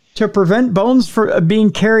 To prevent bones from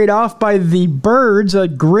being carried off by the birds, a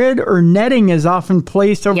grid or netting is often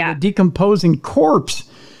placed over the decomposing corpse.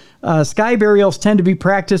 Sky burials tend to be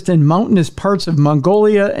practiced in mountainous parts of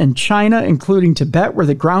Mongolia and China, including Tibet, where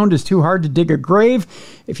the ground is too hard to dig a grave.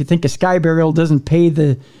 If you think a sky burial doesn't pay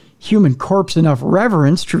the human corpse enough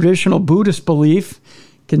reverence, traditional Buddhist belief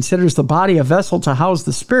considers the body a vessel to house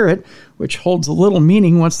the spirit, which holds a little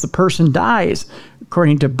meaning once the person dies.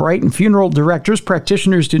 According to Brighton funeral directors,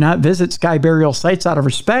 practitioners do not visit sky burial sites out of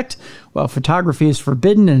respect, while photography is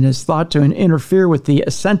forbidden and is thought to interfere with the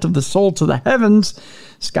ascent of the soul to the heavens.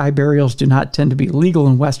 Sky burials do not tend to be legal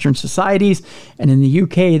in Western societies, and in the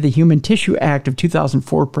UK, the Human Tissue Act of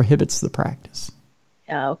 2004 prohibits the practice.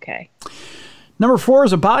 Oh, okay. Number 4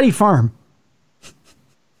 is a body farm.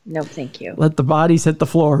 No, thank you. Let the bodies hit the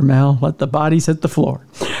floor, Mel. Let the bodies hit the floor.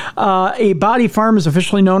 A body farm is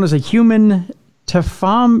officially known as a human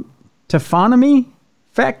taphonomy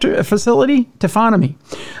facility. Taphonomy.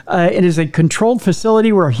 It is a controlled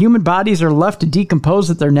facility where human bodies are left to decompose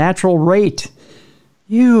at their natural rate.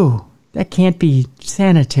 Ew, that can't be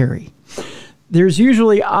sanitary. They're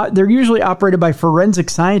usually operated by forensic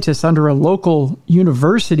scientists under a local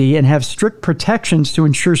university and have strict protections to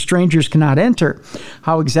ensure strangers cannot enter.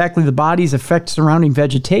 How exactly the bodies affect surrounding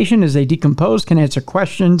vegetation as they decompose can answer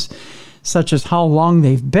questions such as how long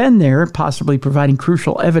they've been there, possibly providing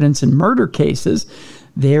crucial evidence in murder cases.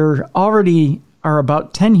 There already are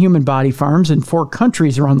about 10 human body farms in 4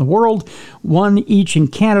 countries around the world, 1 each in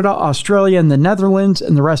Canada, Australia, and the Netherlands,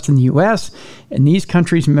 and the rest in the U.S. In these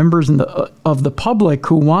countries, members of the public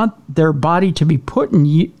who want their body to be put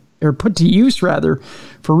to use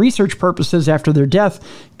for research purposes after their death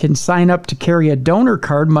can sign up to carry a donor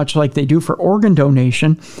card, much like they do for organ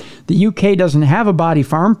donation. The UK doesn't have a body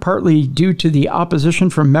farm, partly due to the opposition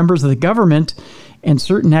from members of the government and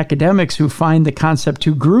certain academics who find the concept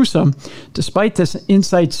too gruesome. Despite this,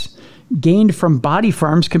 insights gained from body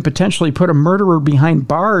farms can potentially put a murderer behind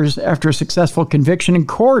bars after a successful conviction in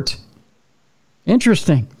court.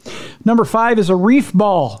 Interesting. Number 5 is a reef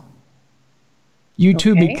ball. You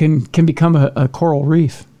too can become a coral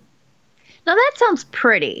reef. Now that sounds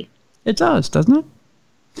pretty. It does, doesn't it?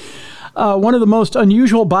 One of the most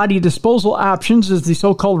unusual body disposal options is the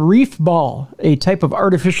so-called reef ball, a type of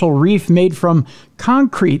artificial reef made from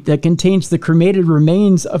concrete that contains the cremated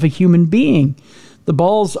remains of a human being. The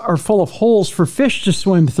balls are full of holes for fish to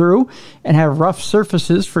swim through and have rough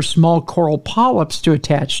surfaces for small coral polyps to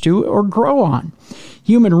attach to or grow on.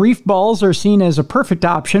 Human reef balls are seen as a perfect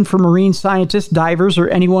option for marine scientists, divers, or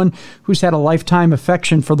anyone who's had a lifetime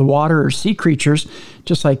affection for the water or sea creatures,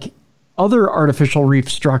 just like other artificial reef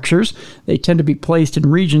structures. They tend to be placed in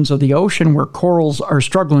regions of the ocean where corals are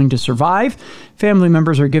struggling to survive. Family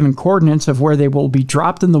members are given coordinates of where they will be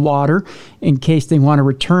dropped in the water in case they want to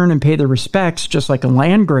return and pay their respects, just like a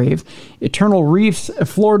land grave. Eternal Reefs, a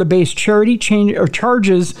Florida-based charity,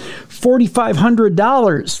 charges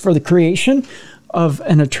 $4,500 for the creation of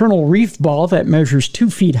an eternal reef ball that measures 2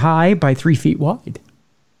 feet high by 3 feet wide.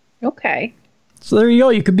 Okay. So there you go.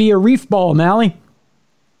 You could be a reef ball, Mallie.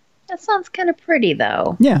 That sounds kind of pretty,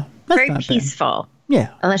 though. Yeah. Very peaceful. Bad.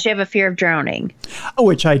 Yeah. Unless you have a fear of drowning. Oh,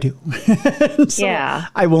 which I do. So yeah.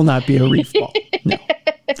 I will not be a reef ball. No.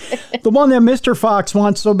 The one that Mr. Fox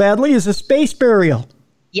wants so badly is a space burial.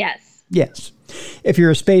 Yes. Yes. If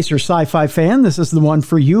you're a space or sci-fi fan, this is the one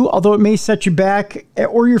for you, although it may set you back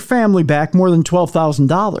or your family back more than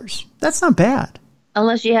 $12,000. That's not bad.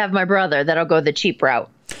 Unless you have my brother, that'll go the cheap route.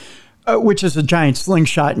 Which is a giant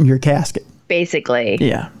slingshot in your casket. Basically.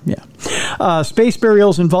 Yeah. Space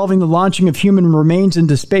burials involving the launching of human remains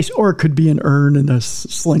into space, or it could be an urn and a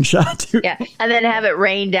slingshot too. Yeah, and then have it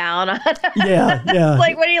rain down on us. Yeah.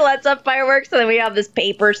 Like when he lets up fireworks and then we have this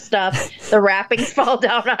paper stuff, the wrappings fall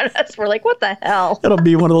down on us. We're like, what the hell? It'll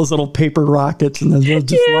be one of those little paper rockets and then they'll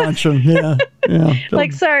just launch them. Yeah.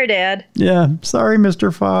 Like, sorry, Dad. Yeah, sorry,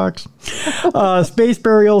 Mr. Fox. Space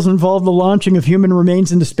burials involve the launching of human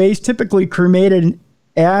remains into space, typically cremated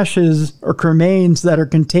ashes or cremains that are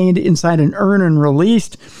contained inside an urn and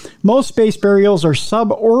released. Most space burials are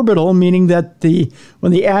suborbital, meaning that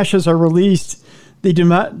when the ashes are released, they do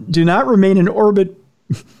not remain in orbit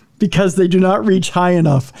because they do not reach high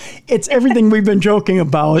enough. It's everything we've been joking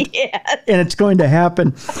about, yes. And it's going to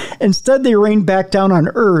happen. Instead, they rain back down on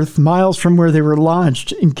Earth, miles from where they were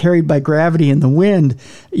launched and carried by gravity and the wind.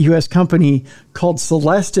 A U.S. company called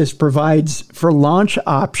Celestis provides for launch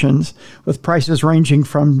options with prices ranging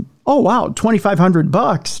from,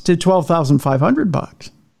 $2,500 to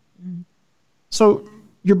 $12,500. Mm. So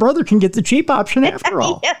your brother can get the cheap option after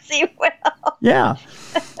all. Yes, he will. Yeah.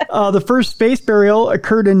 The first space burial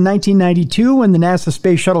occurred in 1992 when the NASA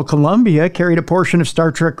Space Shuttle Columbia carried a portion of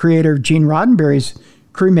Star Trek creator Gene Roddenberry's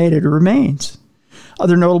cremated remains.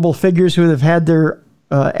 Other notable figures who have had their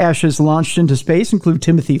ashes launched into space include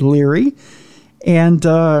Timothy Leary and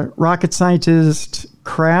rocket scientist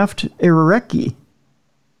Kraft Irecki.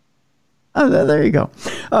 Oh, there you go.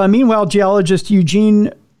 Meanwhile, geologist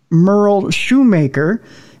Eugene Merle Shoemaker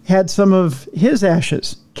had some of his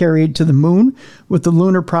ashes carried to the moon with the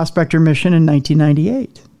Lunar Prospector mission in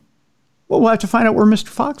 1998. Well, we'll have to find out where Mr.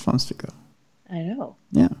 Fox wants to go. I know.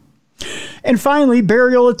 Yeah. And finally,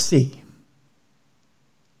 burial at sea.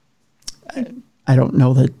 I don't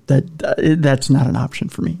know that's not an option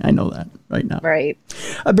for me. I know that right now. Right.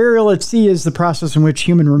 A burial at sea is the process in which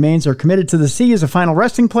human remains are committed to the sea as a final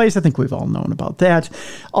resting place. I think we've all known about that.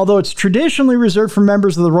 Although it's traditionally reserved for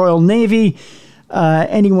members of the Royal Navy,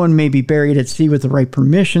 anyone may be buried at sea with the right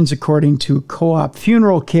permissions. According to Co-op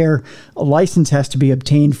Funeral Care, a license has to be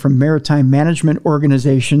obtained from Maritime Management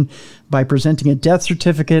Organization by presenting a death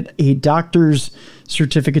certificate, a doctor's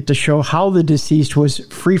certificate to show how the deceased was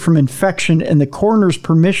free from infection, and the coroner's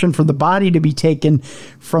permission for the body to be taken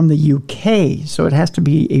from the UK. So it has to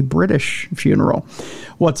be a British funeral.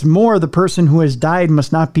 What's more, the person who has died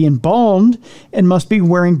must not be embalmed and must be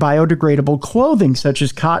wearing biodegradable clothing, such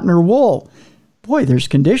as cotton or wool. Boy, there's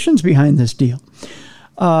conditions behind this deal.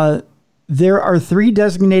 There are 3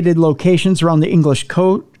 designated locations around the English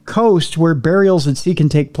coast where burials at sea can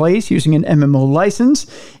take place using an MMO license: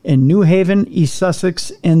 in New Haven, East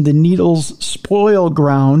Sussex, and the Needles Spoil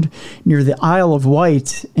Ground near the Isle of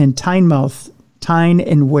Wight, and Tynemouth, Tyne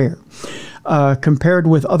and Wear. Compared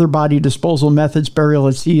with other body disposal methods, burial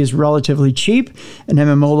at sea is relatively cheap. An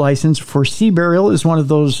MMO license for sea burial is one of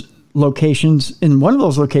those locations. In one of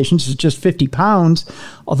those locations is just £50,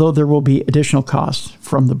 although there will be additional costs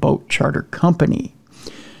from the boat charter company.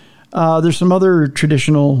 There's some other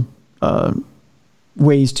traditional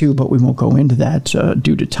ways too, but we won't go into that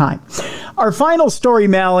due to time. Our final story,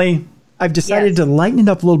 Mallie, I've decided to lighten it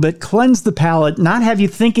up a little bit, cleanse the palate, not have you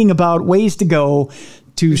thinking about ways to go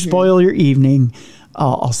to spoil your evening.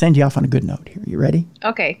 I'll send you off on a good note here. You ready?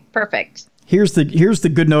 Okay, perfect. Here's the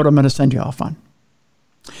good note I'm going to send you off on.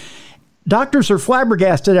 Doctors are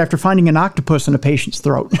flabbergasted after finding an octopus in a patient's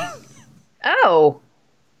throat. Oh.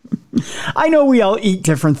 I know we all eat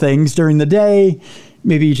different things during the day.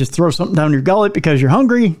 Maybe you just throw something down your gullet because you're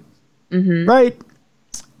hungry. Right?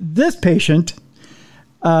 This patient,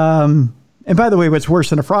 and by the way, what's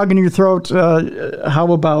worse than a frog in your throat?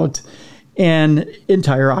 How about an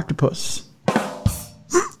entire octopus?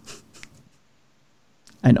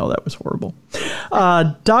 I know that was horrible.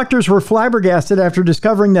 Doctors were flabbergasted after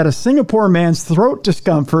discovering that a Singapore man's throat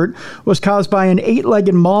discomfort was caused by an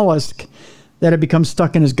 8-legged mollusk that had become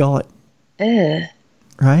stuck in his gullet. Ugh.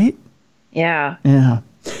 Right? Yeah. Yeah.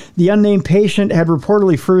 The unnamed patient had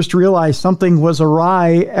reportedly first realized something was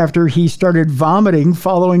awry after he started vomiting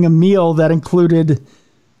following a meal that included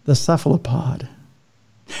the cephalopod.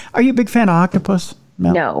 Are you a big fan of octopus?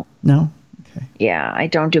 No. No? Okay. Yeah, I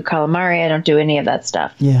don't do calamari. I don't do any of that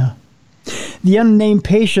stuff. Yeah. The unnamed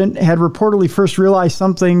patient had reportedly first realized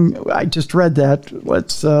something. I just read that.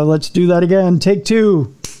 Let's do that again. Take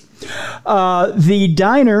 2. The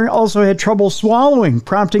diner also had trouble swallowing,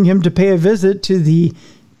 prompting him to pay a visit to the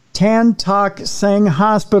Tan Tock Seng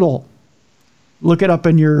Hospital. Look it up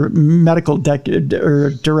in your medical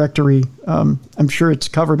directory. I'm sure it's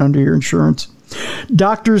covered under your insurance.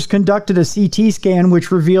 Doctors conducted a CT scan, which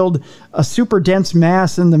revealed a super dense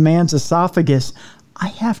mass in the man's esophagus. I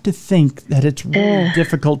have to think that it's really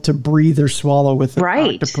difficult to breathe or swallow with an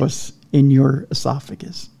octopus in your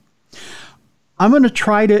esophagus. I'm going to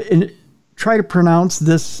try to pronounce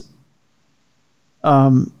this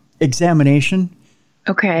examination.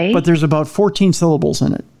 Okay. But there's about 14 syllables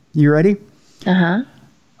in it. You ready? Uh-huh.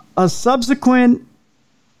 A subsequent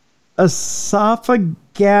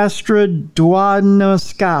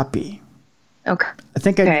esophagastroduodenoscopy. Okay. I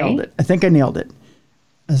think I nailed it.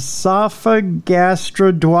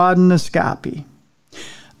 Esophagastroduodenoscopy.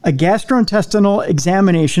 A gastrointestinal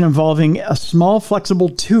examination involving a small flexible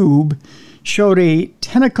tube showed a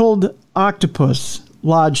tentacled octopus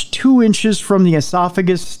lodged 2 inches from the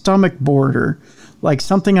esophagus stomach border, like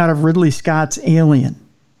something out of Ridley Scott's Alien.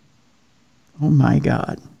 Oh my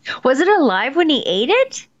God. Was it alive when he ate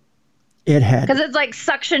it? It had. Because it's like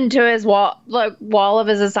suctioned to his wall of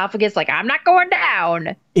his esophagus, like, I'm not going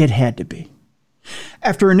down. It had to be.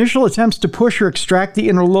 After initial attempts to push or extract the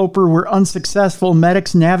interloper were unsuccessful,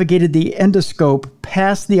 medics navigated the endoscope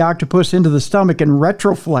past the octopus into the stomach and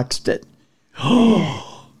retroflexed it.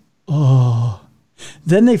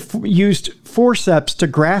 Then they used forceps to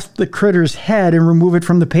grasp the critter's head and remove it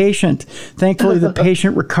from the patient. Thankfully, the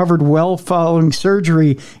patient recovered well following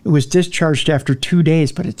surgery. It was discharged after 2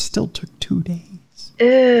 days, but it still took 2 days.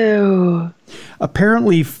 Ew.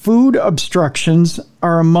 Apparently, food obstructions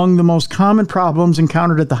are among the most common problems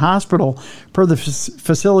encountered at the hospital, per the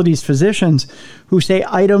facility's physicians, who say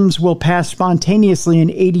items will pass spontaneously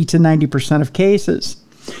in 80 to 90% of cases.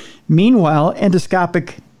 Meanwhile,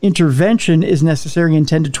 endoscopic intervention is necessary in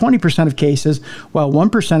 10 to 20% of cases, while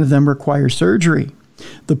 1% of them require surgery.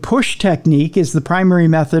 The push technique is the primary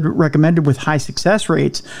method recommended with high success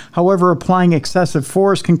rates. However, applying excessive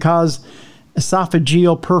force can cause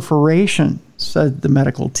esophageal perforation, said the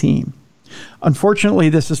medical team. Unfortunately,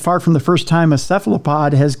 this is far from the first time a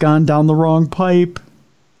cephalopod has gone down the wrong pipe.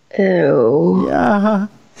 Ew. Yeah.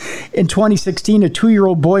 In 2016, a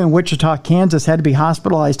 2-year-old boy in Wichita, Kansas had to be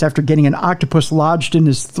hospitalized after getting an octopus lodged in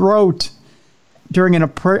his throat during an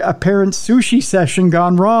apparent sushi session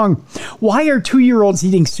gone wrong. Why are 2-year-olds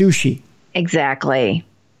eating sushi? Exactly.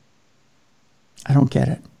 I don't get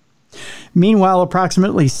it. Meanwhile,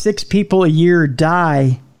 approximately 6 people a year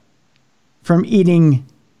die from eating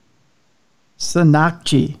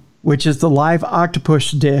sanakji, which is the live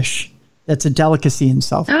octopus dish that's a delicacy in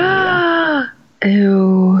South Korea.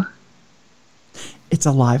 Ew. It's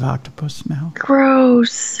a live octopus, Mel.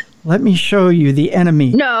 Gross. Let me show you the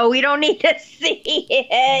enemy. No, we don't need to see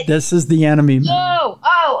it. This is the enemy, Mel.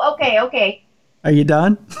 Oh, okay. Are you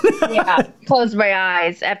done? Yeah. Close my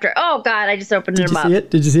eyes after. Oh, God, I just opened them up.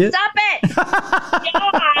 Did you see it? Stop it.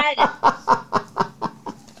 God.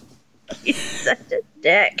 He's such a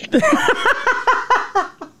dick.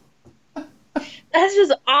 That's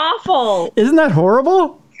just awful. Isn't that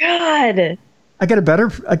horrible? God. I got a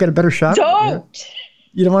better shot. Don't.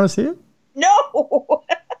 You don't want to see it? No.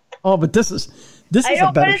 Oh, but this is I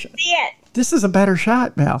don't want to see it. This is a better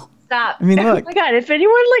shot, Mel. Stop. I mean, look. Oh my God, if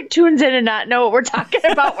anyone tunes in and not know what we're talking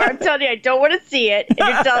about, where I'm telling you I don't want to see it, and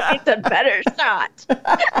you're telling me it's a better shot.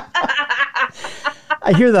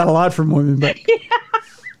 I hear that a lot from women, but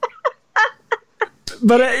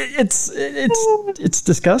but it's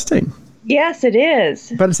disgusting. Yes, it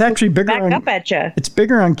is. But it's actually bigger. Back up at you. It's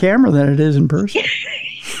bigger on camera than it is in person.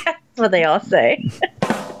 That's what they all say.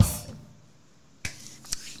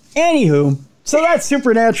 Anywho, so that's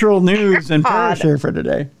supernatural news and Parashare for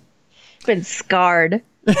today. Been scarred.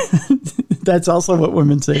 That's also what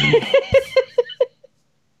women say to me.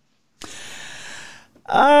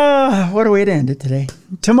 What a way to end it today.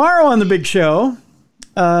 Tomorrow on the big show,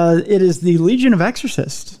 it is the Legion of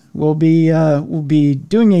Exorcists. We'll be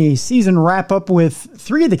doing a season wrap up with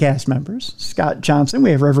 3 of the cast members. Scott Johnson,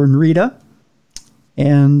 we have Reverend Rita,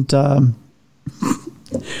 and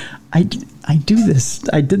I did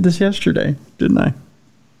this yesterday, didn't I?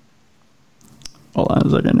 Hold on a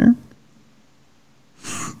second here.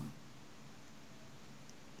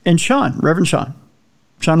 And Reverend Sean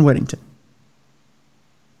Whittington.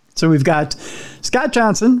 So we've got Scott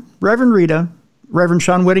Johnson, Reverend Rita, Reverend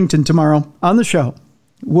Sean Whittington tomorrow on the show.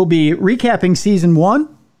 We'll be recapping season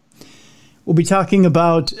 1. We'll be talking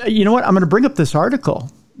about, you know what? I'm going to bring up this article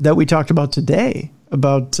that we talked about today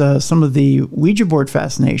about some of the Ouija board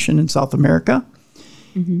fascination in South America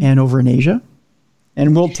and over in Asia.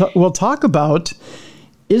 And we'll talk about,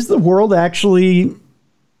 is the world actually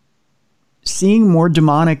seeing more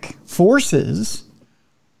demonic forces?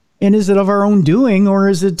 And is it of our own doing, or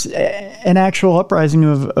is it an actual uprising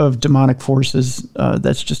of demonic forces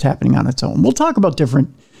that's just happening on its own? We'll talk about different,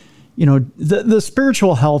 the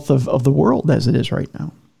spiritual health of the world as it is right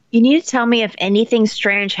now. You need to tell me if anything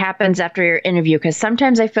strange happens after your interview, because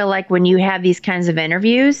sometimes I feel like when you have these kinds of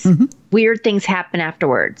interviews, weird things happen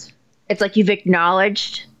afterwards. It's like you've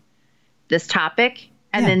acknowledged this topic,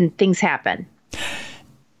 and then things happen.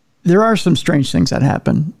 There are some strange things that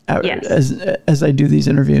happen as I do these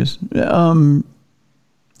interviews.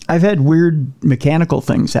 I've had weird mechanical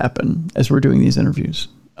things happen as we're doing these interviews.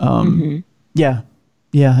 Things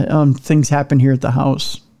happen here at the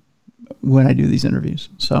house when I do these interviews.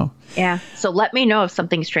 So let me know if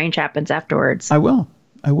something strange happens afterwards. I will.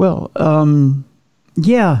 A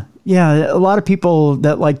lot of people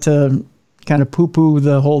that like to kind of poo-poo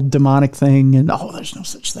the whole demonic thing and, there's no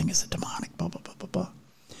such thing as a demonic, blah, blah, blah, blah, blah.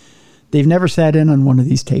 They've never sat in on one of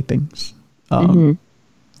these tapings.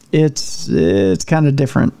 It's kind of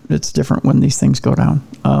different. It's different when these things go down.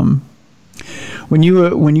 When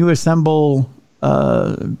you assemble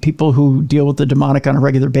people who deal with the demonic on a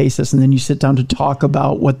regular basis, and then you sit down to talk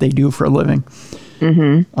about what they do for a living,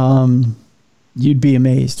 you'd be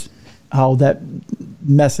amazed how that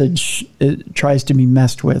message tries to be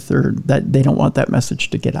messed with, or that they don't want that message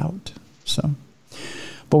to get out. So,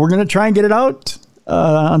 but we're going to try and get it out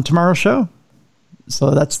on tomorrow's show.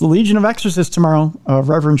 So that's the Legion of Exorcists tomorrow.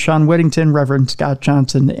 Reverend Sean Whittington, Reverend Scott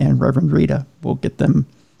Johnson, and Reverend Rita. We'll get them,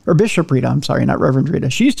 or Bishop Rita, I'm sorry, not Reverend Rita.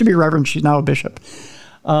 She used to be Reverend, she's now a bishop.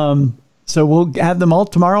 So we'll have them all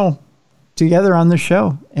tomorrow together on this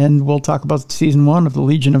show, and we'll talk about season 1 of the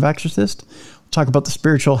Legion of Exorcists. We'll talk about the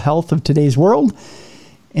spiritual health of today's world,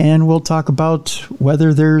 and we'll talk about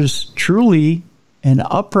whether there's truly an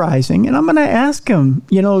uprising. And I'm going to ask him,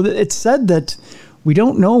 it's said that we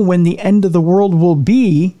don't know when the end of the world will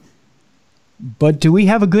be, but do we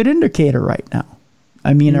have a good indicator right now?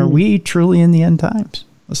 I mean, are we truly in the end times?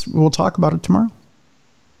 We'll talk about it tomorrow.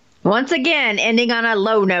 Once again, ending on a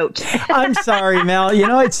low note. I'm sorry, Mel.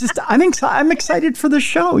 It's just I'm excited for the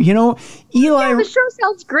show. Eli. Yeah, the show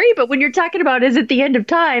sounds great, but when you're talking about is it the end of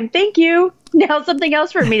time? Thank you. Now something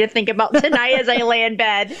else for me to think about tonight as I lay in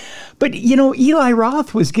bed. But Eli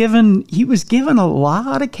Roth was given a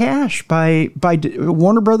lot of cash by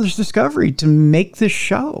Warner Brothers Discovery to make this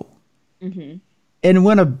show. Mm-hmm. And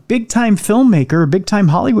when a big time filmmaker, a big time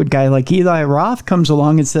Hollywood guy like Eli Roth comes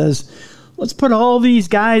along and says, let's put all these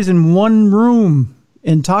guys in one room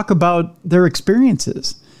and talk about their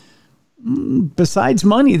experiences. Besides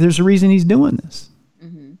money, there's a reason he's doing this.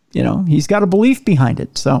 Mm-hmm. He's got a belief behind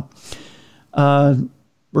it. So we're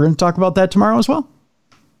going to talk about that tomorrow as well.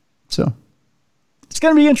 So it's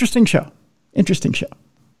going to be an interesting show. Interesting show.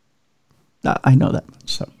 I know that much.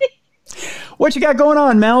 So what you got going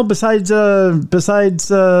on, Mel, besides being a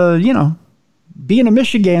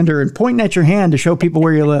Michigander and pointing at your hand to show people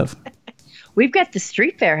where you live? We've got the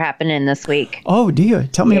street fair happening this week. Oh, do you?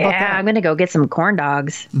 Tell me about that. Yeah, I'm going to go get some corn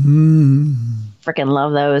dogs. Freaking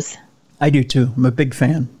love those. I do, too. I'm a big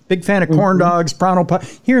fan. Big fan of corn dogs, Pronto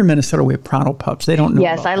Pups. Here in Minnesota, we have Pronto Pups. They don't know.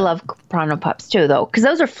 Yes, I love Pronto Pups, too, though, because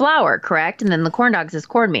those are flour, correct? And then the corn dogs is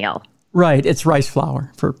cornmeal. Right. It's rice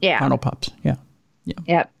flour for Pronto Pups. Yeah.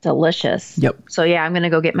 Yep. Delicious. Yep. So, yeah, I'm going to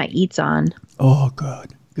go get my eats on. Oh,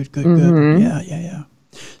 good. Good. Yeah.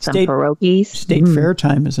 Some pierogies. State fair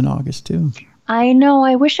time is in August, too. I know.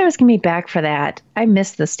 I wish I was going to be back for that. I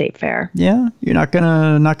miss the state fair. Yeah? You're not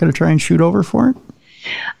gonna try and shoot over for it?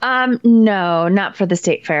 No, not for the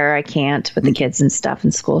state fair. I can't with the kids and stuff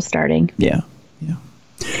and school starting. Yeah,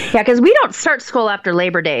 because we don't start school after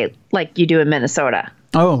Labor Day like you do in Minnesota.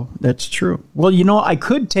 Oh, that's true. Well, I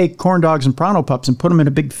could take corn dogs and Pronto Pups and put them in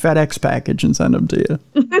a big FedEx package and send them to you.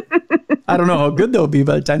 I don't know how good they'll be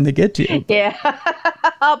by the time they get to you. Yeah,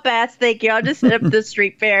 I'll pass. Thank you. I'll just hit up the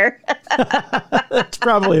street fair. That's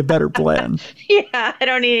probably a better plan. Yeah, I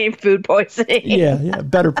don't need any food poisoning. Yeah,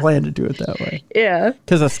 better plan to do it that way. Yeah,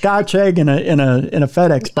 because a Scotch egg in a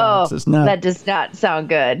FedEx box is not. That does not sound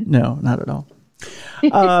good. No, not at all.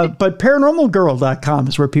 But paranormalgirl.com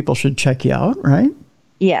is where people should check you out, right?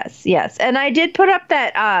 Yes. And I did put up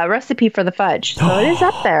that recipe for the fudge, so it is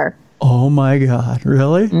up there. Oh my God!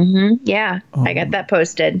 Really? Mm-hmm. Yeah, I got that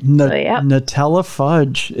posted. Nutella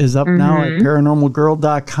fudge is up now at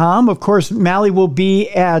paranormalgirl.com. Of course, Mallie will be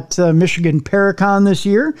at Michigan Paracon this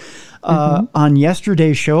year. On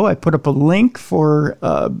yesterday's show, I put up a link for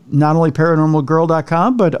not only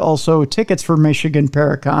paranormalgirl.com, but also tickets for Michigan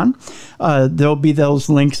Paracon. There'll be those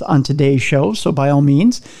links on today's show. So by all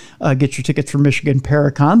means, get your tickets for Michigan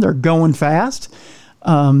Paracon. They're going fast.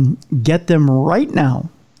 Get them right now.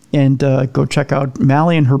 And go check out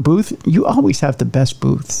Mallie and her booth. You always have the best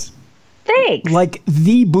booths. Thanks. Like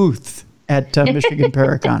the booth at Michigan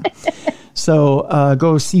Paracon. So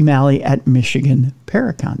go see Mallie at Michigan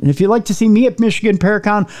Paracon. And if you'd like to see me at Michigan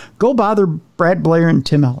Paracon, go bother Brad Blair and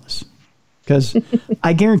Tim Ellis. Because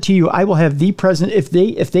I guarantee you, I will have the present. If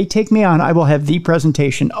they take me on, I will have the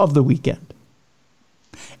presentation of the weekend.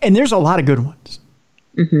 And there's a lot of good ones.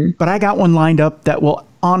 But I got one lined up that will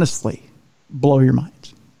honestly blow your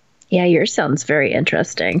minds. Yeah, yours sounds very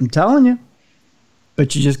interesting. I'm telling you.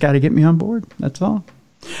 But you just got to get me on board. That's all.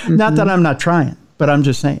 Not that I'm not trying, but I'm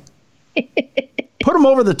just saying. Put them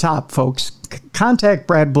over the top, folks. Contact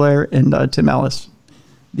Brad Blair and Tim Ellis,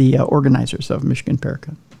 the organizers of Michigan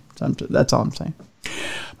Paracon. That's all I'm saying.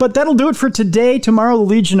 But that'll do it for today. Tomorrow, the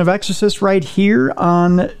Legion of Exorcists right here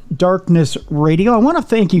on Darkness Radio. I want to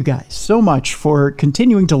thank you guys so much for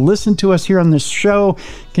continuing to listen to us here on this show,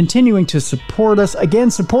 continuing to support us.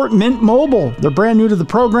 Again, support Mint Mobile. They're brand new to the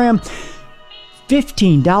program.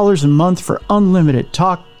 $15 a month for unlimited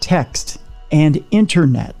talk, text, and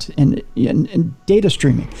internet and data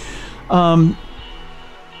streaming.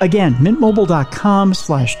 Again,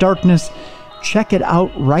 mintmobile.com/darkness. Check it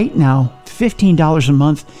out right now. $15 a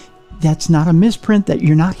month. That's not a misprint. That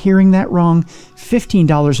you're not hearing that wrong.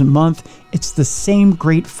 $15 a month. It's the same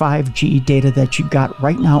great 5G data that you got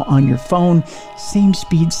right now on your phone. Same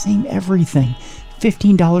speed, same everything.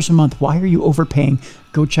 $15 a month. Why are you overpaying?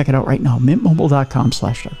 Go check it out right now.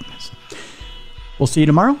 mintmobile.com/darkness. We'll see you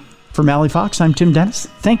tomorrow. For Mallie Fox, I'm Tim Dennis.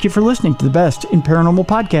 Thank you for listening to the best in paranormal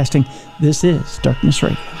podcasting. This is Darkness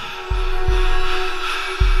Radio.